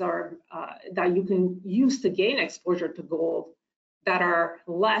methodologies or that you can use to gain exposure to gold that are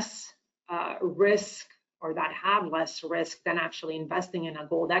less risk or that have less risk than actually investing in a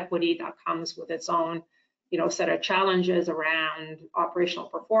gold equity that comes with its own, set of challenges around operational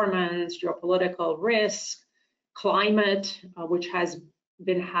performance, geopolitical risk, climate, which has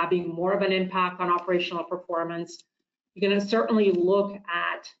been having more of an impact on operational performance. You're going to certainly look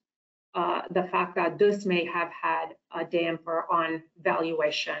at the fact that this may have had a damper on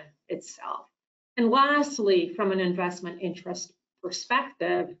valuation itself. And lastly, from an investment interest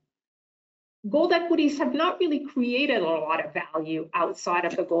perspective, gold equities have not really created a lot of value outside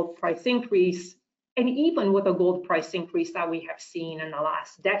of the gold price increase, and even with a gold price increase that we have seen in the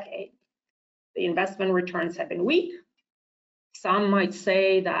last decade. The investment returns have been weak. Some might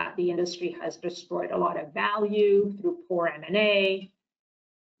say that the industry has destroyed a lot of value through poor M&A,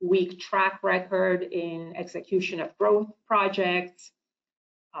 weak track record in execution of growth projects,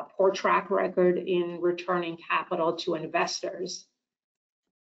 a poor track record in returning capital to investors.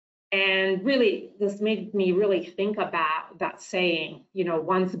 And really, this made me really think about that saying,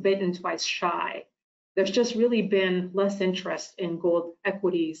 once bitten, twice shy. There's just really been less interest in gold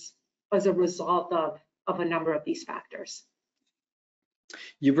equities as a result of a number of these factors.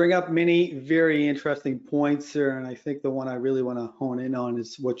 You bring up many very interesting points there, and I think the one I really want to hone in on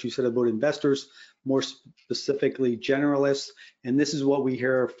is what you said about investors, more specifically generalists. And this is what we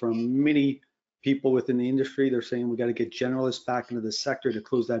hear from many people within the industry. They're saying we got to get generalists back into the sector to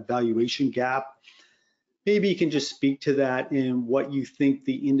close that valuation gap. Maybe you can just speak to that and what you think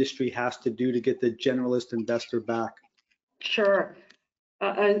the industry has to do to get the generalist investor back. Sure.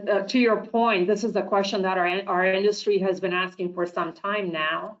 To your point, this is a question that our industry has been asking for some time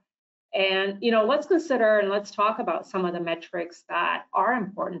now. And, let's consider and let's talk about some of the metrics that are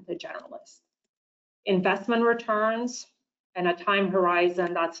important to generalists. Investment returns and a time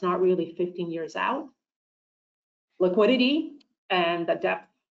horizon that's not really 15 years out. Liquidity and the depth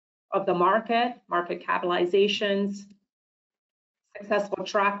of the market capitalizations, successful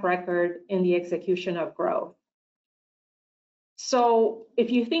track record in the execution of growth. So if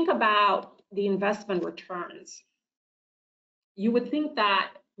you think about the investment returns, you would think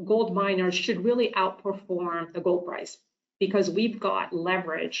that gold miners should really outperform the gold price because we've got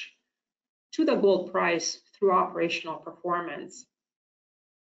leverage to the gold price through operational performance.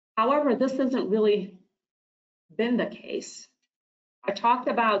 However, this hasn't really been the case. I talked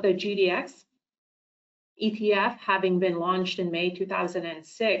about the GDX ETF having been launched in May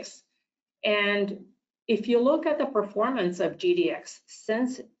 2006, and if you look at the performance of GDX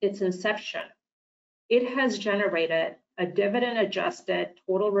since its inception, it has generated a dividend-adjusted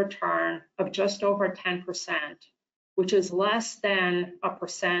total return of just over 10%, which is less than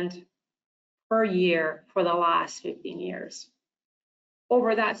 1% per year for the last 15 years.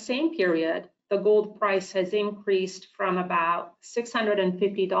 Over that same period, the gold price has increased from about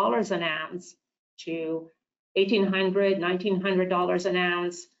 $650 an ounce to $1,800, $1,900 an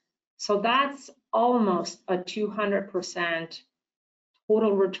ounce. So that's almost a 200%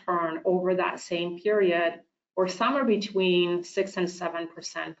 total return over that same period, or somewhere between 6 and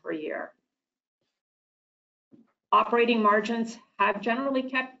 7% per year. Operating margins have generally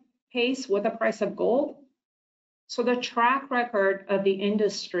kept pace with the price of gold. So the track record of the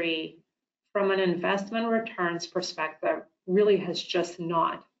industry from an investment returns perspective really has just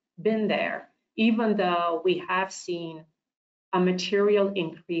not been there, even though we have seen a material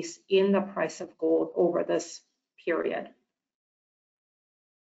increase in the price of gold over this period.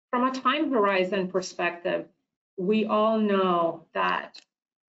 From a time horizon perspective, we all know that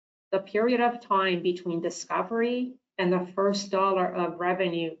the period of time between discovery and the first dollar of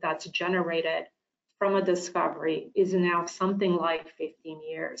revenue that's generated from a discovery is now something like 15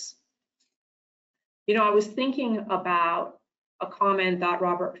 years. I was thinking about a comment that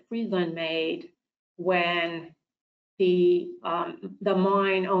Robert Friedland made when the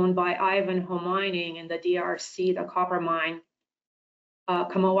mine owned by Ivanhoe Mining in the DRC, the copper mine,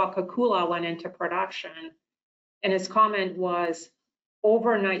 Kamoa-Kakula, went into production. And his comment was,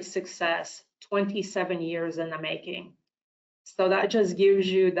 overnight success, 27 years in the making. So that just gives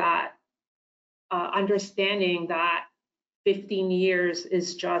you that understanding that 15 years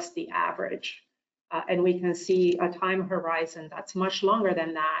is just the average. And we can see a time horizon that's much longer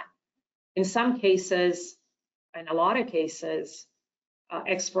than that. In some cases, in a lot of cases,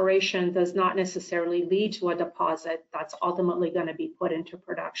 exploration does not necessarily lead to a deposit that's ultimately going to be put into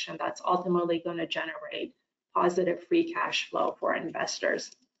production, that's ultimately going to generate positive free cash flow for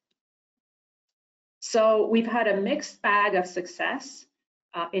investors. So we've had a mixed bag of success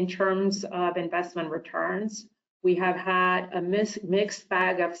in terms of investment returns. We have had a mixed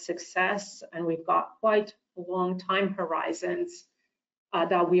bag of success, and we've got quite long time horizons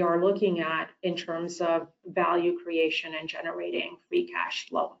that we are looking at in terms of value creation and generating free cash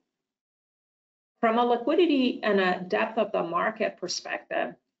flow. From a liquidity and a depth of the market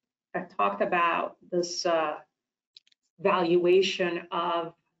perspective, I've talked about this valuation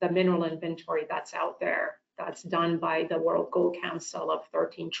of the mineral inventory that's out there, that's done by the World Gold Council of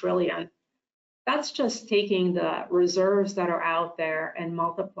 13 trillion. That's just taking the reserves that are out there and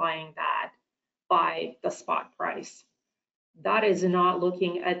multiplying that by the spot price. That is not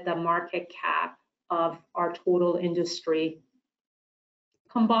looking at the market cap of our total industry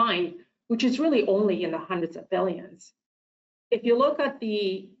combined, which is really only in the hundreds of billions. If you look at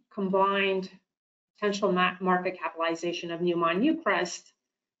the combined potential market capitalization of Newmont Newcrest,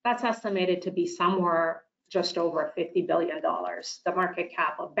 that's estimated to be somewhere just over $50 billion. The market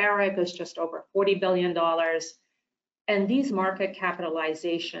cap of Barrick is just over $40 billion. And these market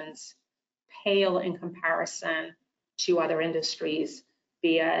capitalizations pale in comparison to other industries,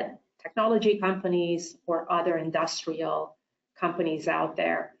 be it technology companies or other industrial companies out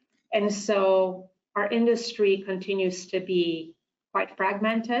there. And so our industry continues to be quite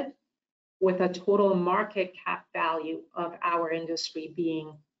fragmented, with a total market cap value of our industry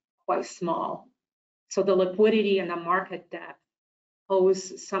being quite small. So the liquidity and the market depth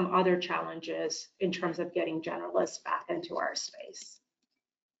pose some other challenges in terms of getting generalists back into our space.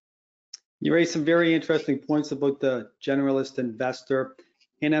 You raised some very interesting points about the generalist investor,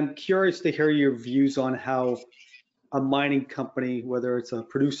 and I'm curious to hear your views on how a mining company, whether it's a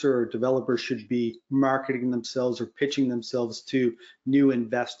producer or developer, should be marketing themselves or pitching themselves to new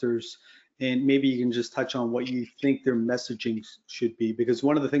investors. And maybe you can just touch on what you think their messaging should be, because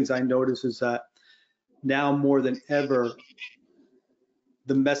one of the things I notice is that now more than ever,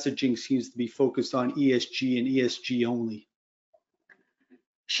 the messaging seems to be focused on ESG and ESG only.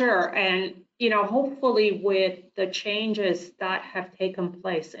 Sure, and hopefully with the changes that have taken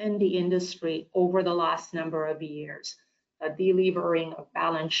place in the industry over the last number of years, the delevering of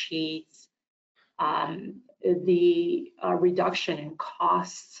balance sheets, the reduction in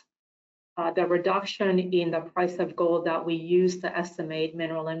costs, the reduction in the price of gold that we use to estimate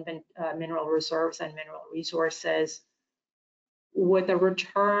mineral reserves and mineral resources, with the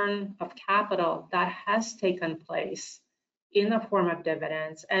return of capital that has taken place in the form of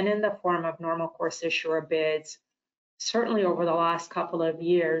dividends and in the form of normal course issuer bids, certainly over the last couple of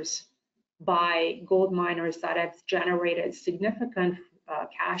years, by gold miners that have generated significant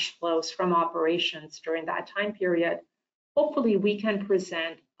cash flows from operations during that time period. Hopefully we can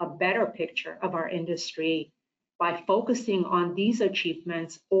present a better picture of our industry by focusing on these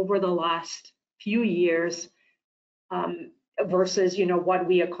achievements over the last few years versus what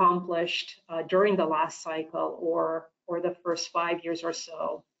we accomplished during the last cycle or the first 5 years or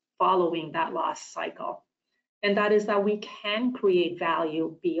so following that last cycle. And that is that we can create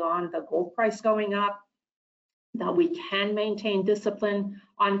value beyond the gold price going up, that we can maintain discipline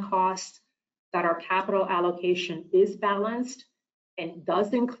on cost, that our capital allocation is balanced and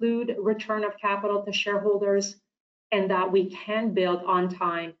does include return of capital to shareholders, and that we can build on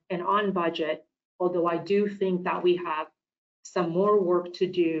time and on budget, although I do think that we have some more work to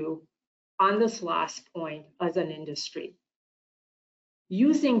do on this last point as an industry.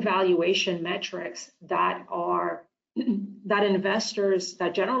 Using valuation metrics that generalist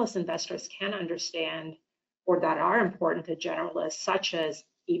investors can understand, or that are important to generalists, such as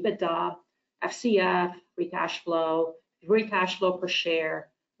EBITDA, FCF, free cash flow per share,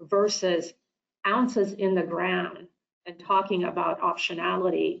 versus ounces in the ground, and talking about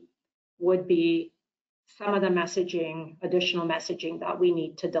optionality would be some of the additional messaging that we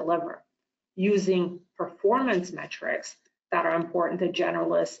need to deliver. Using performance metrics that are important to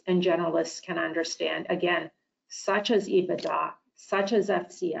generalists, and generalists can understand, again, such as EBITDA, such as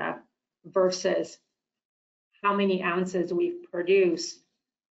FCF, versus how many ounces we've produced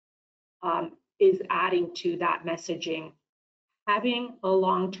is adding to that messaging. Having a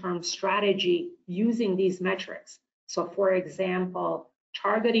long-term strategy using these metrics. So for example,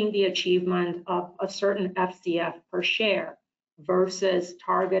 targeting the achievement of a certain FCF per share versus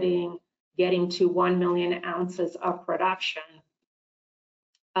targeting getting to 1 million ounces of production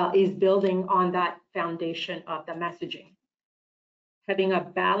is building on that foundation of the messaging. Having a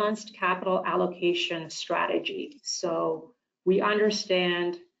balanced capital allocation strategy. So we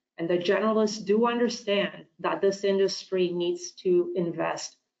understand, and the generalists do understand, that this industry needs to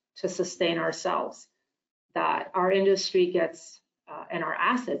invest to sustain ourselves, that our industry gets and our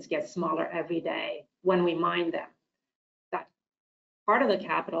assets get smaller every day when we mine them. That part of the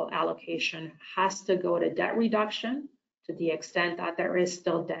capital allocation has to go to debt reduction to the extent that there is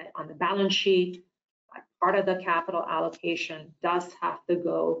still debt on the balance sheet. Part of the capital allocation does have to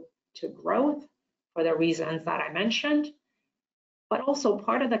go to growth for the reasons that I mentioned. But also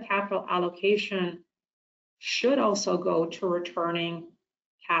part of the capital allocation should also go to returning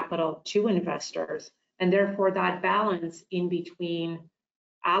capital to investors. And therefore that balance in between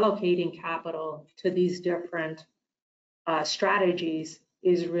allocating capital to these different strategies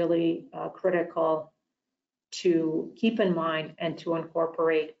is really critical to keep in mind and to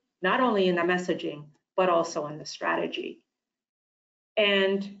incorporate not only in the messaging, but also in the strategy.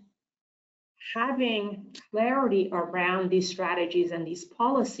 And having clarity around these strategies and these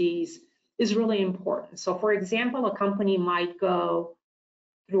policies is really important. So for example, a company might go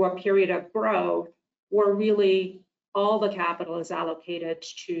through a period of growth where really all the capital is allocated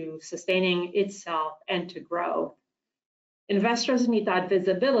to sustaining itself and to growth. Investors need that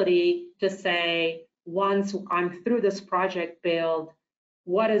visibility to say, once I'm through this project build,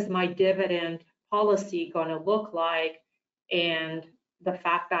 what is my dividend policy going to look like? And the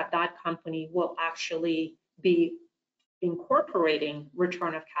fact that that company will actually be incorporating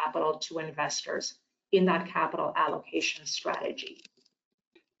return of capital to investors in that capital allocation strategy.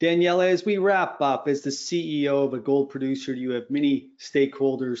 Daniela, as we wrap up, as the CEO of a gold producer, you have many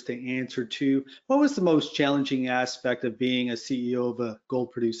stakeholders to answer to. What was the most challenging aspect of being a CEO of a gold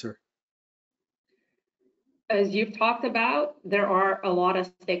producer? As you've talked about, there are a lot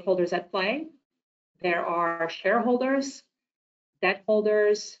of stakeholders at play. There are shareholders, debt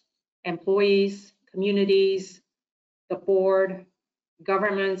holders, employees, communities, the board,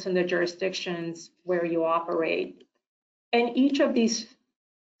 governments in the jurisdictions where you operate. And each of these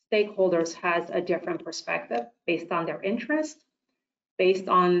stakeholders has a different perspective based on their interest, based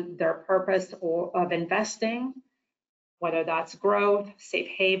on their purpose of investing, whether that's growth, safe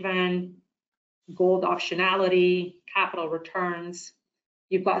haven, gold optionality, capital returns.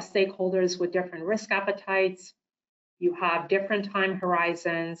 You've got stakeholders with different risk appetites. You have different time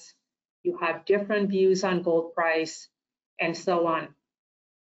horizons. You have different views on gold price, and so on.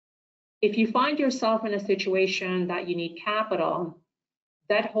 If you find yourself in a situation that you need capital,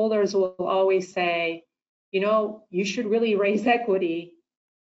 debt holders will always say, you should really raise equity.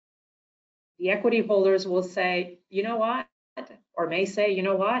 The equity holders will say, you know what? Or may say, you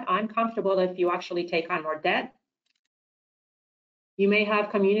know what? I'm comfortable if you actually take on more debt. You may have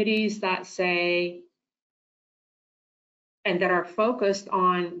communities that say, and that are focused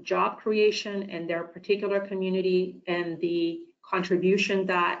on job creation in their particular community and the contribution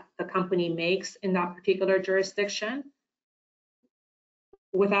that the company makes in that particular jurisdiction,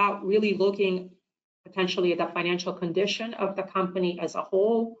 without really looking potentially at the financial condition of the company as a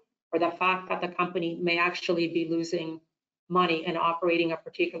whole, or the fact that the company may actually be losing money in operating a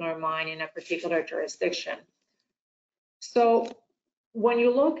particular mine in a particular jurisdiction. So when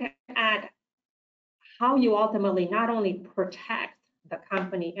you look at how you ultimately not only protect the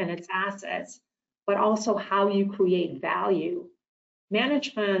company and its assets, but also how you create value,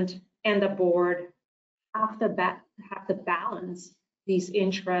 management and the board have to balance these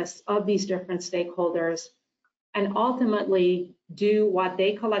interests of these different stakeholders and ultimately do what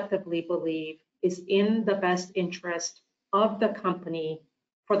they collectively believe is in the best interest of the company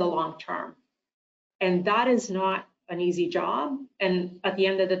for the long term. And that is not an easy job. And at the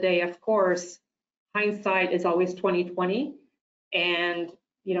end of the day, of course, hindsight is always 20/20. And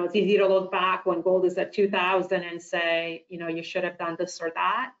it's easy to look back when gold is at 2,000 and say, you should have done this or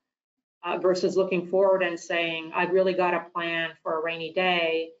that, versus looking forward and saying, I've really got a plan for a rainy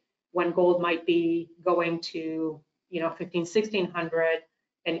day when gold might be going to 15, 1600,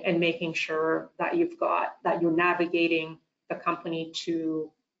 and making sure that you're navigating the company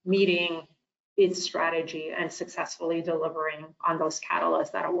to meeting its strategy and successfully delivering on those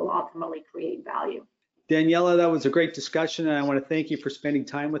catalysts that will ultimately create value. Daniela, that was a great discussion, and I want to thank you for spending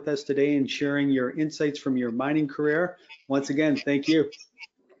time with us today and sharing your insights from your mining career. Once again, thank you.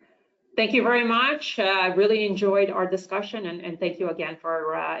 Thank you very much. I really enjoyed our discussion, and thank you again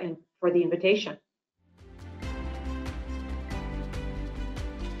for the invitation.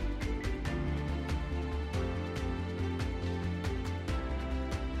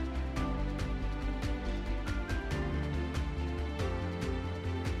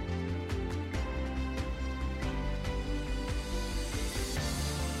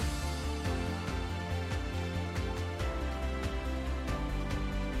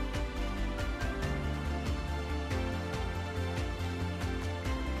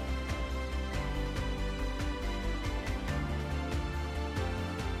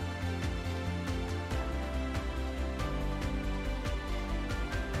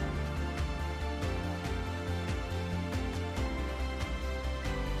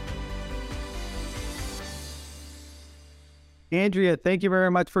 Andrea, thank you very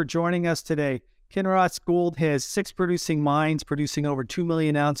much for joining us today. Kinross Gold has 6 producing mines producing over 2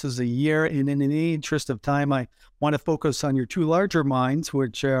 million ounces a year. And in the interest of time, I want to focus on your 2 larger mines,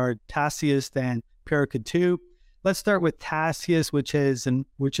 which are Tasiast and Paracatu. Let's start with Tasiast, which is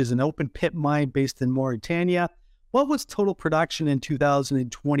an open pit mine based in Mauritania. What was total production in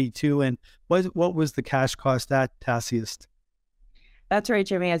 2022, and what was the cash cost at Tasiast? That's right,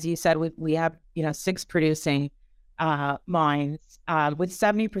 Jimmy. As you said, we have 6 producing mines, with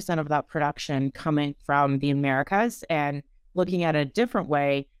 70% of that production coming from the Americas. And looking at it a different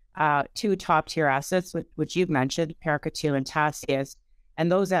way, 2 top-tier assets, which you've mentioned, Paracatu and Tasiast,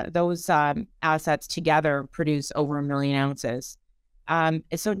 and those assets together produce over 1 million ounces.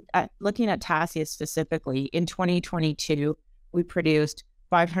 Looking at Tasiast specifically, in 2022, we produced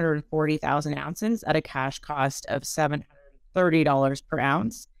 540,000 ounces at a cash cost of $730 per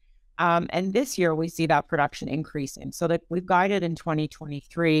ounce. And this year, we see that production increasing. So that we've guided in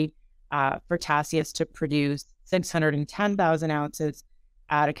 2023 for Tasiast to produce 610,000 ounces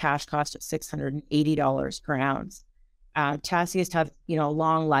at a cash cost of $680 per ounce. Tasiast has, a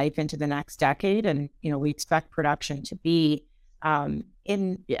long life into the next decade, and we expect production to be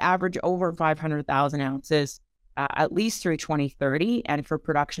in average over 500,000 ounces at least through 2030, and for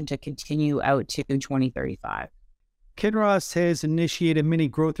production to continue out to 2035. Kinross has initiated many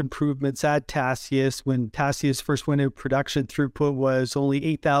growth improvements at Tasiast. When Tasiast first went into production, throughput was only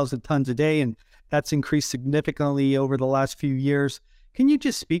 8,000 tons a day, and that's increased significantly over the last few years. Can you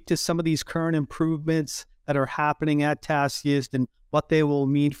just speak to some of these current improvements that are happening at Tasiast and what they will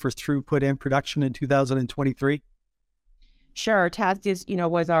mean for throughput and production in 2023? Sure. Tasiast,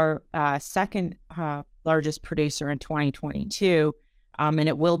 was our second largest producer in 2022. And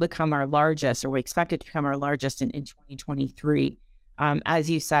it will become our largest, or we expect it to become our largest in 2023. As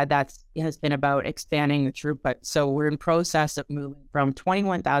you said, that has been about expanding the throughput. So we're in process of moving from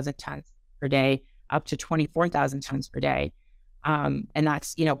 21,000 tons per day up to 24,000 tons per day. And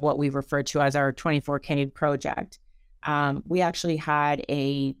that's, what we refer to as our 24K project. We actually had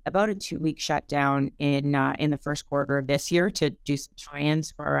about a 2-week shutdown in the first quarter of this year to do some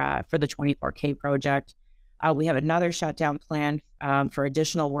tie-ins for the 24K project. We have another shutdown planned for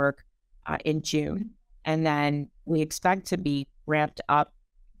additional work in June, and then we expect to be ramped up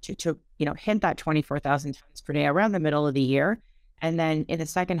to hit that 24,000 tons per day around the middle of the year, and then in the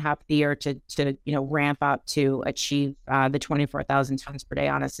second half of the year to ramp up to achieve the 24,000 tons per day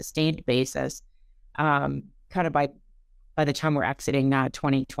on a sustained basis, kind of by the time we're exiting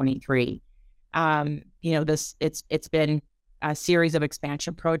 2023. It's been a series of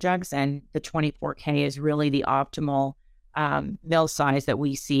expansion projects, and the 24K is really the optimal mill size that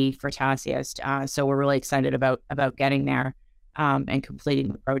we see for Tasiast. So we're really excited about getting there and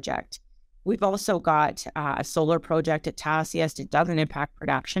completing the project. We've also got a solar project at Tasiast. It doesn't impact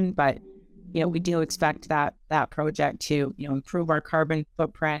production, but we do expect that project to improve our carbon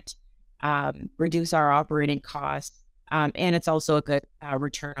footprint, reduce our operating costs, and it's also a good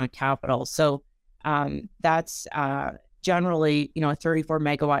return on capital. So that's generally, a 34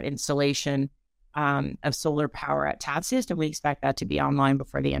 megawatt installation of solar power at Tasiast, and we expect that to be online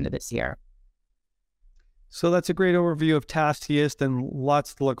before the end of this year. So that's a great overview of Tasiast and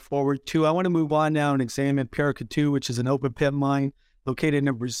lots to look forward to. I want to move on now and examine Paracatu, which is an open pit mine located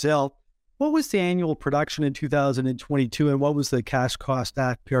in Brazil. What was the annual production in 2022, and what was the cash cost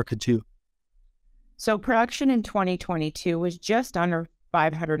at Paracatu? So production in 2022 was just under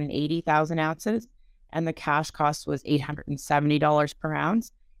 580,000 ounces, and the cash cost was $870 per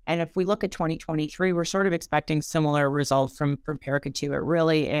ounce. And if we look at 2023, we're sort of expecting similar results from Paracatu. It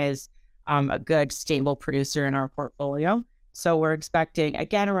really is a good, stable producer in our portfolio. So we're expecting,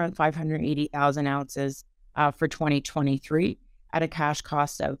 again, around 580,000 ounces for 2023 at a cash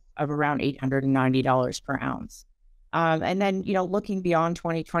cost of around $890 per ounce. And then, looking beyond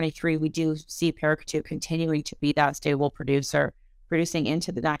 2023, we do see Paracatu continuing to be that stable producer, producing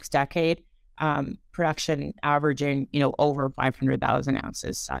into the next decade, production averaging, over 500,000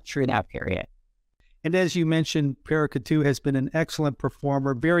 ounces through that period. And as you mentioned, Paracatu has been an excellent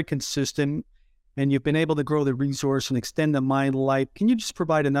performer, very consistent, and you've been able to grow the resource and extend the mine life. Can you just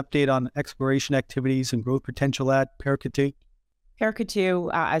provide an update on exploration activities and growth potential at Paracatu?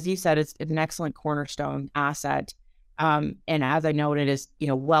 Paracatu, as you said, is an excellent cornerstone asset. And as I noted, is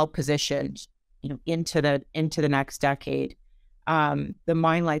well positioned, into the next decade. The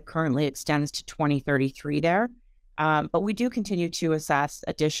mine life currently extends to 2033 there, but we do continue to assess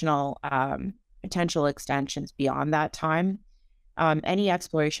additional potential extensions beyond that time. Any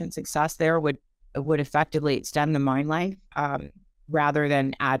exploration success there would effectively extend the mine life rather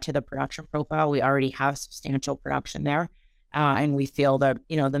than add to the production profile. We already have substantial production there, and we feel that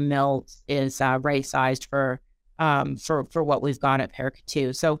the mill is right sized for what we've got at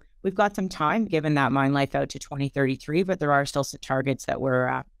Paracatu. So we've got some time given that mine life out to 2033, but there are still some targets that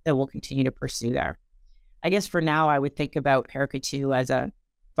we'll continue to pursue there. I guess for now, I would think about Paracatu as a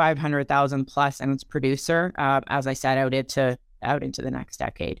 500,000 plus ounce producer, as I said, out into the next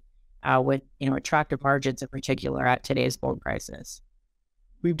decade, with attractive margins in particular at today's gold prices.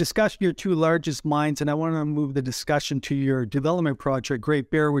 We've discussed your two largest mines, and I want to move the discussion to your development project, Great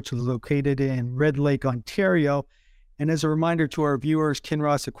Bear, which is located in Red Lake, Ontario. And as a reminder to our viewers,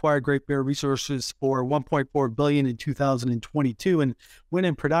 Kinross acquired Great Bear Resources for $1.4 billion in 2022. And when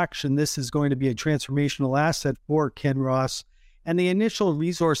in production, this is going to be a transformational asset for Kinross. And the initial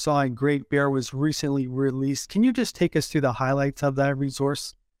resource on Great Bear was recently released. Can you just take us through the highlights of that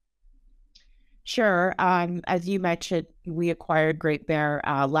resource? Sure. As you mentioned, we acquired Great Bear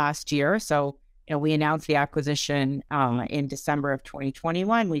last year. So, we announced the acquisition in December of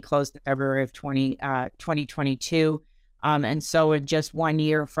 2021. We closed in February of 2022. And so in just 1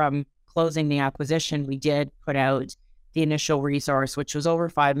 year from closing the acquisition, we did put out the initial resource, which was over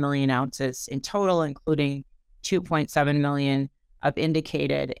 5 million ounces in total, including 2.7 million of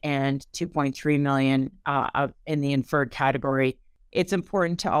indicated and 2.3 million in the inferred category. It's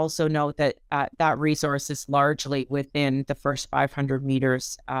important to also note that that resource is largely within the first 500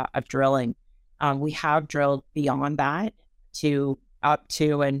 meters of drilling. We have drilled beyond that to up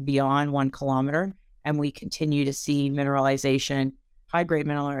to and beyond 1 kilometer, and we continue to see mineralization, high-grade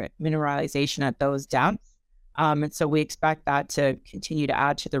mineralization at those depths. And so we expect that to continue to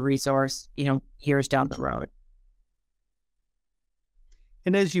add to the resource, years down the road.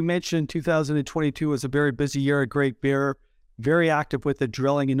 And as you mentioned, 2022 was a very busy year at Great Bear. Very active with the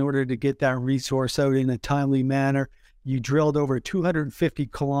drilling in order to get that resource out in a timely manner. You drilled over 250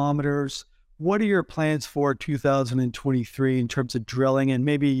 kilometers. What are your plans for 2023 in terms of drilling? And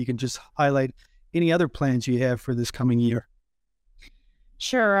maybe you can just highlight any other plans you have for this coming year.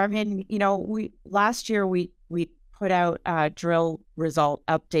 Sure. I mean, last year we put out drill result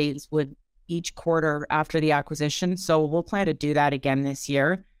updates with each quarter after the acquisition. So we'll plan to do that again this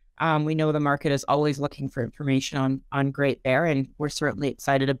year. We know the market is always looking for information on Great Bear, and we're certainly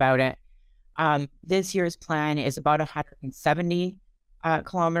excited about it. This year's plan is about 170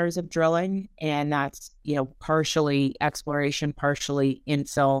 kilometers of drilling, and that's partially exploration, partially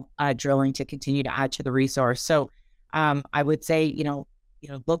infill drilling to continue to add to the resource. So I would say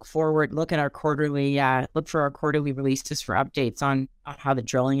look forward, look for our quarterly releases for updates on how the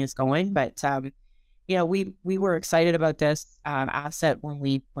drilling is going. But we were excited about this asset when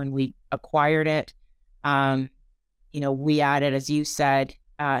we acquired it. We added, as you said,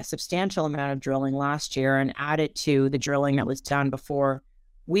 a substantial amount of drilling last year and added to the drilling that was done before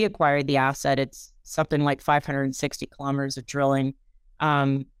we acquired the asset. It's something like 560 kilometers of drilling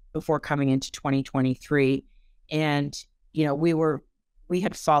before coming into 2023. And, we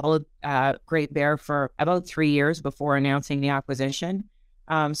had followed Great Bear for about 3 years before announcing the acquisition.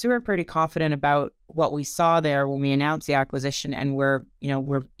 So we're pretty confident about what we saw there when we announced the acquisition, and we're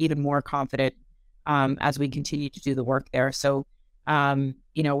even more confident as we continue to do the work there. So,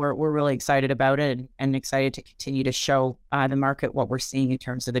 we're really excited about it and excited to continue to show the market what we're seeing in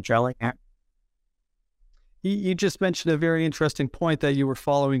terms of the drilling there. You just mentioned a very interesting point that you were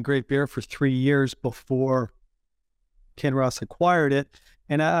following Great Bear for 3 years before Kinross acquired it.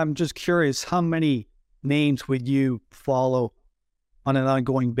 And I'm just curious, how many names would you follow on an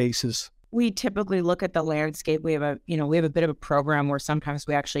ongoing basis? We typically look at the landscape. We have a bit of a program where sometimes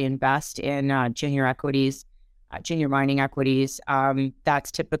we actually invest in junior equities, junior mining equities.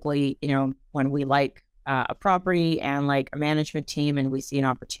 That's typically, when we like a property and like a management team, and we see an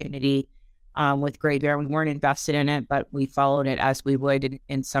opportunity with Great Bear. We weren't invested in it, but we followed it as we would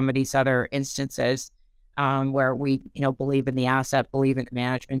in some of these other instances where we, believe in the asset, believe in the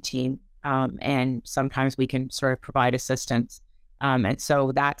management team, and sometimes we can sort of provide assistance. And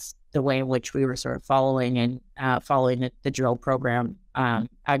so that's the way in which we were sort of following the drill program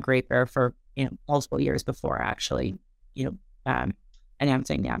at Great Bear for multiple years before actually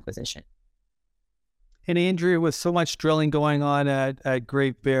announcing the acquisition. And Andrea, with so much drilling going on at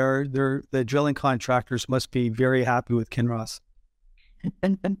Great Bear, the drilling contractors must be very happy with Kinross.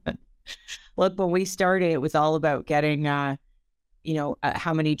 Look, when we started, it was all about getting, how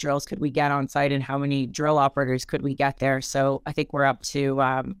many drills could we get on site and how many drill operators could we get there. So I think we're up to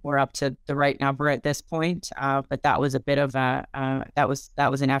the right number at this point. But that was a bit of that was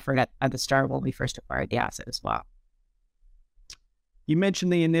an effort at the start when we first acquired the asset as well. You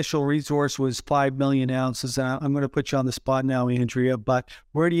mentioned the initial resource was 5 million ounces. And I'm going to put you on the spot now, Andrea, but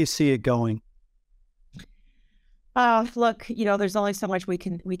where do you see it going? Look, there's only so much we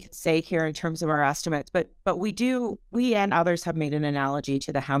can say here in terms of our estimates, but we and others have made an analogy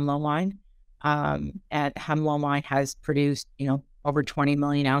to the Hemlo mine. And Hemlo mine has produced, over 20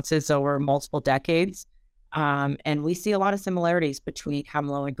 million ounces over multiple decades. And we see a lot of similarities between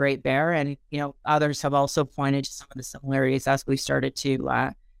Hemlo and Great Bear, and others have also pointed to some of the similarities as we started to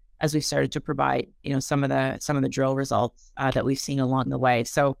provide some of the drill results that we've seen along the way.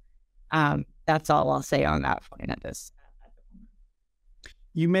 So that's all I'll say on that point at this.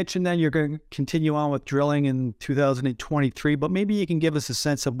 You mentioned that you're going to continue on with drilling in 2023, but maybe you can give us a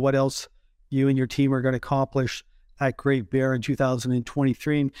sense of what else you and your team are going to accomplish at Great Bear in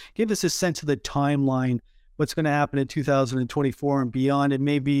 2023, and give us a sense of the timeline, what's going to happen in 2024 and beyond, and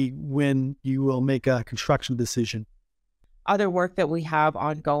maybe when you will make a construction decision. Other work that we have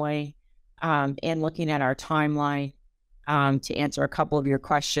ongoing and looking at our timeline to answer a couple of your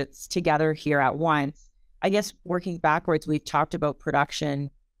questions together here at once. I guess working backwards, we've talked about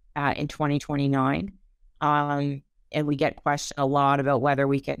production in 2029, and we get questioned a lot about whether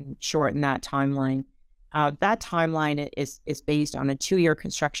we can shorten that timeline. That timeline is based on a 2-year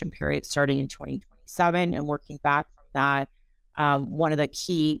construction period starting in 2027, and working back from that, one of the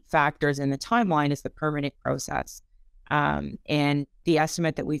key factors in the timeline is the permitting process. And the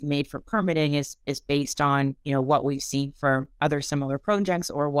estimate that we've made for permitting is based on, what we've seen for other similar projects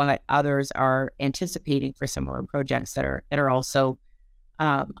or what others are anticipating for similar projects that are also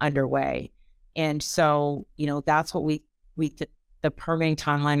underway. And so, that's what the permitting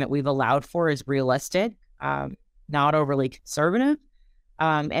timeline that we've allowed for is realistic, not overly conservative.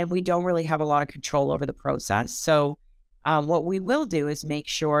 And we don't really have a lot of control over the process. So what we will do is make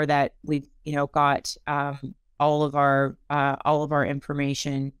sure that we've, got all of our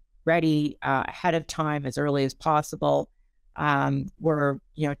information ready ahead of time, as early as possible. We're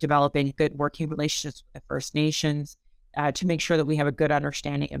developing good working relationships with the First Nations to make sure that we have a good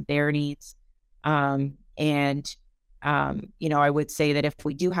understanding of their needs. I would say that if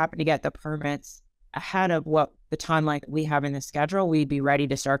we do happen to get the permits ahead of what the timeline that we have in the schedule, we'd be ready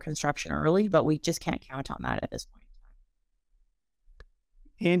to start construction early, but we just can't count on that at this point.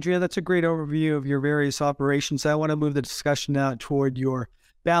 Andrea, that's a great overview of your various operations. I want to move the discussion now toward your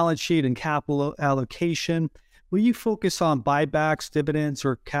balance sheet and capital allocation. Will you focus on buybacks, dividends,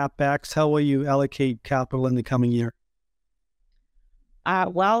 or CapEx? How will you allocate capital in the coming year?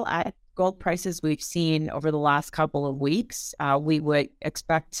 At gold prices we've seen over the last couple of weeks, we would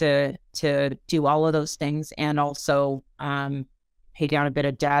expect to do all of those things and also pay down a bit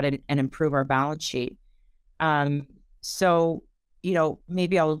of debt and improve our balance sheet. So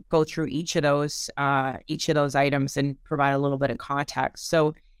maybe I'll go through each of those items and provide a little bit of context.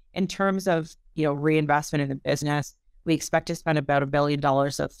 So in terms of, reinvestment in the business, we expect to spend about $1 billion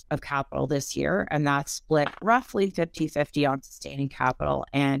of capital this year, and that's split roughly 50-50 on sustaining capital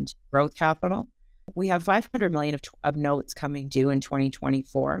and growth capital. We have $500 million of notes coming due in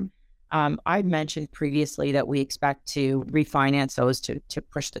 2024. I mentioned previously that we expect to refinance those to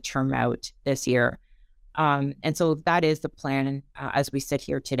push the term out this year. And so that is the plan as we sit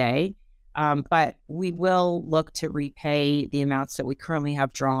here today. But we will look to repay the amounts that we currently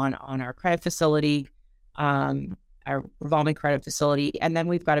have drawn on our credit facility, our revolving credit facility. And then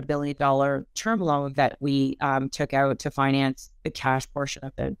we've got $1 billion term loan that we took out to finance the cash portion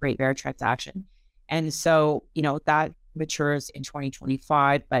of the Great Bear transaction. And so, that matures in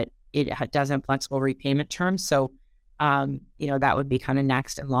 2025, but it does have flexible repayment terms. So, that would be kind of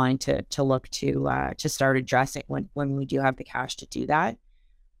next in line to look to start addressing when we do have the cash to do that.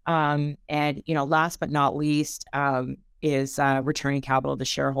 And, last but not least, is returning capital to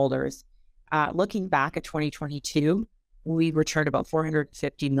shareholders. Looking back at 2022, we returned about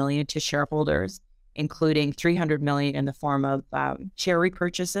 $450 million to shareholders, including $300 million in the form of share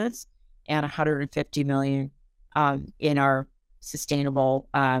repurchases and $150 million in our sustained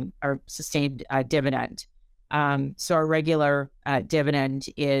dividend. So our regular dividend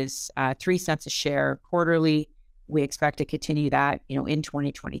is 3 cents a share quarterly. We expect to continue that, in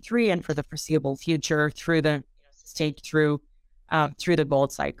 2023 and for the foreseeable future through the sustained through the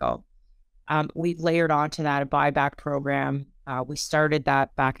gold cycle. We've layered onto that a buyback program. We started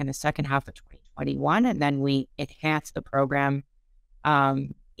that back in the second half of 2021, and then we enhanced the program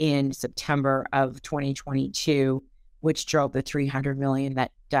in September of 2022, which drove the $300 million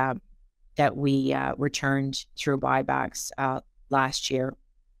that we returned through buybacks last year.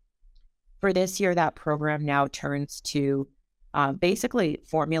 For this year, that program now turns to basically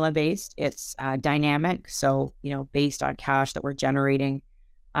formula-based. It's dynamic, so based on cash that we're generating,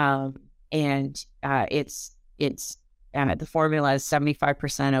 and it's the formula is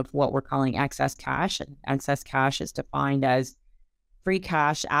 75% of what we're calling excess cash, and excess cash is defined as free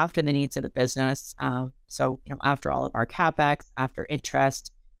cash after the needs of the business. So after all of our capex, after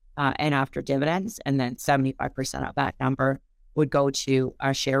interest, and after dividends, and then 75% of that number would go to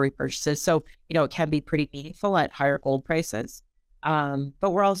our share repurchases. So, it can be pretty meaningful at higher gold prices.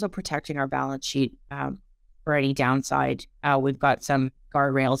 But we're also protecting our balance sheet for any downside. We've got some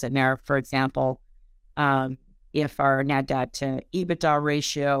guardrails in there. For example, if our net debt to EBITDA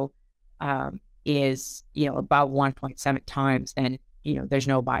ratio is, about 1.7 times, then, there's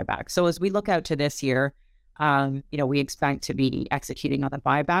no buyback. So as we look out to this year, we expect to be executing on the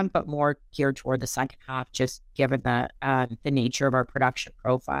buyback, but more geared toward the second half, just given the nature of our production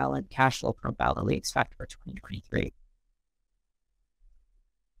profile and cash flow profile that we expect for 2023.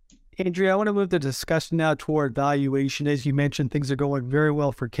 Andrea, I want to move the discussion now toward valuation. As you mentioned, things are going very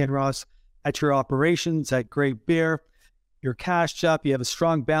well for Kinross at your operations at Great Bear. You're cashed up, you have a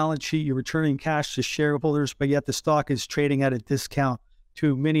strong balance sheet, you're returning cash to shareholders, but yet the stock is trading at a discount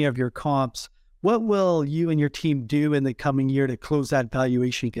to many of your comps. What will you and your team do in the coming year to close that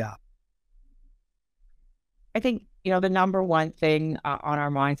valuation gap? I think, the number one thing on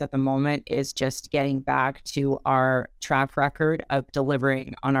our minds at the moment is just getting back to our track record of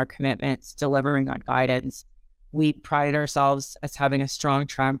delivering on our commitments, delivering on guidance. We pride ourselves as having a strong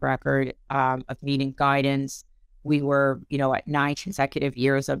track record of meeting guidance. We were, at 9 consecutive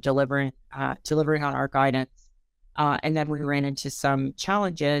years of delivering on our guidance. And then we ran into some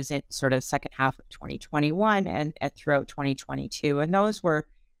challenges in sort of second half of 2021 and throughout 2022. And those were,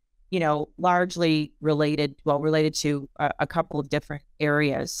 largely related to a couple of different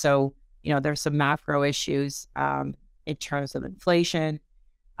areas. So, there's some macro issues in terms of inflation,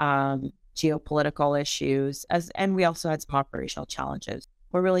 geopolitical issues, and we also had some operational challenges.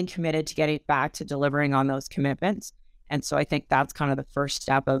 We're really committed to getting back to delivering on those commitments. And so I think that's kind of the first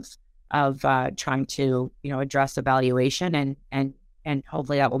step of trying to, address the valuation and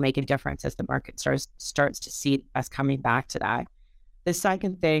hopefully that will make a difference as the market starts to see us coming back to that. The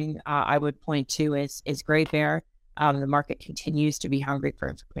second thing I would point to is Great Bear. The market continues to be hungry for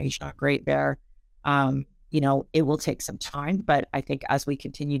information on Great Bear. It will take some time, but I think as we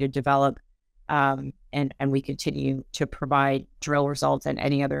continue to develop and we continue to provide drill results and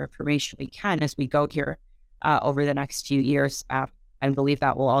any other information we can as we go here over the next few years, I believe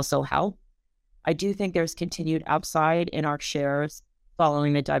that will also help. I do think there's continued upside in our shares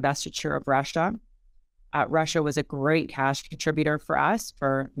following the divestiture of Russia. Russia was a great cash contributor for us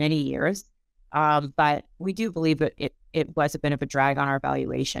for many years, but we do believe that it was a bit of a drag on our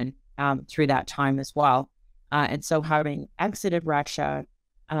valuation through that time as well. And so having exited Russia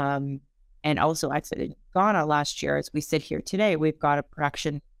and also exited Ghana last year, as we sit here today, we've got a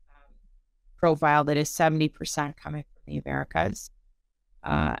production profile that is 70% coming from the Americas,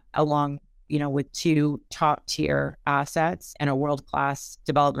 along, with 2 top-tier assets and a world-class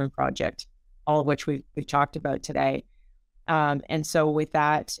development project, all of which we've talked about today. And so with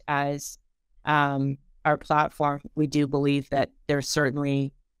that as our platform, we do believe that there's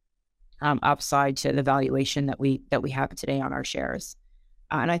certainly upside to the valuation that we have today on our shares.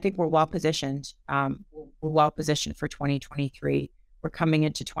 And I think we're well positioned. We're well positioned for 2023. We're coming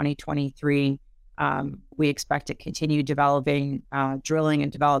into 2023. We expect to continue developing, drilling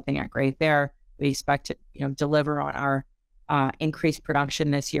and developing at Great Bear. We expect to, deliver on our increased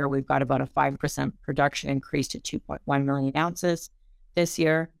production this year. We've got about a 5% production increase to 2.1 million ounces this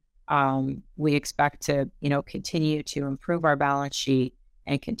year. We expect to, continue to improve our balance sheet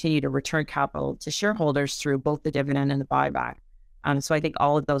and continue to return capital to shareholders through both the dividend and the buyback. So I think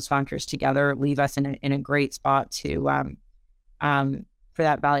all of those factors together leave us in a great spot to for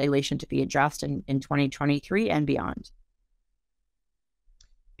that valuation to be adjusted in 2023 and beyond.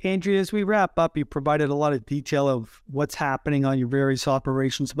 Andrea, as we wrap up, you provided a lot of detail of what's happening on your various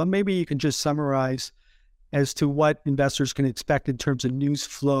operations, but maybe you can just summarize as to what investors can expect in terms of news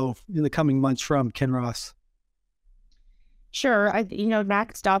flow in the coming months from Kinross. Sure.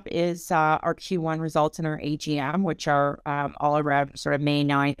 Next up is our Q1 results in our AGM, which are all around sort of May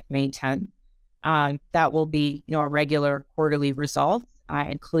 9th, May 10th. That will be, a regular quarterly results,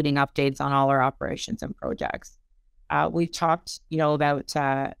 including updates on all our operations and projects. We've talked, about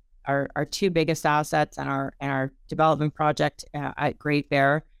our two biggest assets and our development project at Great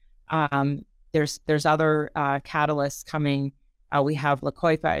Bear. There's other catalysts coming. We have La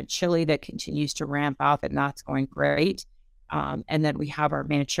Coipa in Chile that continues to ramp up, and that's going great. And then we have our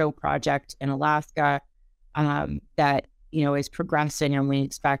Manh Choh project in Alaska that is progressing, and we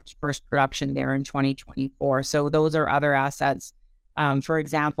expect first production there in 2024. So those are other assets, for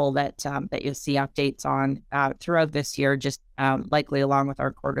example, that you'll see updates on throughout this year, just likely along with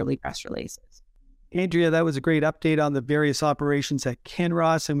our quarterly press releases. Andrea, that was a great update on the various operations at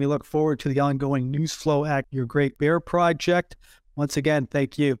Kinross, and we look forward to the ongoing news flow at your Great Bear project. Once again,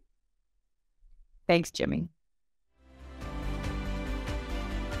 thank you. Thanks, Jimmy.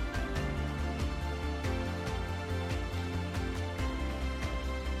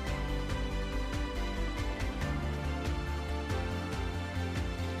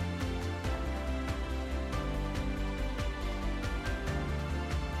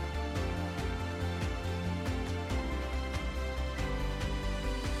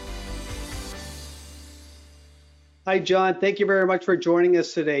 Hi, John. Thank you very much for joining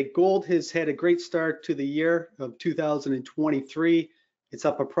us today. Gold has had a great start to the year of 2023. It's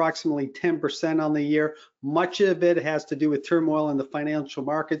up approximately 10% on the year. Much of it has to do with turmoil in the financial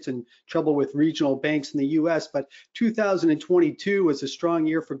markets and trouble with regional banks in the US, but 2022 was a strong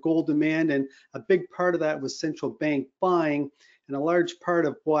year for gold demand, and a big part of that was central bank buying. And a large part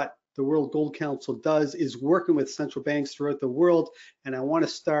of what the World Gold Council does is working with central banks throughout the world. And I want to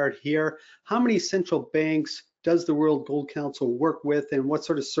start here. How many central banks does the World Gold Council work with, and what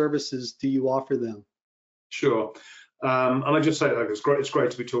sort of services do you offer them? Sure. And I just say that it's great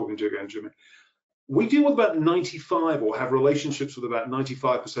to be talking to you again, Jimmy. We deal with about 95 or have relationships with about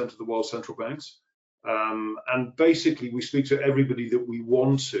 95% of the world's central banks. And basically, we speak to everybody that we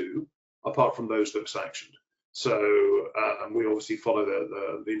want to, apart from those that are sanctioned. So and we obviously follow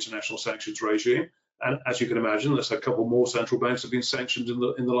the international sanctions regime. And as you can imagine, there's a couple more central banks have been sanctioned in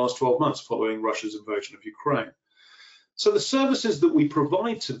the last 12 months following Russia's invasion of Ukraine. So the services that we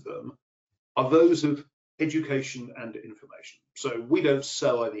provide to them are those of education and information. So we don't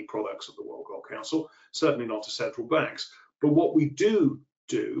sell any products of the World Gold Council, certainly not to central banks. But what we do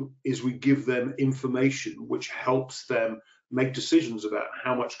is we give them information which helps them make decisions about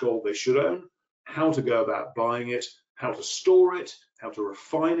how much gold they should own, how to go about buying it, how to store it, how to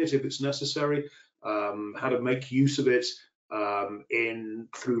refine it if it's necessary, how to make use of it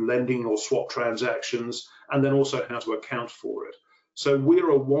through lending or swap transactions, and then also how to account for it. So we're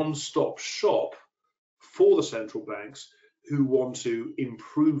a one-stop shop for the central banks who want to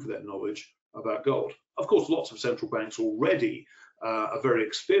improve their knowledge about gold. Of course, lots of central banks already are very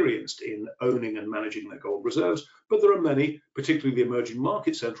experienced in owning and managing their gold reserves, but there are many, particularly the emerging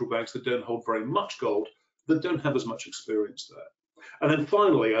market central banks, that don't hold very much gold, that don't have as much experience there. And then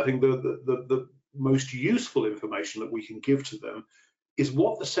finally, I think the most useful information that we can give to them is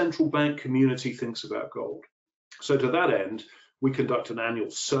what the central bank community thinks about gold. So to that end, we conduct an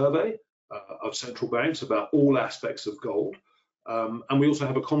annual survey of central banks about all aspects of gold. And we also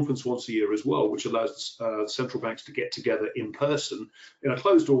have a conference once a year as well, which allows central banks to get together in person in a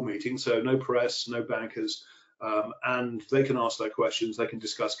closed door meeting, so no press, no bankers, and they can ask their questions, they can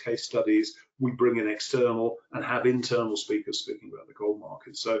discuss case studies. We bring in external and have internal speakers speaking about the gold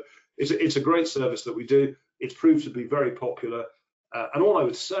market. So it's a great service that we do. It's proved to be very popular. And all I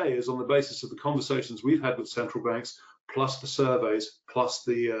would say is, on the basis of the conversations we've had with central banks, plus the surveys, plus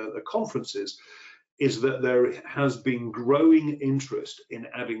the conferences, is that there has been growing interest in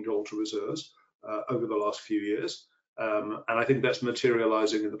adding gold to reserves over the last few years. And I think that's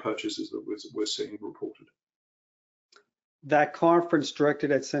materializing in the purchases that we're seeing reported. That conference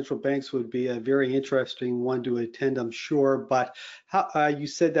directed at central banks would be a very interesting one to attend, I'm sure. But how, you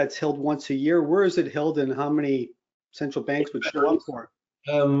said that's held once a year. Where is it held, and how many central banks would show up for it?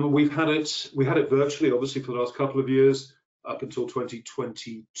 We had it virtually, obviously, for the last couple of years up until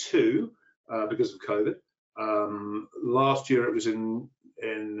 2022 because of COVID. Last year it was in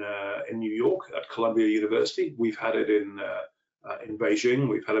New York at Columbia University. We've had it in Beijing.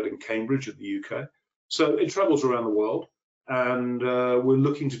 We've had it in Cambridge in the UK. So it travels around the world. and we're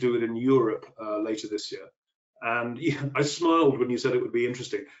looking to do it in Europe later this year. And yeah, I smiled when you said it would be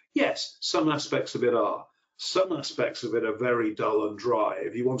interesting. Yes, some aspects of it are. Some aspects of it are very dull and dry.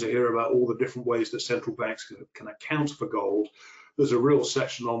 If you want to hear about all the different ways that central banks can account for gold, there's a real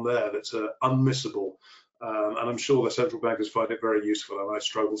section on there that's unmissable. And I'm sure the central bankers find it very useful, and I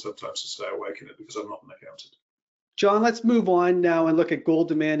struggle sometimes to stay awake in it because I'm not an accountant. John, let's move on now and look at gold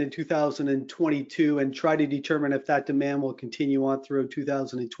demand in 2022 and try to determine if that demand will continue on through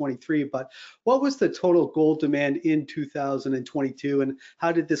 2023. But what was the total gold demand in 2022, and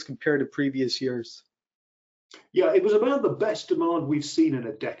how did this compare to previous years? Yeah, it was about the best demand we've seen in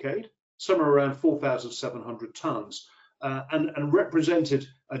a decade, somewhere around 4,700 tons, and represented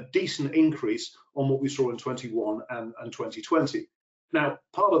a decent increase on what we saw in 21 and 2020. Now,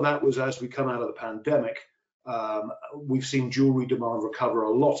 part of that was as we come out of the pandemic, we've seen jewelry demand recover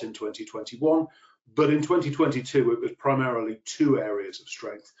a lot in 2021, but in 2022, it was primarily two areas of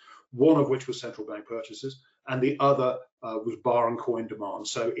strength, one of which was central bank purchases, and the other was bar and coin demand.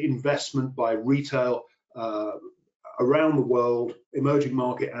 So investment by retail around the world, emerging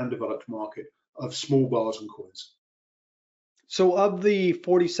market and developed market, of small bars and coins. So of the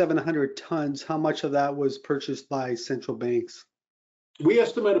 4,700 tons, how much of that was purchased by central banks? We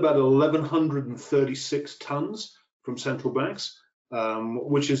estimate about 1,136 tons from central banks,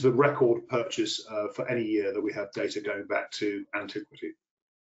 which is the record purchase for any year that we have data going back to antiquity.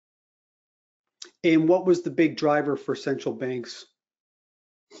 And what was the big driver for central banks?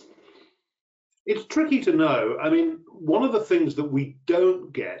 It's tricky to know. I mean, one of the things that we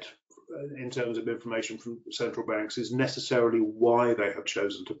don't get in terms of information from central banks is necessarily why they have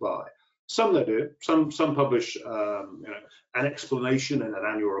chosen to buy. Some they do. Some publish an explanation in an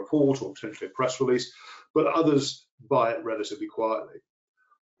annual report or potentially a press release, but others buy it relatively quietly.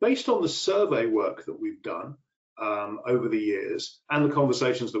 Based on the survey work that we've done over the years and the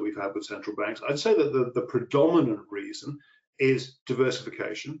conversations that we've had with central banks, I'd say that the predominant reason is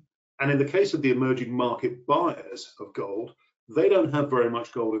diversification. And in the case of the emerging market buyers of gold, they don't have very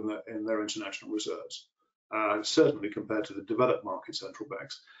much gold in their international reserves, certainly compared to the developed market central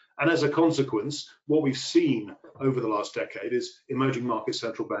banks. And as a consequence, what we've seen over the last decade is emerging market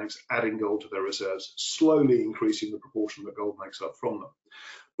central banks adding gold to their reserves, slowly increasing the proportion that gold makes up from them.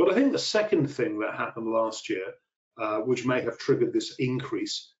 But I think the second thing that happened last year, which may have triggered this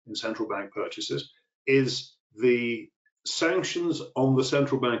increase in central bank purchases, is the sanctions on the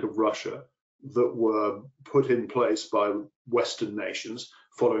Central Bank of Russia that were put in place by Western nations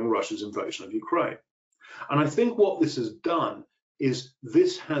following Russia's invasion of Ukraine. And I think what this has done is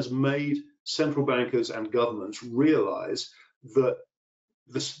this has made central bankers and governments realize that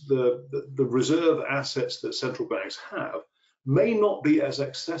the reserve assets that central banks have may not be as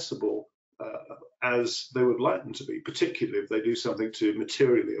accessible as they would like them to be, particularly if they do something to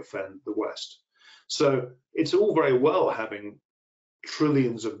materially offend the West. So it's all very well having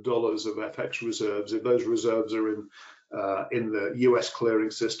trillions of dollars of FX reserves if those reserves are in the US clearing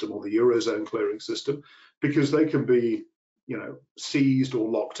system or the Eurozone clearing system, because they can be, seized or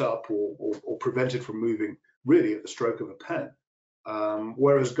locked up or prevented from moving really at the stroke of a pen.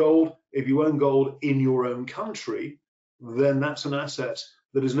 Whereas gold, if you own gold in your own country, then that's an asset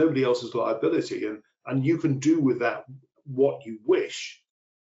that is nobody else's liability, and you can do with that what you wish.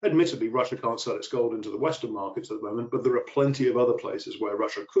 Admittedly, Russia can't sell its gold into the Western markets at the moment, but there are plenty of other places where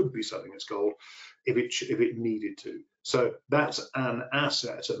Russia could be selling its gold if it needed to. So that's an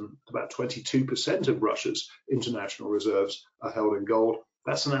asset, and about 22% of Russia's international reserves are held in gold.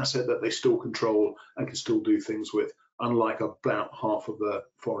 That's an asset that they still control and can still do things with, unlike about half of the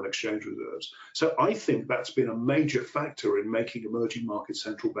foreign exchange reserves. So I think that's been a major factor in making emerging market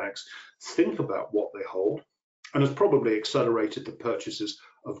central banks think about what they hold, and has probably accelerated the purchases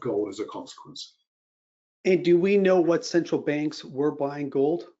of gold as a consequence. And do we know what central banks were buying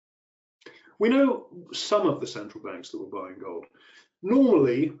gold? We know some of the central banks that were buying gold.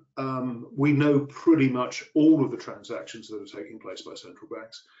 Normally, we know pretty much all of the transactions that are taking place by central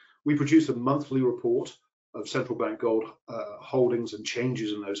banks. We produce a monthly report of central bank gold holdings and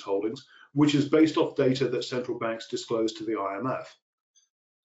changes in those holdings, which is based off data that central banks disclose to the IMF.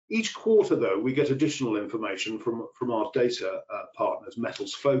 Each quarter, though, we get additional information from our data partners,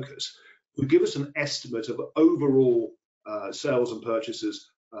 Metals Focus, who give us an estimate of overall sales and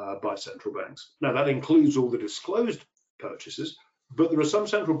purchases by central banks. Now, that includes all the disclosed purchases, but there are some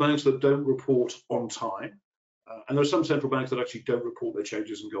central banks that don't report on time, and there are some central banks that actually don't report their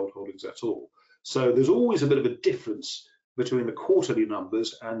changes in gold holdings at all. So there's always a bit of a difference between the quarterly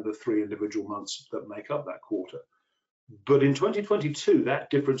numbers and the 3 individual months that make up that quarter. But in 2022, that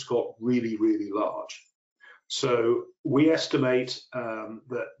difference got really, really large. So we estimate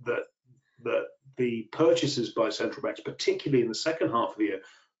that the purchases by central banks, particularly in the second half of the year,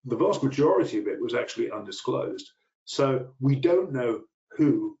 the vast majority of it was actually undisclosed. So we don't know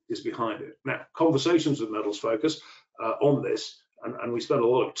who is behind it. Now, conversations with Metals Focus on this, and we spent a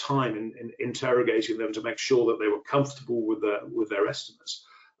lot of time in interrogating them to make sure that they were comfortable with their estimates.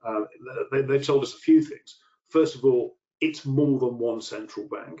 They told us a few things. First of all, it's more than one central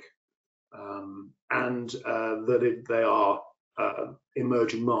bank, and that they are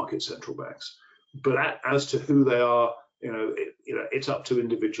emerging market central banks. But as to who they are, it's up to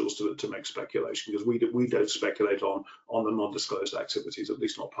individuals to make speculation, because we don't speculate on the non-disclosed activities, at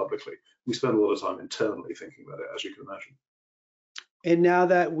least not publicly. We spend a lot of time internally thinking about it, as you can imagine. And now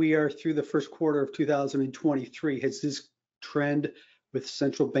that we are through the first quarter of 2023, has this trend with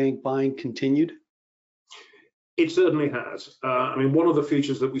central bank buying continued? It certainly has. I mean, one of the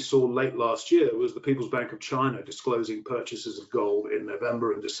features that we saw late last year was the People's Bank of China disclosing purchases of gold in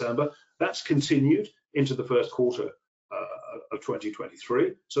November and December. That's continued into the first quarter of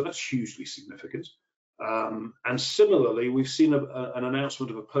 2023, so that's hugely significant. And similarly, we've seen an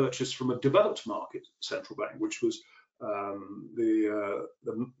announcement of a purchase from a developed market central bank, which was the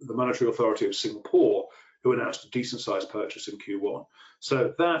Monetary Authority of Singapore, who announced a decent-sized purchase in Q1.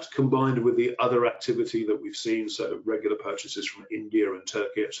 So that, combined with the other activity that we've seen, so regular purchases from India and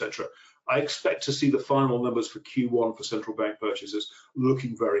Turkey, etc., I expect to see the final numbers for Q1 for central bank purchases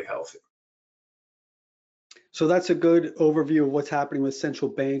looking very healthy. So that's a good overview of what's happening with central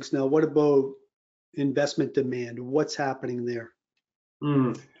banks. Now, what about investment demand? What's happening there?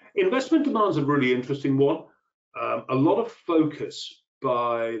 Investment demand is a really interesting one. A lot of focus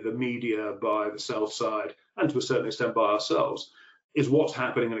by the media, by the sell side, and to a certain extent by ourselves, is what's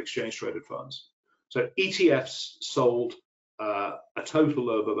happening in exchange traded funds. So ETFs sold a total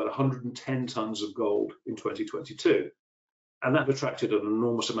of about 110 tons of gold in 2022. And that attracted an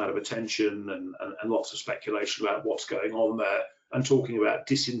enormous amount of attention and lots of speculation about what's going on there, and talking about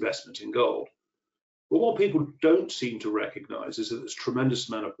disinvestment in gold. But what people don't seem to recognize is that there's a tremendous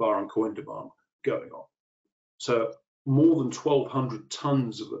amount of bar and coin demand going on. So more than 1,200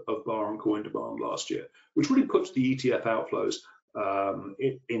 tons of bar and coin demand last year, which really puts the ETF outflows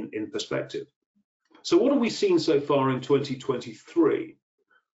in perspective. So what have we seen so far in 2023?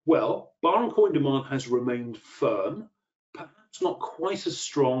 Well, bar and coin demand has remained firm, perhaps not quite as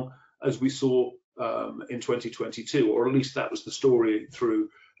strong as we saw in 2022, or at least that was the story through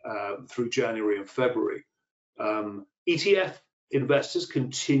January and February. ETF investors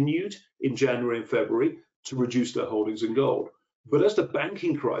continued in January and February to reduce their holdings in gold. But as the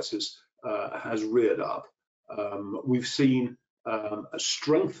banking crisis has reared up, we've seen a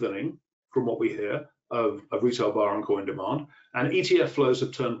strengthening, from what we hear, of retail bar and coin demand, and ETF flows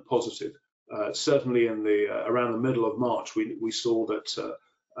have turned positive. Certainly in around the middle of March, we saw that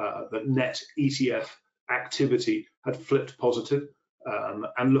that net ETF activity had flipped positive.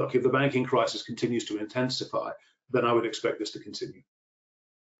 And look, if the banking crisis continues to intensify, then I would expect this to continue.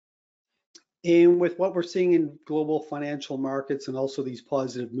 And with what we're seeing in global financial markets and also these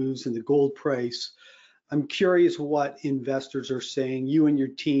positive moves in the gold price, I'm curious what investors are saying. You and your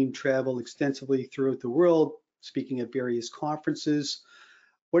team travel extensively throughout the world, speaking at various conferences.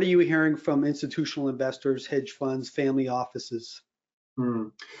 What are you hearing from institutional investors, hedge funds, family offices? I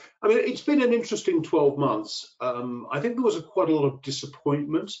mean, it's been an interesting 12 months. I think there was quite a lot of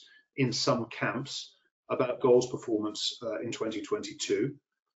disappointment in some camps about gold's performance in 2022.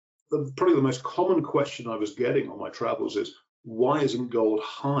 Probably the most common question I was getting on my travels is, why isn't gold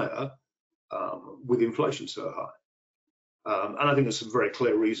higher with inflation so high? And I think there's some very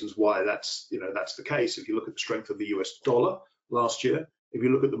clear reasons why that's the case. If you look at the strength of the US dollar last year, if you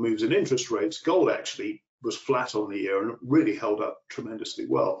look at the moves in interest rates, gold actually was flat on the year and really held up tremendously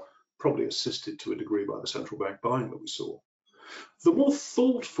well, probably assisted to a degree by the central bank buying that we saw. The more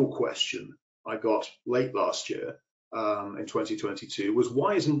thoughtful question I got late last year in 2022 was,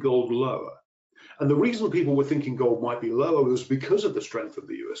 why isn't gold lower? And the reason people were thinking gold might be lower was because of the strength of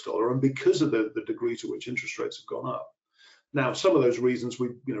the US dollar and because of the degree to which interest rates have gone up. Now, some of those reasons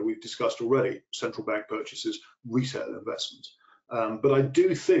we've discussed already: central bank purchases, retail investment. But I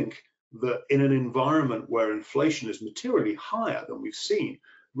do think that in an environment where inflation is materially higher than we've seen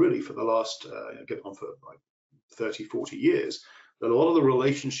really for the last, getting on for like 30, 40 years, that a lot of the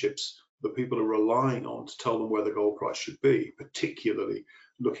relationships that people are relying on to tell them where the gold price should be, particularly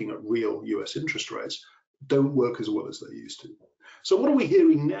looking at real US interest rates, don't work as well as they used to. So what are we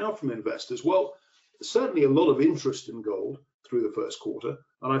hearing now from investors? Well, certainly a lot of interest in gold through the first quarter,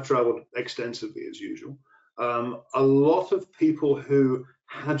 and I've traveled extensively as usual. A lot of people who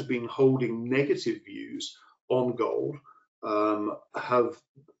had been holding negative views on gold have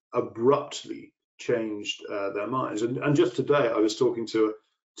abruptly changed their minds. And just today, I was talking to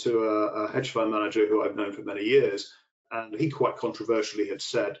a hedge fund manager who I've known for many years, and he quite controversially had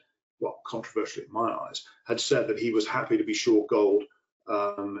said, well, controversially in my eyes, had said that he was happy to be short gold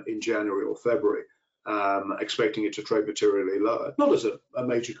in January or February, expecting it to trade materially lower, not as a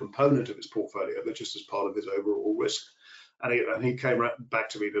major component of his portfolio, but just as part of his overall risk. And he came back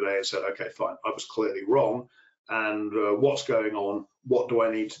to me today and said, okay, fine, I was clearly wrong. And what's going on? What do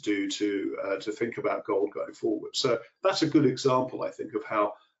I need to do to think about gold going forward? So that's a good example, I think, of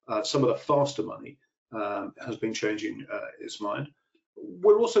how some of the faster money has been changing its mind.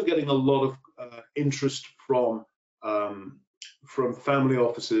 We're also getting a lot of interest from family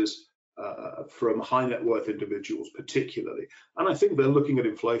offices, from high net worth individuals particularly. And I think they're looking at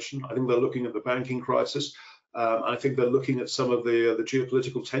inflation. I think they're looking at the banking crisis. I think they're looking at some of the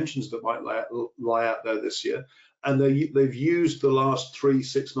geopolitical tensions that might lie out there this year. And they've used the last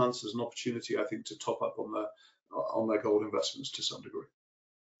 3-6 months as an opportunity, I think, to top up on their gold investments to some degree.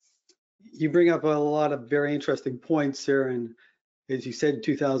 You bring up a lot of very interesting points there. And as you said, in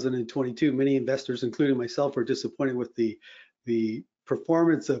 2022, many investors, including myself, were disappointed with the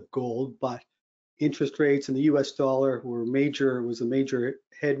performance of gold, but interest rates and the US dollar was a major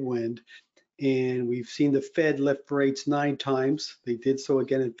headwind. And we've seen the Fed lift rates 9 times. They did so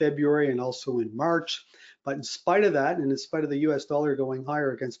again in February and also in March. But in spite of that, and in spite of the US dollar going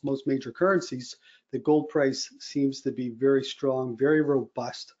higher against most major currencies, the gold price seems to be very strong, very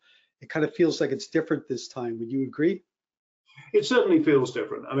robust. It kind of feels like it's different this time. Would you agree? It certainly feels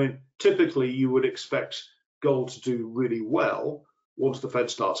different. I mean, typically you would expect gold to do really well once the Fed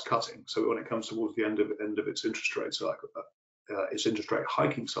starts cutting. So when it comes towards the end of its interest rate cycle, its interest rate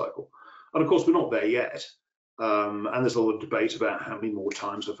hiking cycle. And of course, we're not there yet. And there's a lot of debate about how many more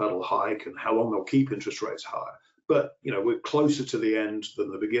times the Fed will hike and how long they'll keep interest rates higher. But, you know, we're closer to the end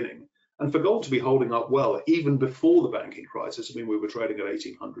than the beginning. And for gold to be holding up well, even before the banking crisis, I mean, we were trading at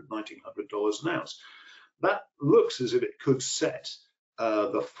 $1,800, $1,900 an ounce. That looks as if it could set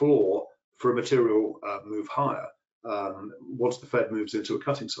the floor for a material move higher once the Fed moves into a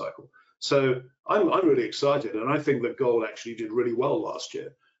cutting cycle. So I'm really excited. And I think that gold actually did really well last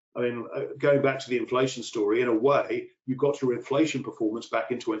year. I mean, going back to the inflation story, in a way, you got your inflation performance back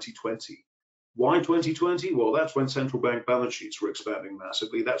in 2020. Why 2020? Well, that's when central bank balance sheets were expanding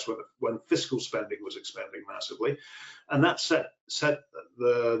massively. That's when fiscal spending was expanding massively. And that set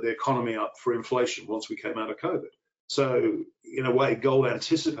the economy up for inflation once we came out of COVID. So in a way, gold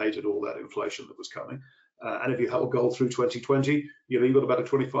anticipated all that inflation that was coming. And if you held gold through 2020, you got about a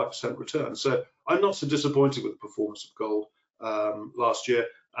 25% return. So I'm not so disappointed with the performance of gold last year.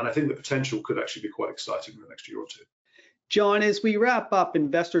 And I think the potential could actually be quite exciting in the next year or two. John, as we wrap up,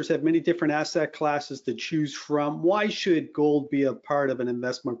 investors have many different asset classes to choose from. Why should gold be a part of an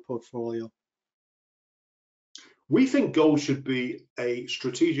investment portfolio? We think gold should be a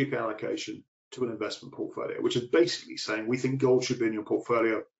strategic allocation to an investment portfolio, which is basically saying we think gold should be in your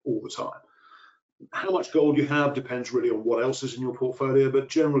portfolio all the time. How much gold you have depends really on what else is in your portfolio, but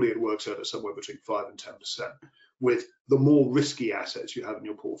generally it works out at somewhere between 5 and 10%. With the more risky assets you have in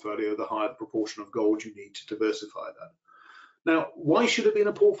your portfolio, the higher the proportion of gold you need to diversify that. Now, why should it be in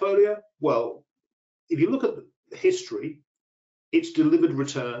a portfolio? Well, if you look at the history, it's delivered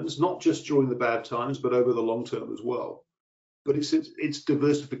returns, not just during the bad times, but over the long term as well. But it's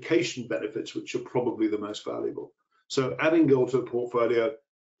diversification benefits which are probably the most valuable. So adding gold to a portfolio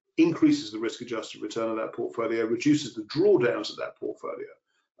increases the risk-adjusted return of that portfolio, reduces the drawdowns of that portfolio.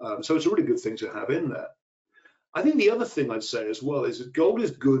 So it's a really good thing to have in there. I think the other thing I'd say as well is that gold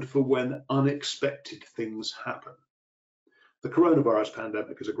is good for when unexpected things happen. The coronavirus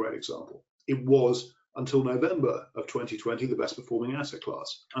pandemic is a great example. It was, until November of 2020, the best performing asset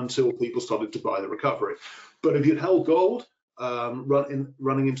class, until people started to buy the recovery. But if you'd held gold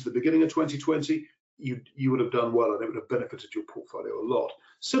running into the beginning of 2020, you would have done well, and it would have benefited your portfolio a lot.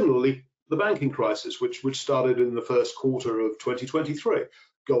 Similarly, the banking crisis, which started in the first quarter of 2023,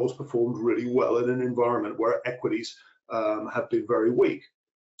 gold's performed really well in an environment where equities have been very weak.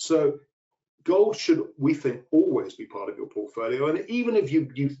 So gold should, we think, always be part of your portfolio. And even if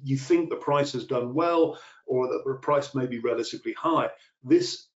you think the price has done well, or that the price may be relatively high,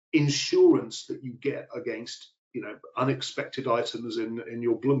 this insurance that you get against unexpected items in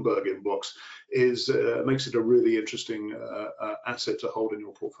your Bloomberg inbox makes it a really interesting asset to hold in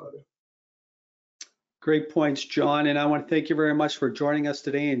your portfolio. Great points, John. And I want to thank you very much for joining us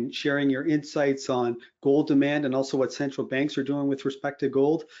today and sharing your insights on gold demand and also what central banks are doing with respect to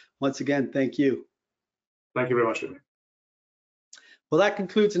gold. Once again, thank you. Thank you very much, Jimmy. Well, that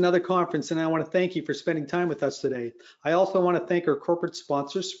concludes another conference, and I want to thank you for spending time with us today. I also want to thank our corporate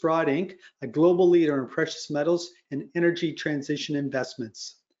sponsor, Sprott Inc., a global leader in precious metals and energy transition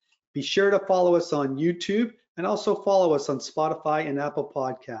investments. Be sure to follow us on YouTube and also follow us on Spotify and Apple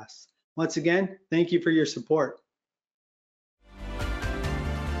Podcasts. Once again, thank you for your support.